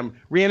Magic Kingdom?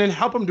 Rhiannon,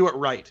 help them do it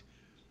right.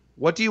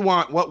 What do you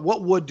want?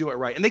 What would do it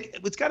right? And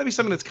it's got to be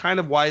something that's kind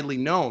of widely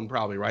known,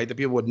 probably, right? That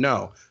people would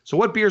know. So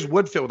what beers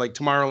would fit with like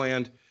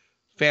Tomorrowland,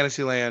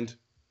 Fantasyland,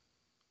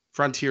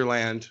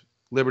 Frontierland,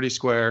 Liberty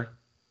Square?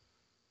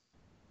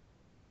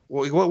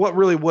 What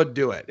really would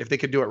do it if they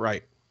could do it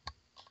right?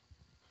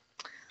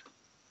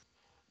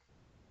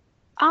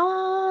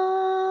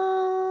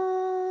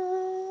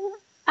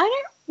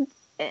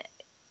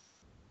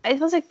 I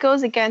suppose it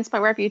goes against my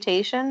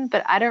reputation,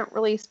 but I don't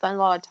really spend a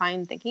lot of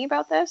time thinking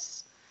about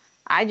this.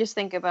 I just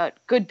think about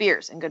good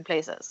beers and good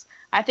places.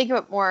 I think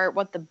about more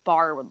what the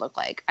bar would look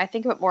like. I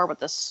think about more what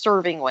the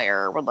serving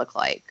ware would look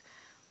like.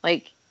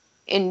 Like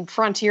in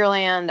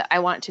Frontierland, I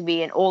want it to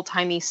be an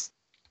old-timey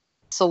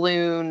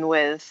saloon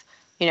with,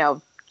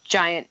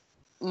 giant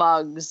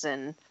mugs.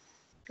 And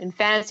in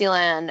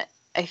Fantasyland,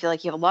 I feel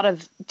like you have a lot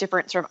of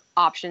different sort of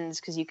options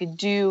because you could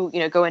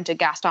go into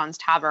Gaston's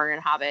Tavern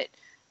and have it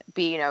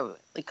be,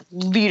 like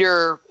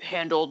leader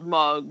handled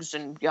mugs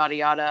and yada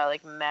yada,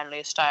 like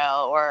manly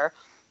style, or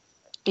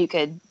you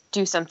could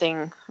do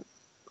something.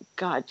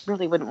 God,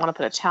 really wouldn't want to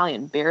put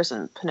Italian beers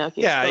in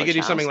Pinocchio's. Yeah, you could do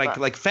Village something House,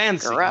 like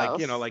fancy, gross.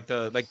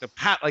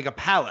 like a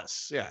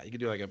palace. Yeah, you could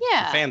do like a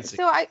fancy.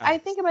 So I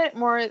think about it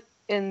more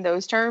in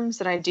those terms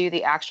than I do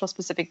the actual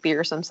specific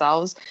beers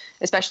themselves,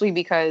 especially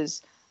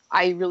because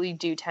I really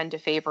do tend to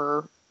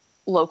favor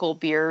local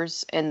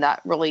beers, and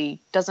that really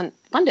doesn't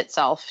lend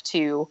itself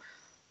to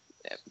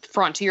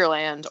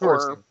Frontierland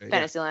or Yeah.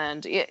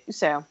 Fantasyland. Yeah,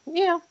 so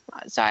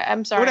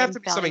I'm sorry. It would have I'm to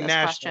be failing something this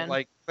national,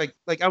 question.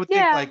 like I would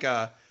think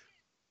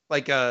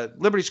like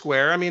Liberty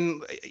Square. I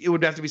mean, it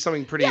would have to be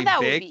something pretty Yeah, that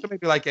would big. be- So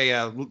maybe like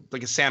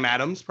a Sam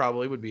Adams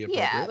probably would be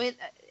appropriate. Yeah, I mean,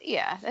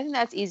 I think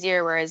that's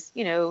easier. Whereas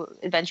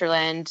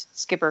Adventureland,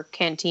 Skipper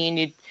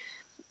Canteen,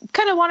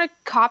 kind of want to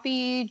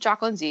copy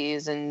Jock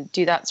Lindsay's and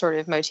do that sort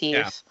of motif.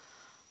 Yeah.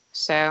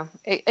 So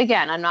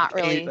again, I'm not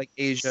really Like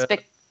Asia. I'm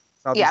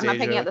Southeast not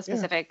picking Asia. out the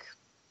specific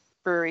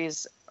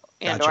breweries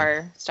and Gotcha.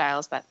 or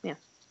styles, but yeah.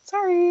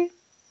 Sorry.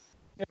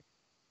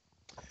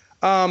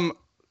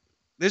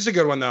 This is a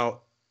good one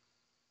though.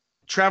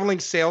 Traveling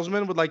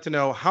salesman would like to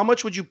know, how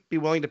much would you be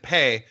willing to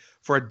pay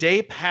for a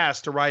day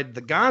pass to ride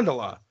the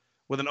gondola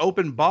with an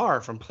open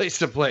bar from place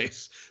to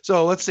place?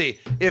 So let's see.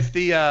 If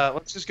the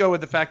let's just go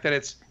with the fact that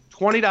it's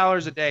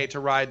 $20 a day to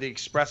ride the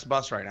express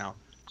bus right now.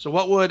 So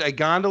what would a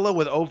gondola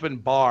with open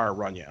bar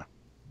run you?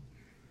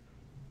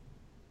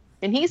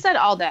 And he said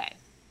all day.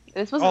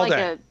 This wasn't All like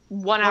day. a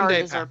 1 hour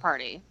day dessert pass.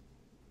 party.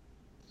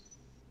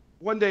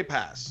 1 day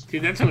pass.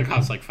 Dude, that's gonna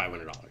cost like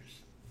 $500.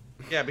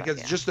 Yeah, because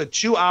Yeah. just the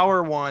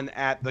 2-hour one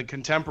at the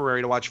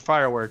Contemporary to watch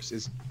fireworks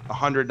is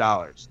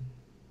 $100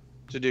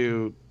 to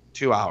do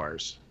 2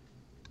 hours.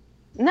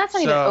 And that's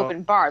not even an So-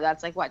 open bar.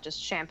 That's like what?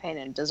 Just champagne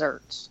and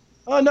desserts.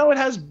 Oh no, it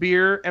has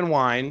beer and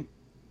wine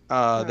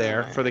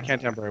there for the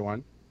Contemporary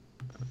one.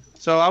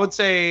 So I would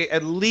say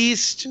at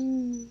least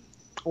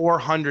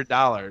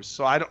 $400.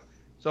 So I don't.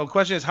 So the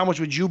question is, how much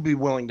would you be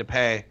willing to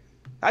pay?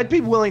 I'd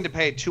be willing to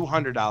pay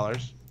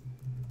 $200.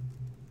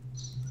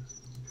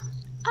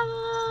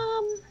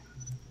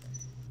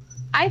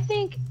 I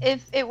think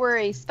if it were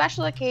a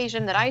special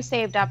occasion that I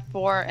saved up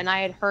for and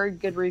I had heard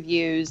good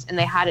reviews and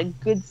they had a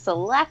good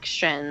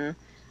selection,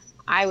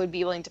 I would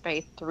be willing to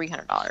pay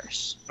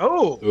 $300.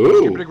 Oh, Ooh.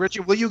 Skipper Dick Ritchie,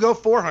 will you go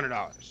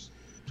 $400?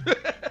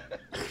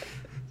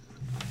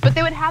 But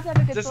they would have to have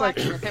a good Just like-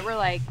 selection. If it were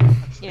like,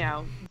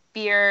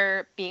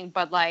 beer being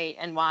Bud Light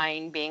and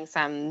wine being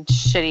some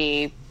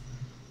shitty,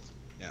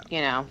 I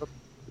name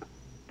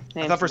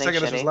thought for a something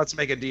second this was shitty. Let's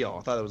Make a Deal.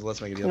 I thought it was Let's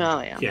Make a Deal. No,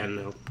 yeah. Yeah,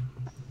 no.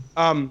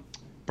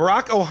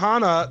 Barack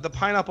Ohana, the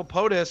Pineapple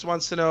POTUS,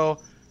 wants to know,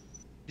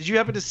 did you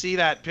happen to see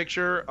that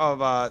picture of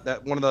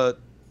that one of the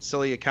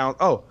silly accounts?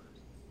 Oh,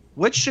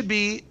 which should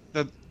be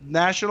the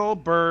national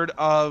bird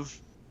of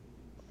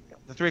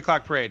the 3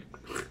 o'clock parade?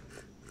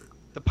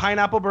 The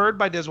pineapple bird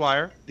by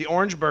Dizwire, the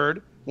orange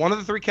bird, one of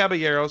the 3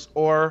 caballeros,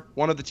 or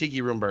one of the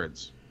tiki room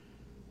birds?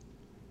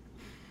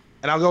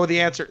 And I'll go with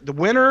the answer. The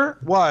winner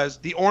was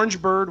the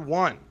orange bird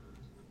won.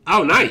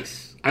 Oh,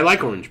 nice. I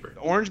like Orange Bird. The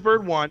orange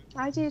bird won.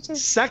 I do too.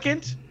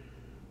 Second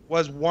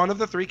was one of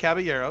the 3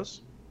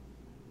 caballeros.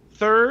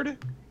 Third,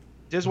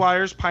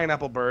 Dizwire's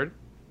pineapple bird.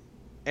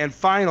 And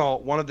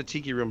final, one of the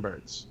tiki room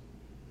birds.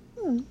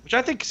 Which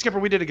I think, Skipper,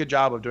 we did a good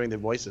job of doing the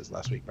voices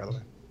last week, by the way.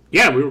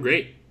 Yeah, we were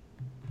great.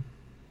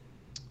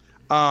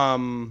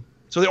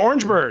 So the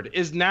orange bird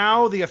is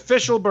now the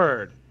official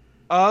bird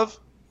of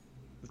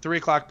the 3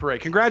 o'clock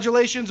parade.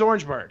 Congratulations,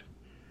 orange bird.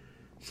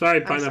 Sorry,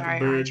 I'm Pineapple sorry,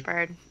 Bird. Orange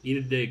Bird. Eat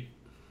a dig.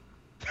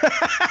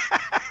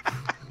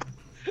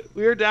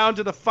 We are down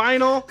to the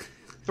final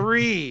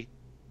 3.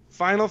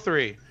 Final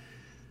 3.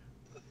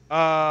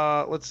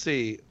 Let's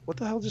see. What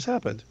the hell just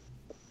happened?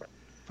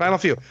 Final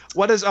few.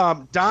 What is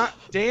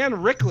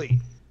Dan Rickley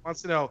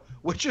wants to know,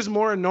 which is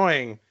more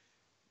annoying?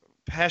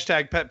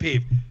 Hashtag pet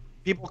peeve.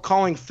 People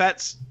calling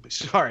pets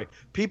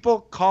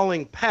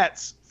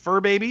fur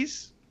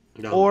babies,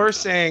 No. or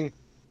saying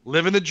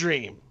living the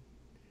dream.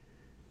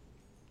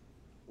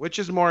 Which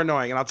is more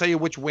annoying? And I'll tell you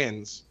which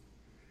wins.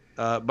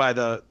 By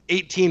the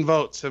 18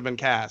 votes have been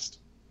cast.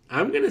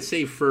 I'm going to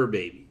say fur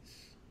babies.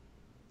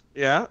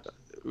 Yeah.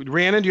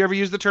 Rhiannon, do you ever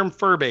use the term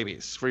fur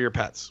babies for your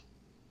pets?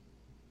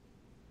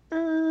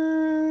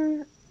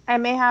 I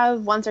may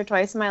have once or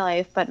twice in my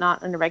life, but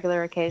not on a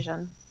regular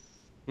occasion.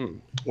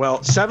 Well,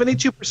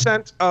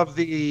 72% of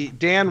the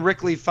Dan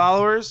Rickley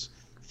followers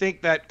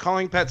think that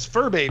calling pets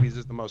fur babies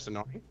is the most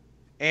annoying.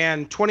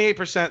 And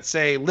 28%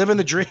 say living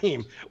the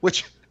dream,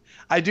 which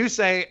I do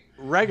say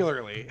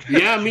regularly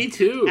Yeah, me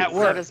too. at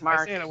work. does I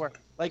Mark. say it at work.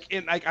 Like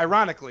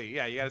ironically,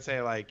 yeah, you got to say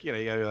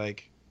you got to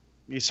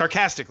be you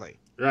sarcastically.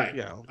 Right.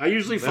 You know, I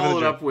usually living follow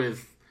the it dream. up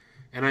with,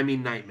 and I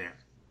mean nightmare.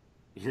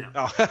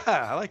 Oh,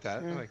 I like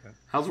that. I like that.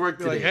 How's work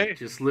You're today? like, hey.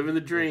 Just living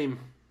the dream.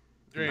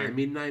 And I Dream.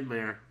 mean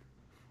nightmare.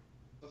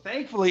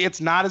 Thankfully,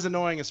 it's not as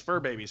annoying as fur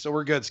baby, so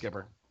we're good,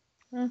 Skipper.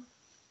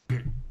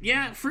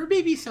 Yeah, fur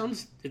baby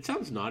sounds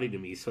naughty to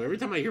me. So every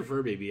time I hear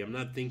fur baby, I'm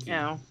not thinking.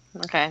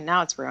 Okay,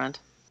 now it's ruined.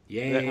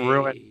 Yay.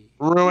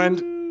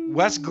 Ruined.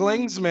 Wes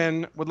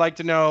Glingsman would like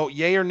to know,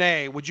 yay or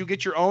nay, would you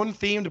get your own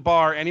themed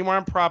bar anywhere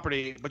on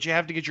property, but you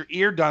have to get your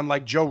ear done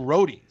like Joe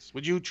Rohde's?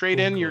 Would you trade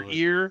in your God.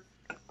 ear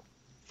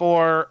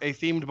for a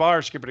themed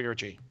bar, Skipper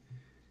DeGurchi?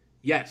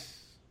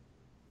 Yes.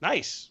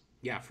 Nice.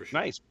 Yeah, for sure.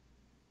 Nice.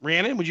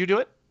 Rhiannon, would you do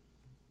it?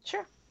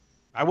 Sure.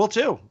 I will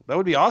too. That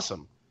would be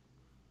awesome.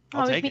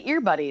 I'll Oh, we take can it. be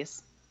ear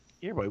buddies.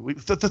 Ear buddy.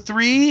 The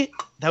 3,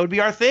 that would be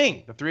our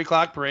thing. The 3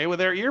 o'clock parade with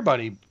our ear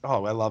buddy.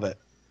 Oh, I love it.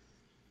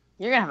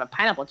 You're gonna have a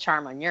pineapple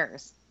charm on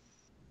yours.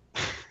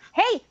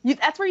 Hey,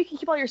 that's where you can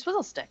keep all your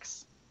swizzle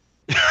sticks.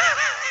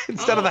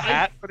 Instead of the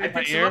hat, put it I in my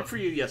picked some ear. up for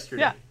you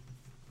yesterday. Yeah.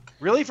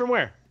 Really? From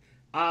where?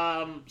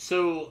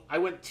 So I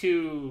went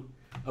to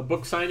a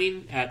book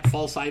signing at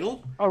False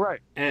Idol, Oh, right.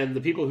 and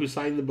the people who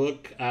signed the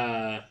book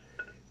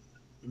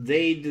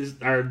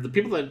are the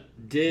people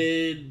that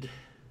did.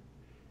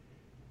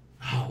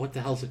 Oh, what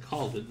the hell's it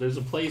called? There's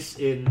a place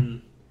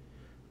in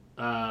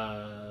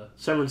San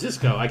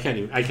Francisco. I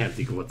can't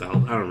think of what the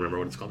hell. I don't remember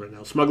what it's called right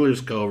now.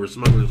 Smuggler's Cove or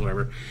Smuggler's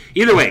whatever.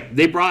 Either way,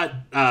 they brought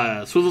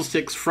swizzle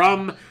sticks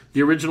from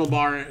the original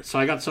bar, so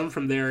I got some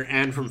from there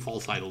and from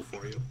False Idol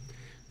for you.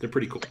 They're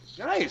pretty cool.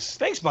 Nice.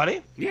 Thanks,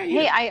 buddy. Yeah.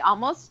 Hey, I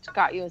almost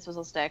got you a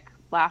swizzle stick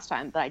last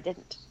time, but I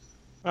didn't.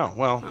 Oh,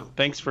 well,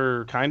 thanks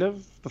for kind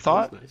of the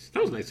thought.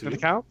 That was nice of If you.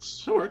 it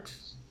counts. That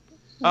works.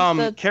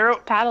 The Carol.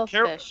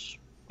 paddlefish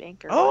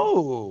banker.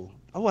 Oh,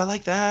 I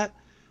like that.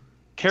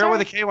 Carol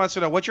with a K wants to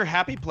know, what's your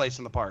happy place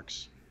in the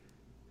parks?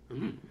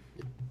 It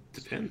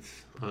depends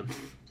on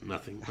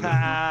nothing.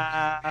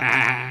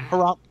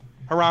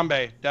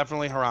 Harambe.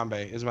 Definitely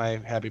Harambe is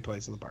my happy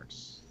place in the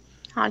parks.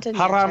 Haunted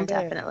Harambe. Mansion,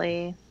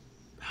 definitely.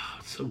 Oh,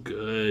 it's so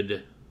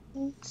good.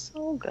 It's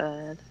so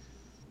good.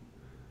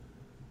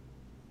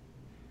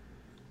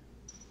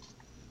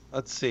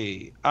 Let's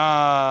see.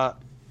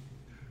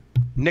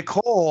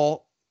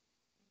 Nicole,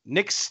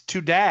 Nix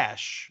to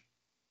Dash,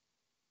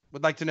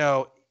 would like to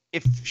know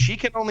if she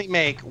can only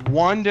make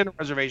one dinner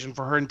reservation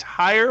for her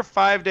entire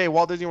 5-day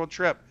Walt Disney World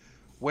trip,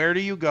 where do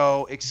you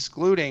go,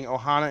 excluding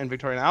Ohana and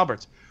Victoria and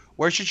Albert's?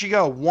 Where should she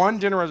go? One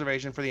dinner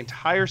reservation for the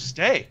entire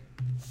stay.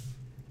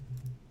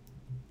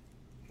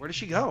 Where does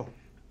she go?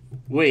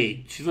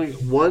 Wait, she's like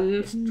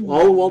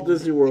all Walt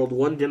Disney World,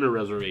 one dinner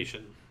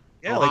reservation.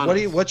 Yeah, Ohana's.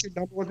 like what's your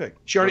number one pick?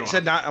 She already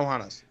said not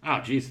Ohana's.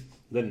 Oh, jeez.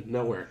 Then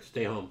nowhere.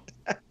 Stay home.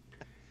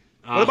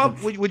 What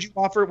about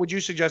would you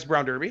suggest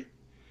Brown Derby?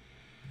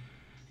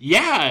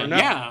 Yeah, Or no?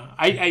 yeah.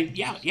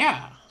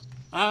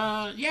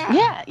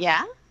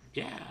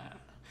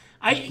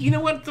 Yeah. You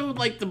know what though?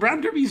 Like the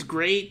Brown Derby's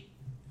great.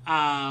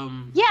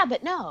 Yeah,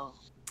 but no.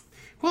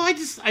 Well, I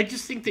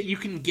just think that you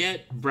can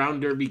get Brown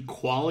Derby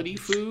quality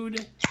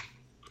food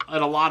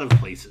at a lot of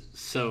places.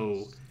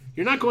 So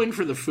you're not going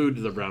for the food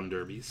to the Brown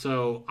Derby.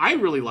 So I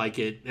really like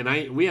it,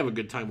 and we have a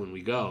good time when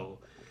we go.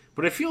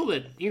 But I feel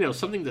that,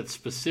 something that's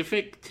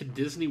specific to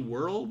Disney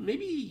World,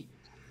 maybe.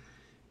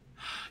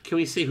 Can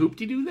we say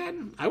Hoop-de-Doo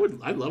then? I love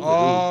the Hoop.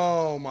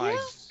 Oh my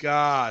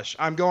gosh.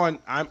 I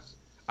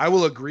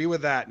will agree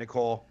with that,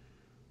 Nicole.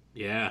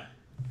 Yeah.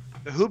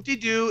 The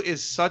Hoop-de-Doo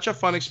is such a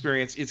fun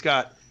experience. It's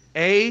got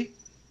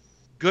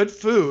good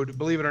food,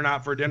 believe it or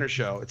not, for a dinner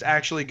show. It's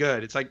actually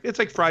good. It's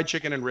like fried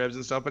chicken and ribs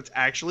and stuff, but it's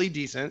actually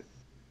decent.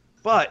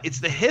 But it's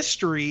the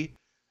history.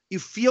 You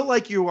feel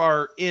like you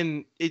are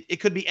in it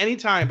could be any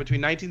time between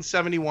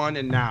 1971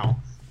 and now.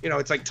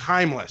 It's like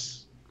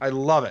timeless. I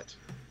love it.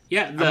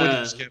 Yeah, I'm with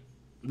you, Skip.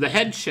 the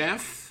head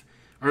chef,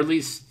 or at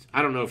least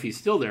I don't know if he's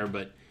still there,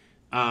 but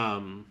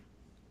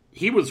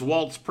he was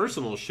Walt's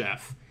personal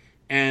chef,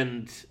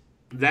 and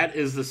that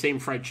is the same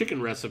fried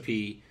chicken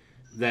recipe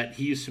that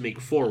he used to make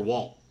for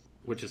Walt,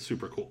 which is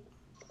super cool.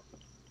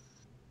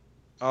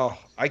 Oh,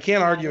 I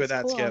can't argue with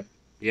that, cool. Skip.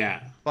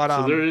 Yeah, But,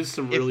 so there is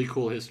some really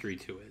cool history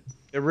to it.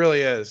 It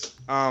really is.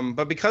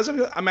 But because of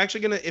it, I'm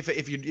actually gonna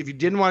if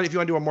you want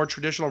to do a more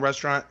traditional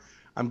restaurant,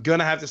 I'm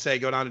gonna have to say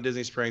go down to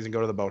Disney Springs and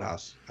go to the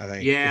Boathouse. I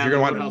think. Yeah, if you're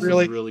gonna the want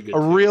Boathouse is really good a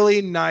too.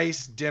 really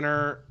nice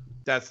dinner.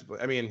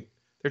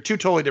 They're two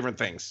totally different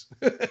things.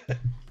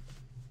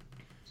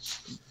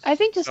 I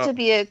think just to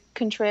be a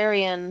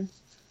contrarian,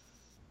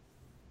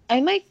 I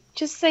might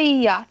just say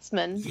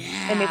Yachtsman.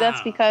 Yeah. And maybe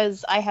that's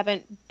because I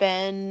haven't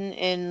been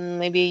in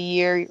maybe a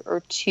year or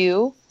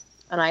two,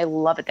 and I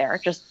love it there.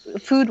 Just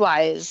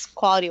food-wise,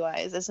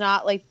 quality-wise. It's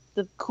not like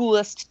the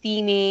coolest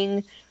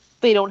theming.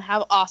 They don't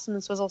have awesome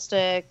swizzle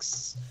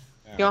sticks.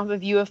 Yeah. You don't have a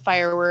view of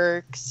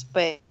fireworks,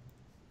 but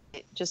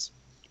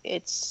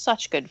it's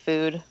such good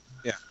food.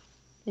 Yeah.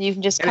 And you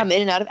can just come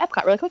in and out of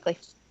Epcot really quickly.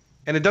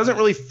 And it doesn't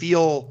really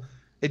feel.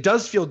 It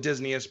does feel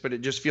Disney-ish, but it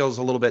just feels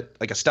a little bit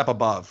like a step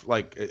above.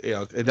 Like it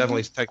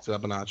definitely takes it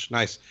up a notch.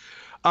 Nice.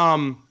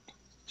 So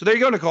there you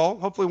go, Nicole.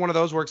 Hopefully one of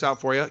those works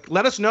out for you.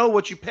 Let us know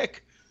what you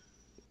pick,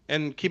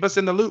 and keep us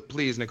in the loop,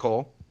 please,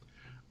 Nicole.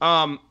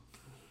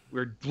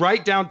 We're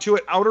right down to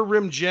it. Outer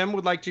Rim Jim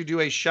would like to do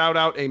a shout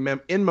out,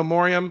 in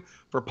memoriam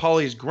for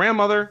Polly's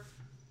grandmother.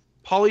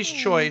 Polly's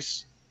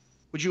choice.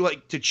 Would you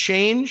like to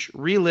change,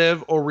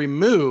 relive, or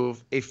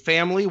remove a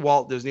family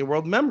Walt Disney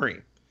World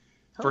memory?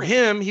 For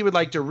him, he would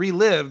like to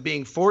relive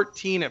being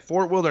 14 at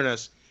Fort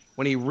Wilderness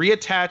when he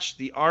reattached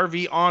the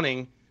RV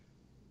awning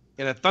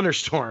in a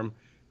thunderstorm.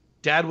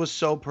 Dad was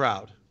so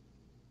proud.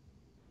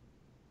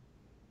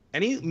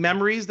 Any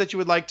memories that you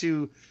would like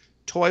to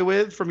toy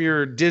with from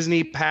your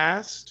Disney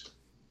past?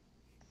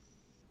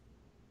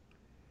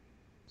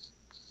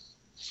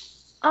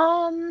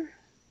 I'm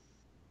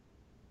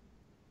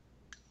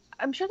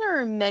sure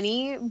there are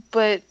many,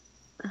 but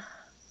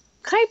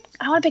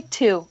I want to pick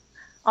two.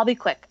 I'll be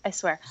quick, I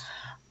swear.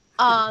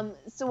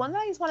 So one that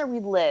I just want to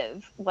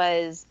relive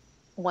was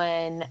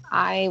when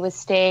I was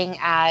staying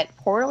at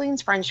Port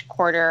Orleans French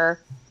Quarter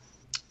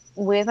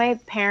with my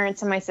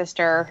parents and my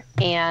sister,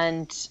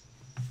 and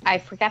I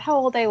forget how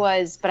old I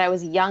was, but I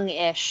was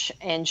young-ish,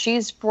 and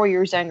she's 4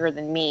 years younger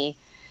than me.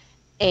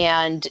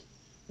 And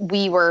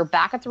we were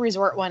back at the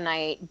resort one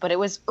night, but it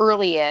was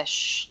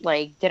early-ish,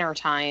 like dinner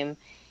time.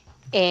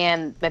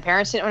 And my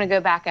parents didn't want to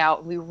go back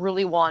out. We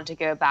really wanted to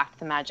go back to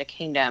the Magic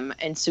Kingdom.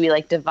 And so we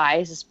like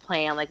devised this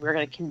plan. Like we were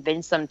going to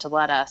convince them to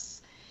let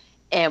us.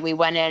 And we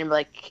went in and we're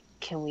like,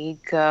 can we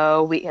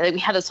go? We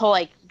had this whole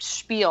like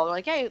spiel. They're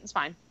like, hey, it's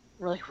fine.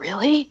 We're like,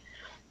 really?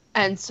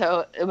 And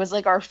so it was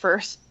like our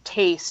first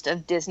taste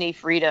of Disney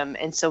freedom.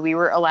 And so we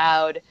were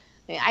allowed,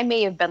 I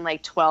may have been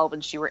like 12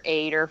 and she were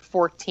 8 or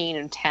 14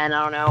 and 10.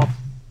 I don't know.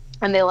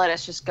 And they let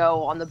us just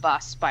go on the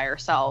bus by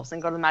ourselves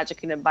and go to the Magic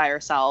Kingdom by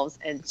ourselves.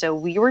 And so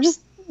we were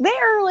just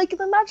there, like in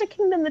the Magic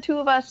Kingdom, the two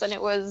of us. And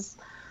it was,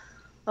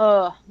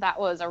 that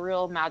was a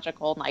real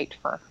magical night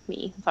for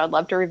me. So I'd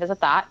love to revisit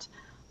that.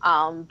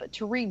 But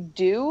to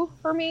redo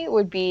for me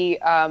would be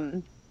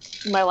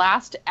my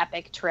last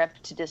epic trip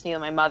to Disney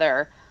with my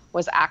mother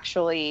was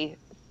actually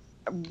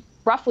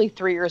roughly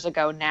 3 years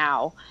ago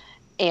now.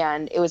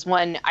 And it was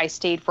when I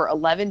stayed for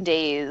 11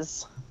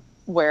 days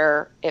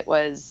where it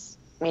was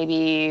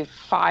maybe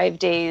 5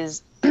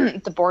 days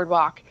at the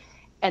boardwalk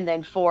and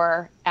then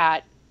 4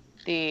 at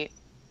the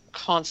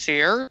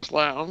concierge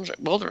lounge at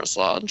Wilderness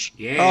Lodge.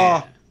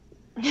 Yeah.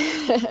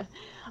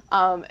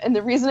 And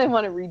the reason I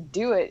want to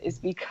redo it is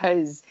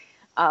because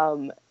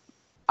I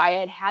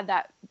had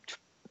that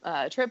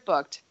trip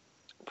booked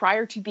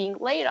prior to being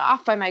laid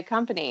off by my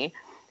company.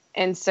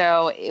 And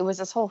so it was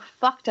this whole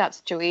fucked up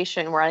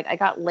situation where I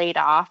got laid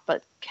off,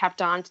 but kept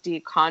on to do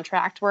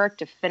contract work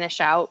to finish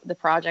out the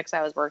projects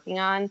I was working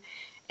on.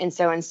 And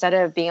so instead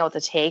of being able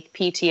to take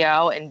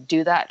PTO and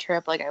do that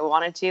trip like I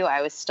wanted to,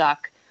 I was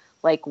stuck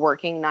like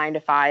working 9 to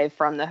 5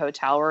 from the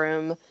hotel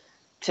room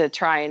to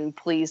try and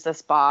please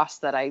this boss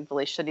that I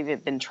really shouldn't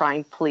have been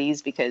trying to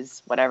please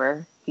because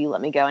whatever, he let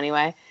me go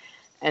anyway.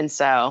 And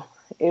so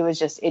it was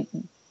just, it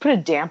put a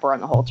damper on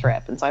the whole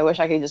trip. And so I wish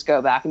I could just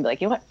go back and be like,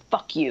 you know what,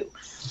 fuck you.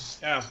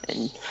 Yeah.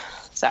 And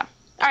so, all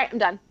right, I'm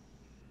done.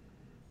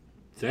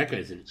 So that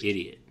guy's an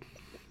idiot.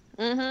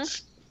 Mm-hmm.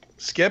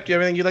 Skip, do you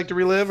have anything you'd like to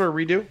relive or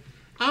redo?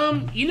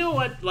 You know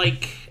what?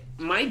 Like,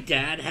 my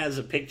dad has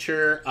a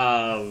picture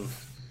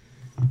of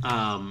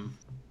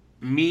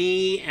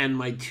me and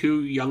my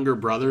 2 younger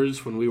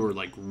brothers when we were,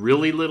 like,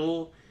 really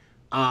little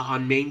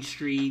on Main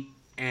Street,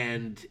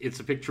 and it's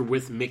a picture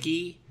with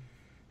Mickey.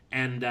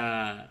 And,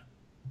 I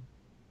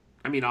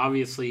mean,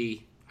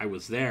 obviously, I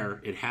was there.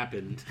 It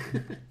happened.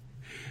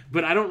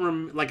 But I don't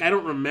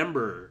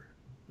remember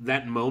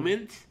that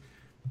moment.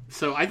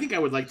 So I think I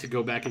would like to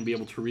go back and be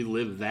able to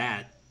relive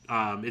that.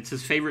 It's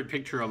his favorite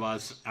picture of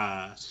us,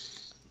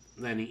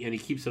 and he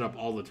keeps it up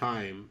all the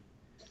time.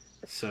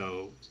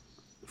 So,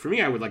 for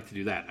me, I would like to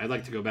do that. I'd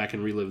like to go back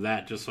and relive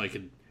that just so I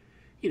could,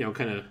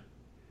 kind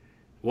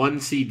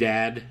of, see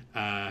Dad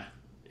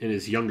in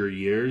his younger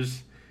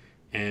years,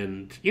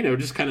 and,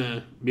 just kind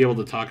of be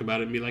able to talk about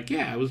it and be like,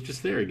 yeah, I was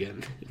just there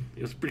again.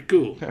 It was pretty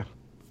cool. Yeah.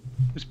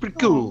 It was pretty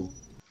cool.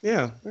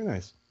 Yeah, very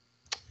nice.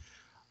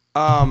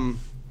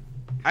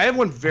 I have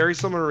one very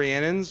similar to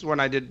Rhiannon's when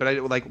I did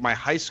like my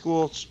high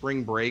school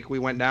spring break. We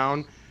went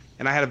down,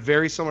 and I had a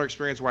very similar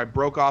experience where I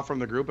broke off from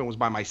the group and was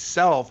by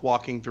myself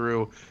walking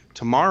through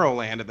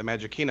Tomorrowland at the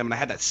Magic Kingdom, and I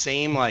had that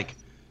same like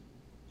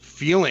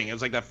feeling. It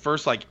was like that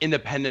first like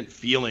independent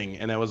feeling,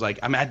 and it was like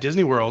I'm at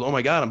Disney World. Oh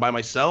my god, I'm by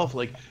myself.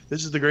 Like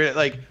this is the great.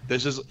 Like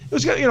this is it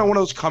was one of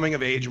those coming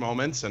of age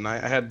moments, and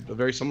I had a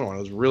very similar one.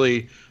 It was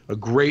really a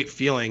great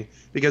feeling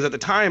because at the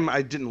time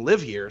I didn't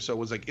live here, so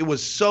it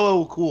was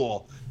so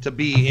cool to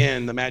be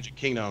in the Magic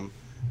Kingdom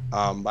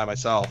by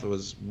myself. It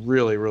was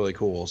really, really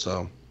cool.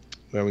 So,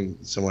 I mean,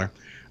 similar.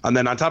 And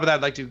then on top of that,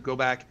 I'd like to go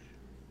back.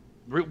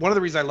 One of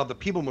the reasons I love the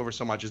People Mover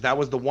so much is that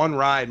was the one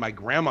ride my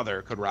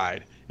grandmother could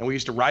ride. And we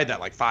used to ride that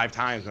like 5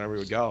 times whenever we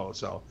would go.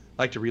 So I'd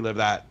like to relive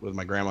that with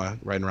my grandma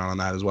riding around on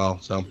that as well.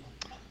 So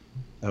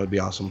that would be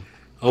awesome.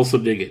 Also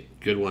dig it.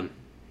 Good one.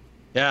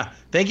 Yeah.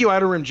 Thank you,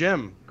 Outer Rim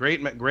Jim.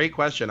 Great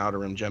question, Outer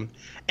Rim Jim.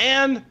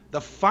 And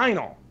the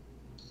final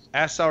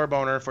Ask Sour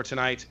Boner for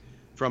tonight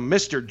from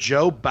Mr.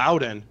 Joe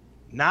Biden,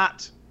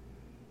 not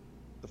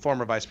the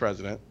former vice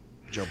president,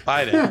 Joe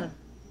Biden.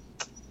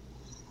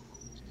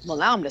 Well,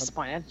 now I'm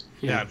disappointed.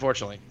 Yeah,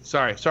 unfortunately.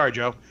 Sorry,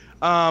 Joe.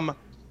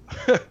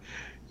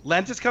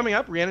 Lent is coming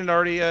up. Rhiannon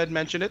already had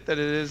mentioned it, that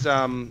it is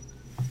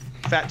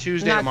Fat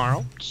Tuesday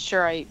tomorrow.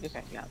 Sure, okay,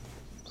 yeah.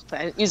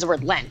 I didn't use the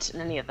word Lent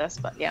in any of this,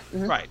 but yeah.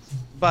 Mm-hmm. Right.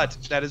 But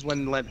that is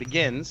when Lent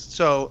begins.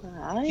 So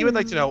he would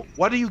like to know,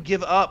 what do you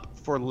give up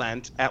for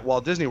Lent at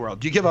Walt Disney World?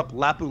 Do you give up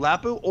Lapu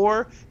Lapu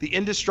or the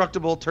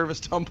indestructible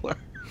Tervis tumbler?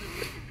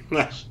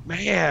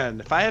 Man,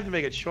 if I have to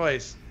make a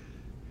choice,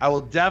 I will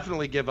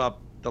definitely give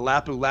up the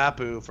Lapu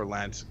Lapu for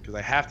Lent because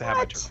I have to have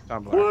my Tervis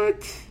tumbler.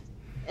 What?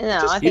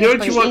 No, I think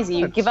it's pretty easy.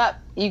 You give up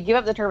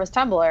the Tervis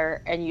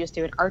tumbler and you just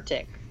do an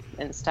Arctic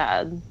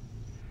instead.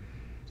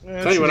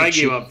 Tell you what I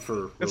gave up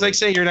for. It's like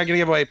saying you're not going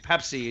to give away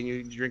Pepsi and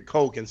you drink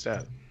Coke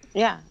instead.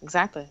 Yeah,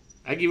 exactly.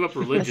 I give up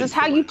religion. This is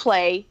how you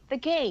play the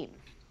game.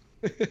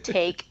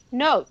 Take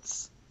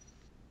notes.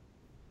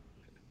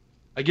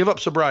 I give up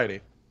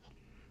sobriety.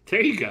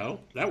 There you go.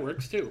 That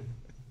works too.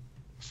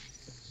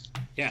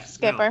 Yeah.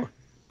 Skipper. No.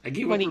 I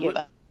give what up do you give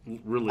up?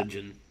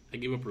 religion. I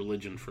gave up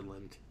religion for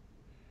Lent.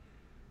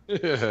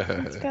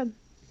 That's good.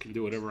 I can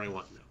do whatever I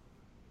want now.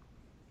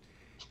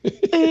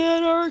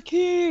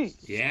 Anarchy.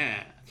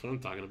 Yeah, that's what I'm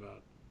talking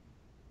about.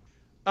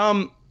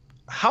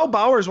 Hal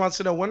Bowers wants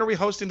to know, when are we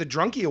hosting the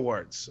Drunkie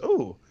Awards?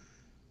 Oh,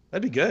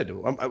 that'd be good.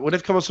 I would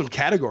have come up with some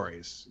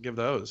categories. Give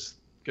those.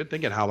 Good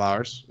thinking, Hal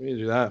Bowers. We need to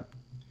do that.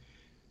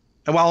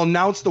 And I'll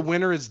announce the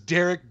winner is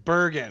Derek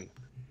Bergen.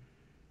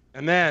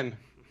 And then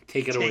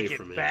Take it away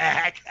from me.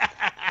 Back.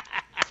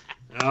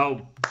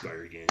 Oh,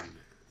 Bergen.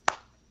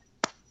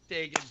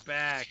 Take it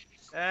back.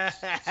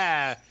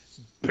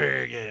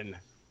 Bergen.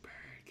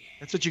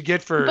 That's what you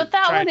get for. But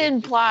that trying would to-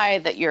 imply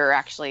that you're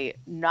actually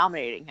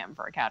nominating him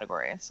for a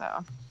category. So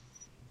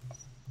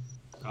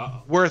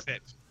Uh-oh. Worth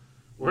it.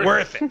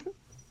 Worth it.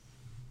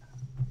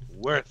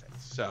 Worth it.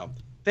 So,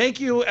 thank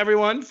you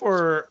everyone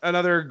for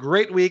another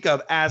great week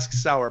of Ask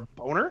Sour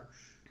Boner.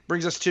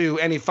 Brings us to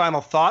any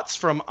final thoughts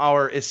from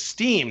our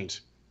esteemed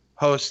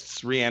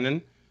hosts,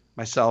 Rhiannon,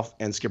 myself,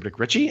 and Skipper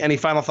Ritchie. Any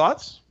final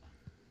thoughts?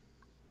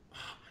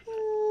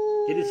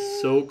 It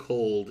is so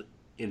cold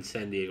in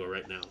San Diego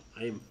right now.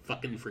 I am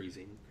fucking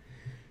freezing.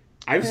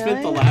 I've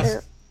spent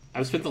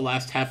the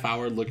last half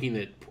hour looking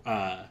at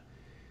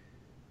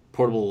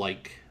portable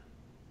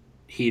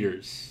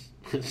heaters,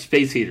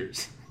 space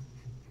heaters.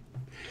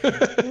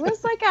 it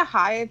was like a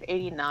high of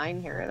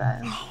 89 here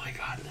then. Oh my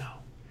god, no!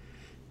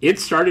 It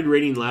started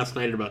raining last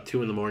night at about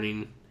 2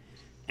 a.m.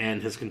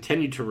 and has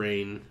continued to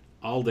rain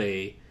all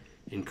day.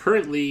 And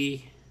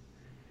currently,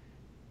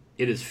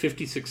 it is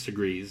 56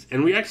 degrees,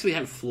 and we actually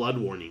have flood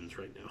warnings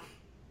right now.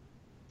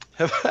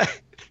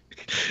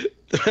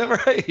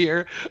 Whenever I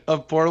hear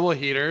of portable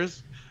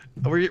heaters,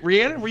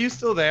 Rhiannon, were you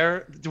still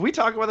there? Did we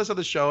talk about this on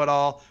the show at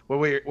all?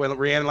 When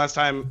Rhiannon last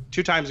time,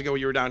 2 times ago,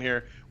 you were down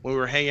here when we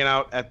were hanging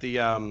out at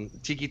the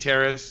Tiki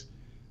Terrace,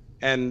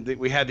 and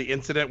we had the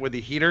incident with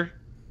the heater.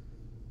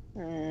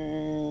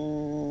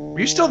 Were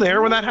you still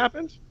there when that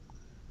happened?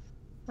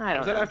 I don't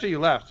Was that know. after you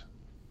left?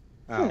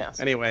 Who knows?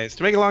 Anyways,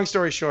 to make a long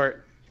story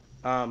short,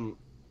 a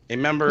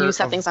member You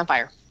set of- things on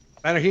fire.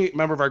 a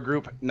member of our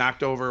group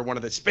knocked over one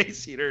of the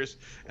space heaters,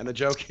 and the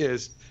joke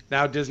is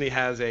now Disney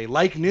has a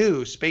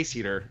new space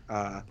heater.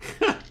 Yeah,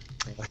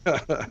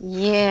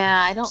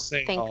 I don't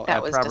Saying think all-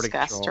 that was property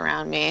discussed control.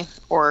 around me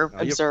or You-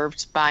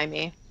 observed by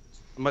me.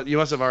 But you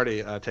must have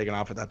already taken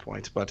off at that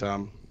point. But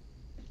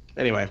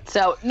anyway,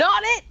 So,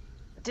 not it.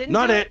 Didn't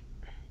not do it.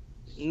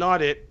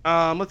 Not it.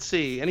 Let's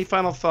see. Any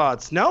final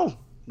thoughts? No.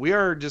 We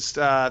are just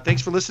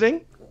thanks for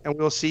listening, and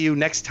we'll see you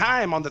next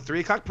time on the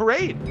 3 o'clock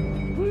parade.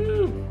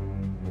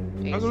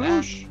 Peace out.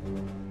 Agoosh.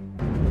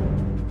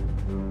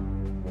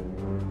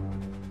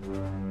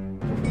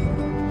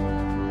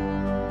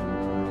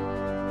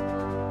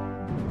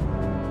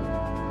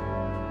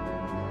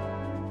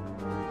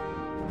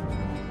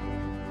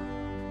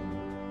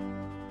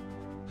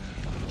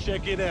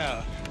 Check it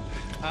out.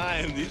 I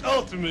am the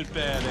ultimate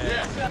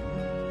badass.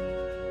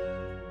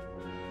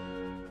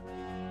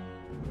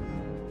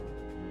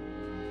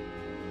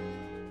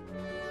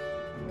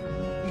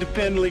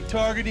 Independently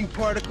targeting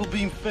particle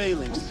beam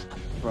phalanx.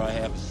 Probably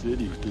half a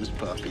city with this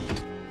puppy.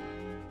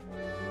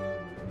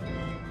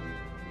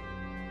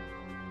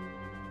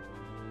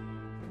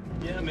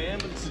 Yeah, man,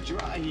 but it's a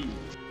dry heat.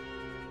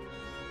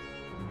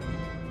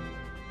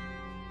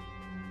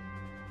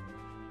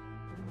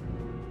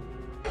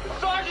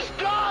 Sergeant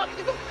Scott!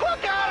 Get the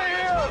fuck out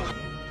of here!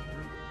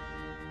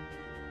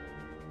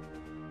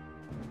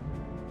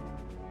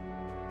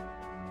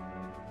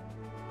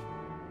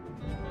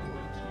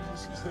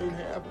 Jesus, this ain't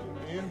happening,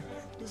 man.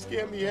 This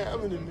can't be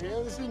happening,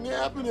 man. This ain't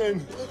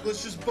happening. Look,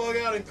 let's just bug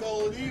out and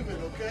call it even,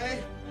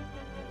 okay?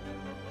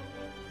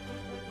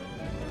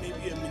 Maybe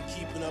you haven't been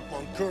keeping up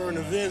on current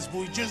events, but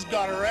we just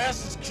got our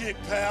asses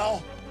kicked,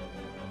 pal.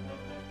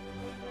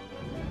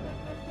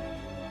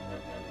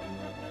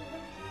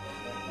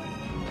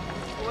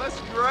 Well, that's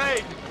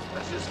great.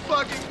 That's just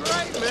fucking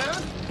great,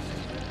 man.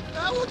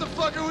 Now what the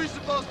fuck are we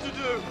supposed to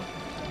do?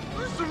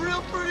 We're some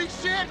real pretty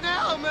shit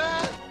now,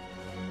 man.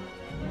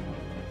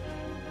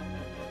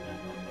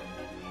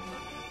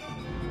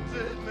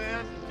 That's it,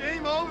 man.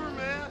 Game over,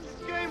 man.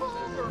 It's game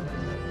over.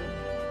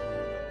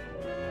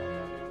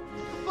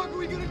 What the fuck are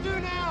we gonna do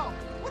now?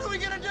 What are we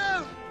gonna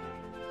do?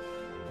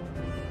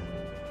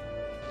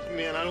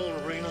 Man, I don't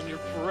want to rain on your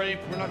parade.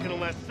 We're not gonna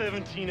last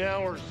 17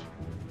 hours.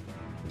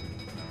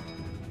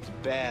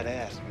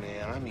 Badass,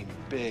 man. I mean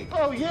big.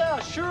 Oh, yeah,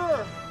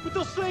 sure. With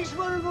those things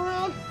running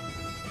around,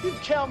 you can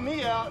count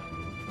me out.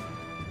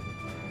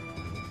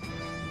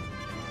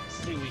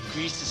 Say we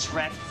grease this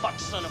rat fuck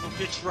son of a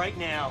bitch right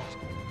now.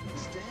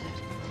 He's dead.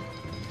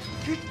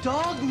 Good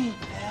dog meat,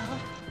 pal.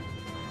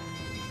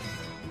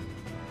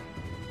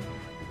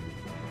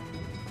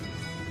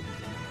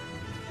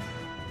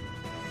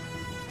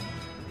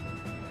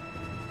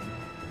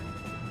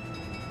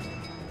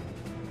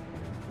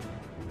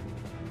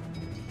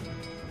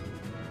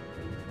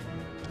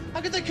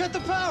 How could they cut the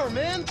power,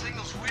 man?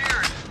 Signal's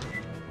weird.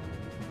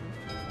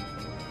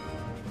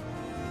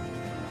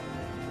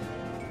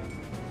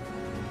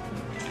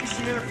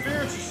 Some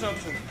interference or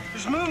something.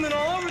 There's movement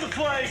all over the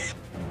place.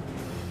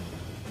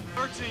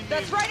 13.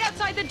 That's right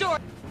outside the door.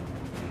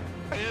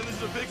 Man, this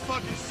is a big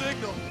fucking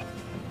signal.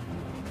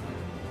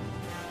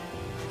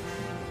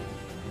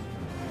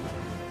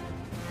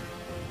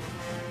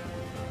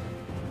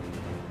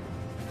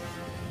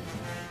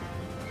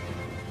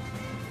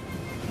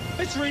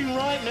 It's reading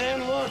right,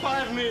 man. Look,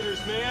 5 meters,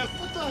 man.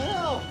 What the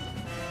hell?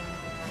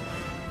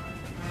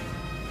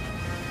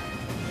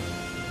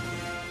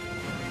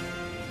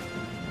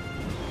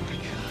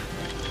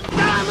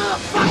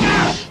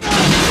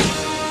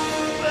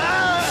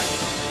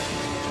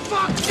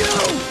 Fuck you!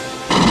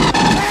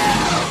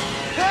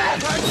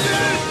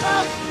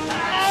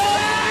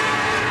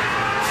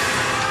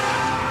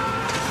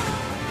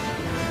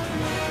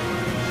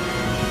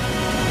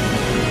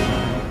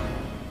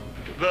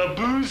 The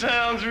Booze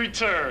Hounds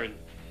return.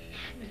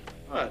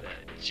 What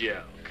a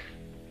joke.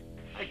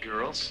 Hi,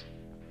 girls.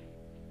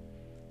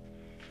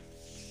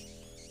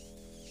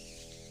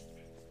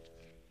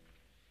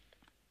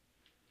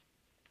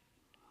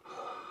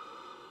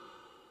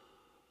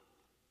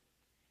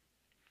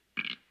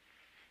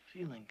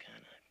 Feeling kind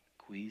of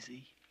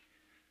queasy.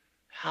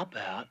 How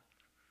about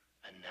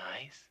a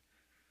nice,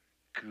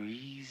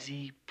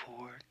 greasy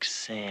pork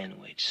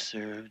sandwich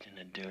served in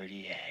a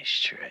dirty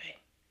ashtray?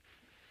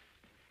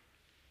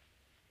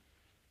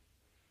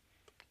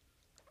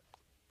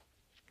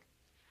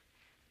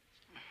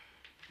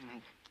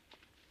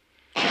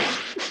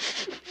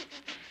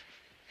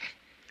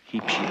 He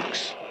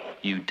pukes.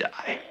 You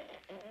die.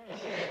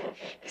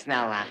 He's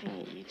not laughing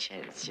at you,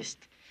 Chet. It's just.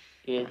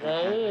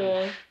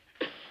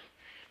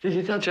 Did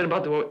you tell Chet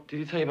about Did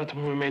he tell you about the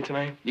one we made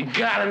tonight? You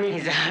got him.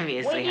 He's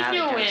obviously having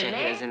a Chet.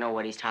 He doesn't know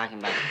what he's talking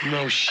about.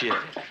 No shit.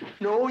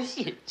 No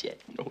shit, Chet.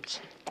 No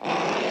shit.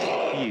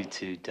 You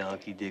two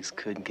donkey dicks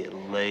couldn't get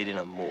laid in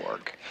a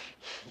morgue.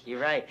 You're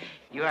right.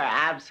 You are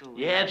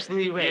absolutely. You're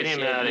absolutely right. Get him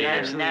Chet. out of You're here.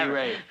 absolutely Never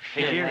right.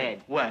 Hey, been dear.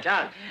 laid. What?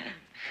 Doug,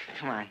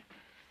 come on.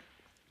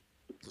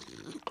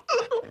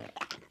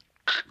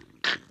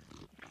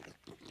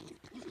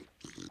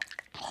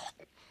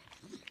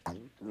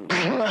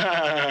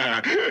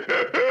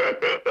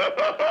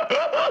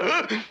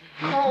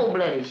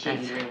 Cold-blooded shit.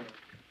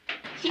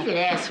 He's an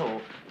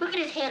asshole. Look at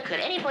his haircut.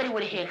 Anybody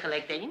with a haircut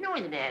like that, you know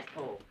he's an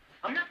asshole.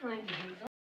 I'm not going to do